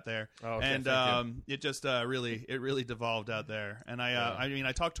enemy out there, Oh, okay, and thank it just really devolved out there. And I mean,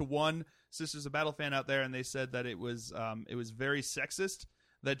 I talked to one Sisters of Battle fan out there, and they said that it was very sexist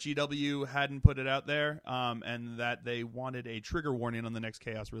that GW hadn't put it out there, and that they wanted a trigger warning on the next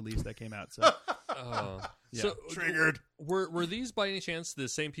Chaos release that came out. So. Yeah. So triggered. Were these by any chance the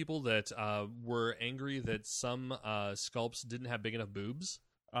same people that were angry that some sculpts didn't have big enough boobs?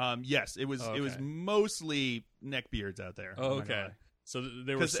 Yes, it was. Oh, It was okay. mostly neckbeards out there. Oh, I'm not okay. gonna lie. So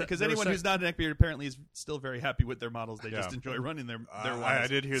they were Because anyone who's not a neckbeard apparently is still very happy with their models. They just Yeah. enjoy running their I wives.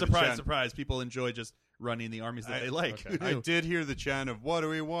 did hear the surprise, chant. surprise. People enjoy just running the armies that they like. Who I knew? did hear the chant of "What do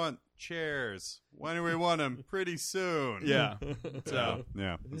we want? Chairs. When do we want them? Pretty soon." Yeah. So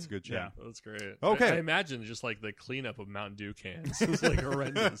yeah, that's a good chant. That's great. Okay. I imagine just like the cleanup of Mountain Dew cans is like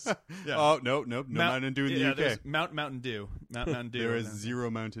horrendous. Yeah. Oh no, Mountain Dew in the yeah, UK. there's Mountain Dew. Mountain Dew. There is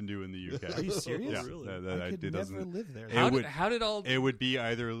zero Mountain Dew in the UK. Are you serious? Yeah, Really? that I could it never doesn't. live there. How did all? It would be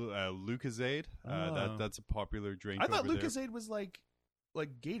either Lucozade. Oh. That's a popular drink. I thought over there. Lucozade was like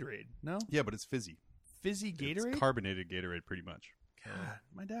Gatorade. No, Yeah, but it's fizzy. fizzy Gatorade. It's carbonated Gatorade, pretty much. God,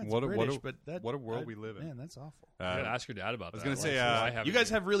 my dad's What a- what a- British, but that what a world we live in. Man, that's awful. I gotta ask your dad about that. I was gonna say, Why uh, haven't You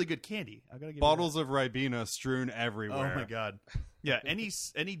guys have really good candy. I gotta give you bottles of Ribena strewn that. everywhere. Oh my god. Yeah,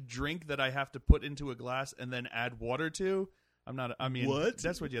 any drink that I have to put into a glass and then add water to, I'm not. I mean, What?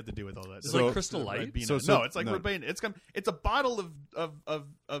 That's what you have to do with all that. It's So- like Crystal Light. Ribena. So- no, it's like no. Ribena. It's a bottle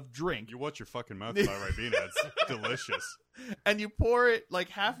of drink, You watch your fucking mouth about Ribena. It's delicious. and you pour it like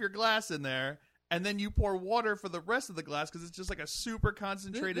half your glass in there. And then you pour water for the rest of the glass because it's just like a super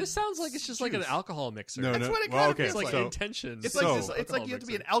concentrated. This sounds like it's just like an juice. alcohol mixer. No, That's no. what it well, kinda okay, It's like feels so intentions. It's So- like it's like you have to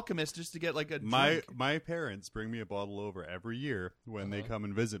be an alchemist just to get like a my drink. my parents bring me a bottle over every year when they come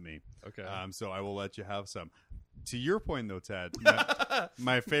and visit me. Okay. So I will let you have some. To your point, though, Ted,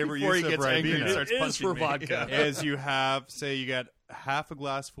 my favorite Before use he of gets angry and Ribena starts It is punching for me. vodka. Yeah. is you have, say, you get half a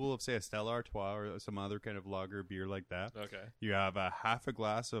glass full of, say, a Stella Artois or some other kind of lager beer like that. Okay. You have a half a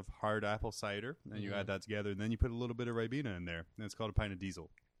glass of hard apple cider, and you add that together, and then you put a little bit of Ribena in there, and it's called a pint of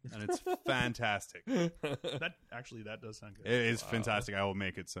diesel. And it's fantastic. It That does sound good. is fantastic. I will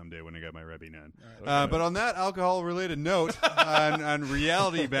make it someday when I get my Ribena in. But on that alcohol-related note, on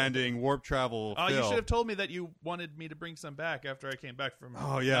reality-bending warp travel, Oh, you Phil, should have told me that you wanted me to bring some back after I came back from.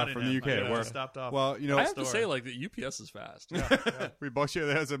 Oh, yeah, from the Nottingham. UK, I could've where- stopped off. well, you know, I have to store. say, like, the UPS is fast. we both share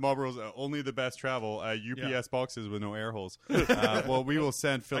that as a Marlboro's only the best travel. UPS Yeah. boxes with no air holes. Well, we will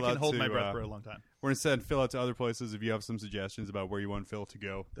send Phil I out can hold to, my breath for a long time. we're going to send Phil out to other places if you have some suggestions about where you want Phil to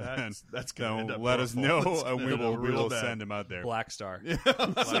go. That's gonna end up let us awful. know, It's and gonna we end will up we real will bad. send him out there. Black Star.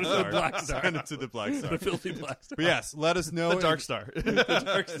 Black Star. Black Star. Send him to the Black Star. The filthy Black Star. But yes, let us know. The Dark Star.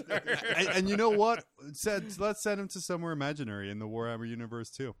 and you know what? Let's send him to somewhere imaginary in the Warhammer universe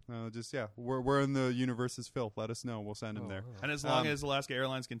too. We're in the universe as Phil. Let us know. We'll send him there And as long as Alaska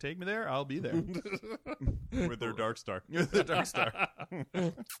Airlines can take me there, I'll be there. with their Dark Star. The Dark Star.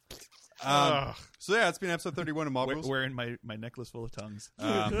 So yeah, it's been episode 31 of Mob Rules. Wearing my necklace full of tongues.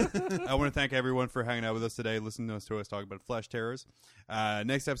 I want to thank everyone for hanging out with us today, listening to us talk about Flesh Terrors.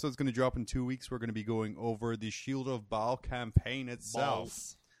 Next episode is going to drop in 2 weeks. We're going to be going over the Shield of Baal campaign itself.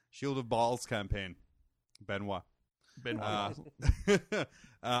 Balls. Shield of Baal's campaign. Benoit. Benoit.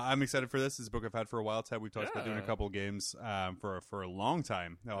 I'm excited for this. This is a book I've had for a while. Ted, we've talked about doing a Yeah. couple games for a long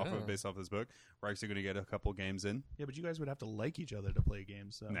time based off this book. We're actually going to get a couple games in. Yeah, but you guys would have to like each other to play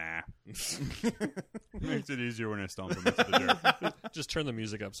games. So. Nah. Makes it easier when I stomp them into the dirt. Just turn the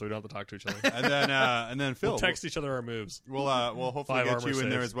music up so we don't have to talk to each other. And then Phil. We'll text each other our moves. We'll hopefully 5 get armor you in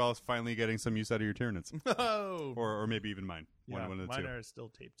there saves. as well as finally getting some use out of your Tyranids. Oh. or maybe even mine. Yeah, One of the mine two. are still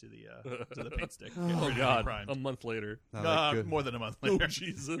taped to the paint stick. Oh, God. Primed. A month later. More than a month Oh, later.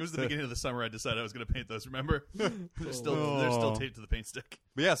 Jesus. It was the beginning of the summer. I decided I was going to paint those. Remember? they're still taped to the paint stick.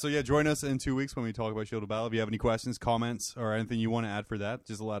 But yeah, so join us in 2 weeks when we talk about Shield of Battle. If you have any questions, comments, or anything you want to add for that,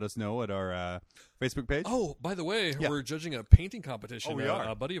 just let us know at our Facebook page. Oh, by the way, Yeah. we're judging a painting competition. Oh, we are.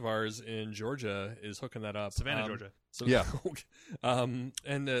 A buddy of ours in Georgia is hooking that up. Savannah, Georgia. So, Yeah.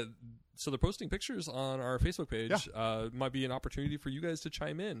 So they're posting pictures on our Facebook page. Might be an opportunity for you guys to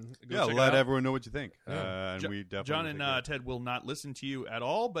chime in. Go Yeah, check it let out. everyone know what you think. Yeah. And we definitely John think and that. Ted will not listen to you at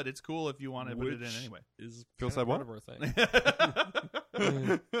all, but it's cool if you want to put it in anyway. Is Phil kind said of what? part of our thing.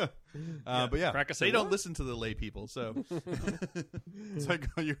 But yeah, Crack us They in don't what? listen to the lay people, so it's like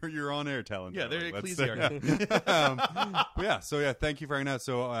you're on air telling. yeah, they're That's- ecclesiarchy. But yeah, so yeah, thank you for hanging out.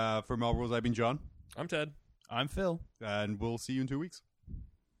 So for Mob Rules, I've been John, I'm Ted. I'm Phil. and we'll see you in 2 weeks.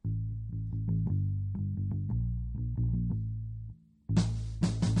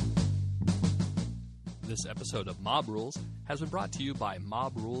 This episode of Mob Rules has been brought to you by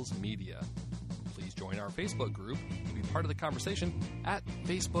Mob Rules Media. Please join our Facebook group and be part of the conversation at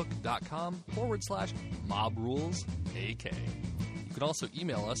facebook.com/MobRulesAK. You can also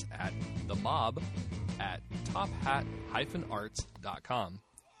email us at themob@tophat-arts.com.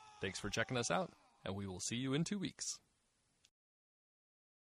 Thanks for checking us out, and we will see you in 2 weeks.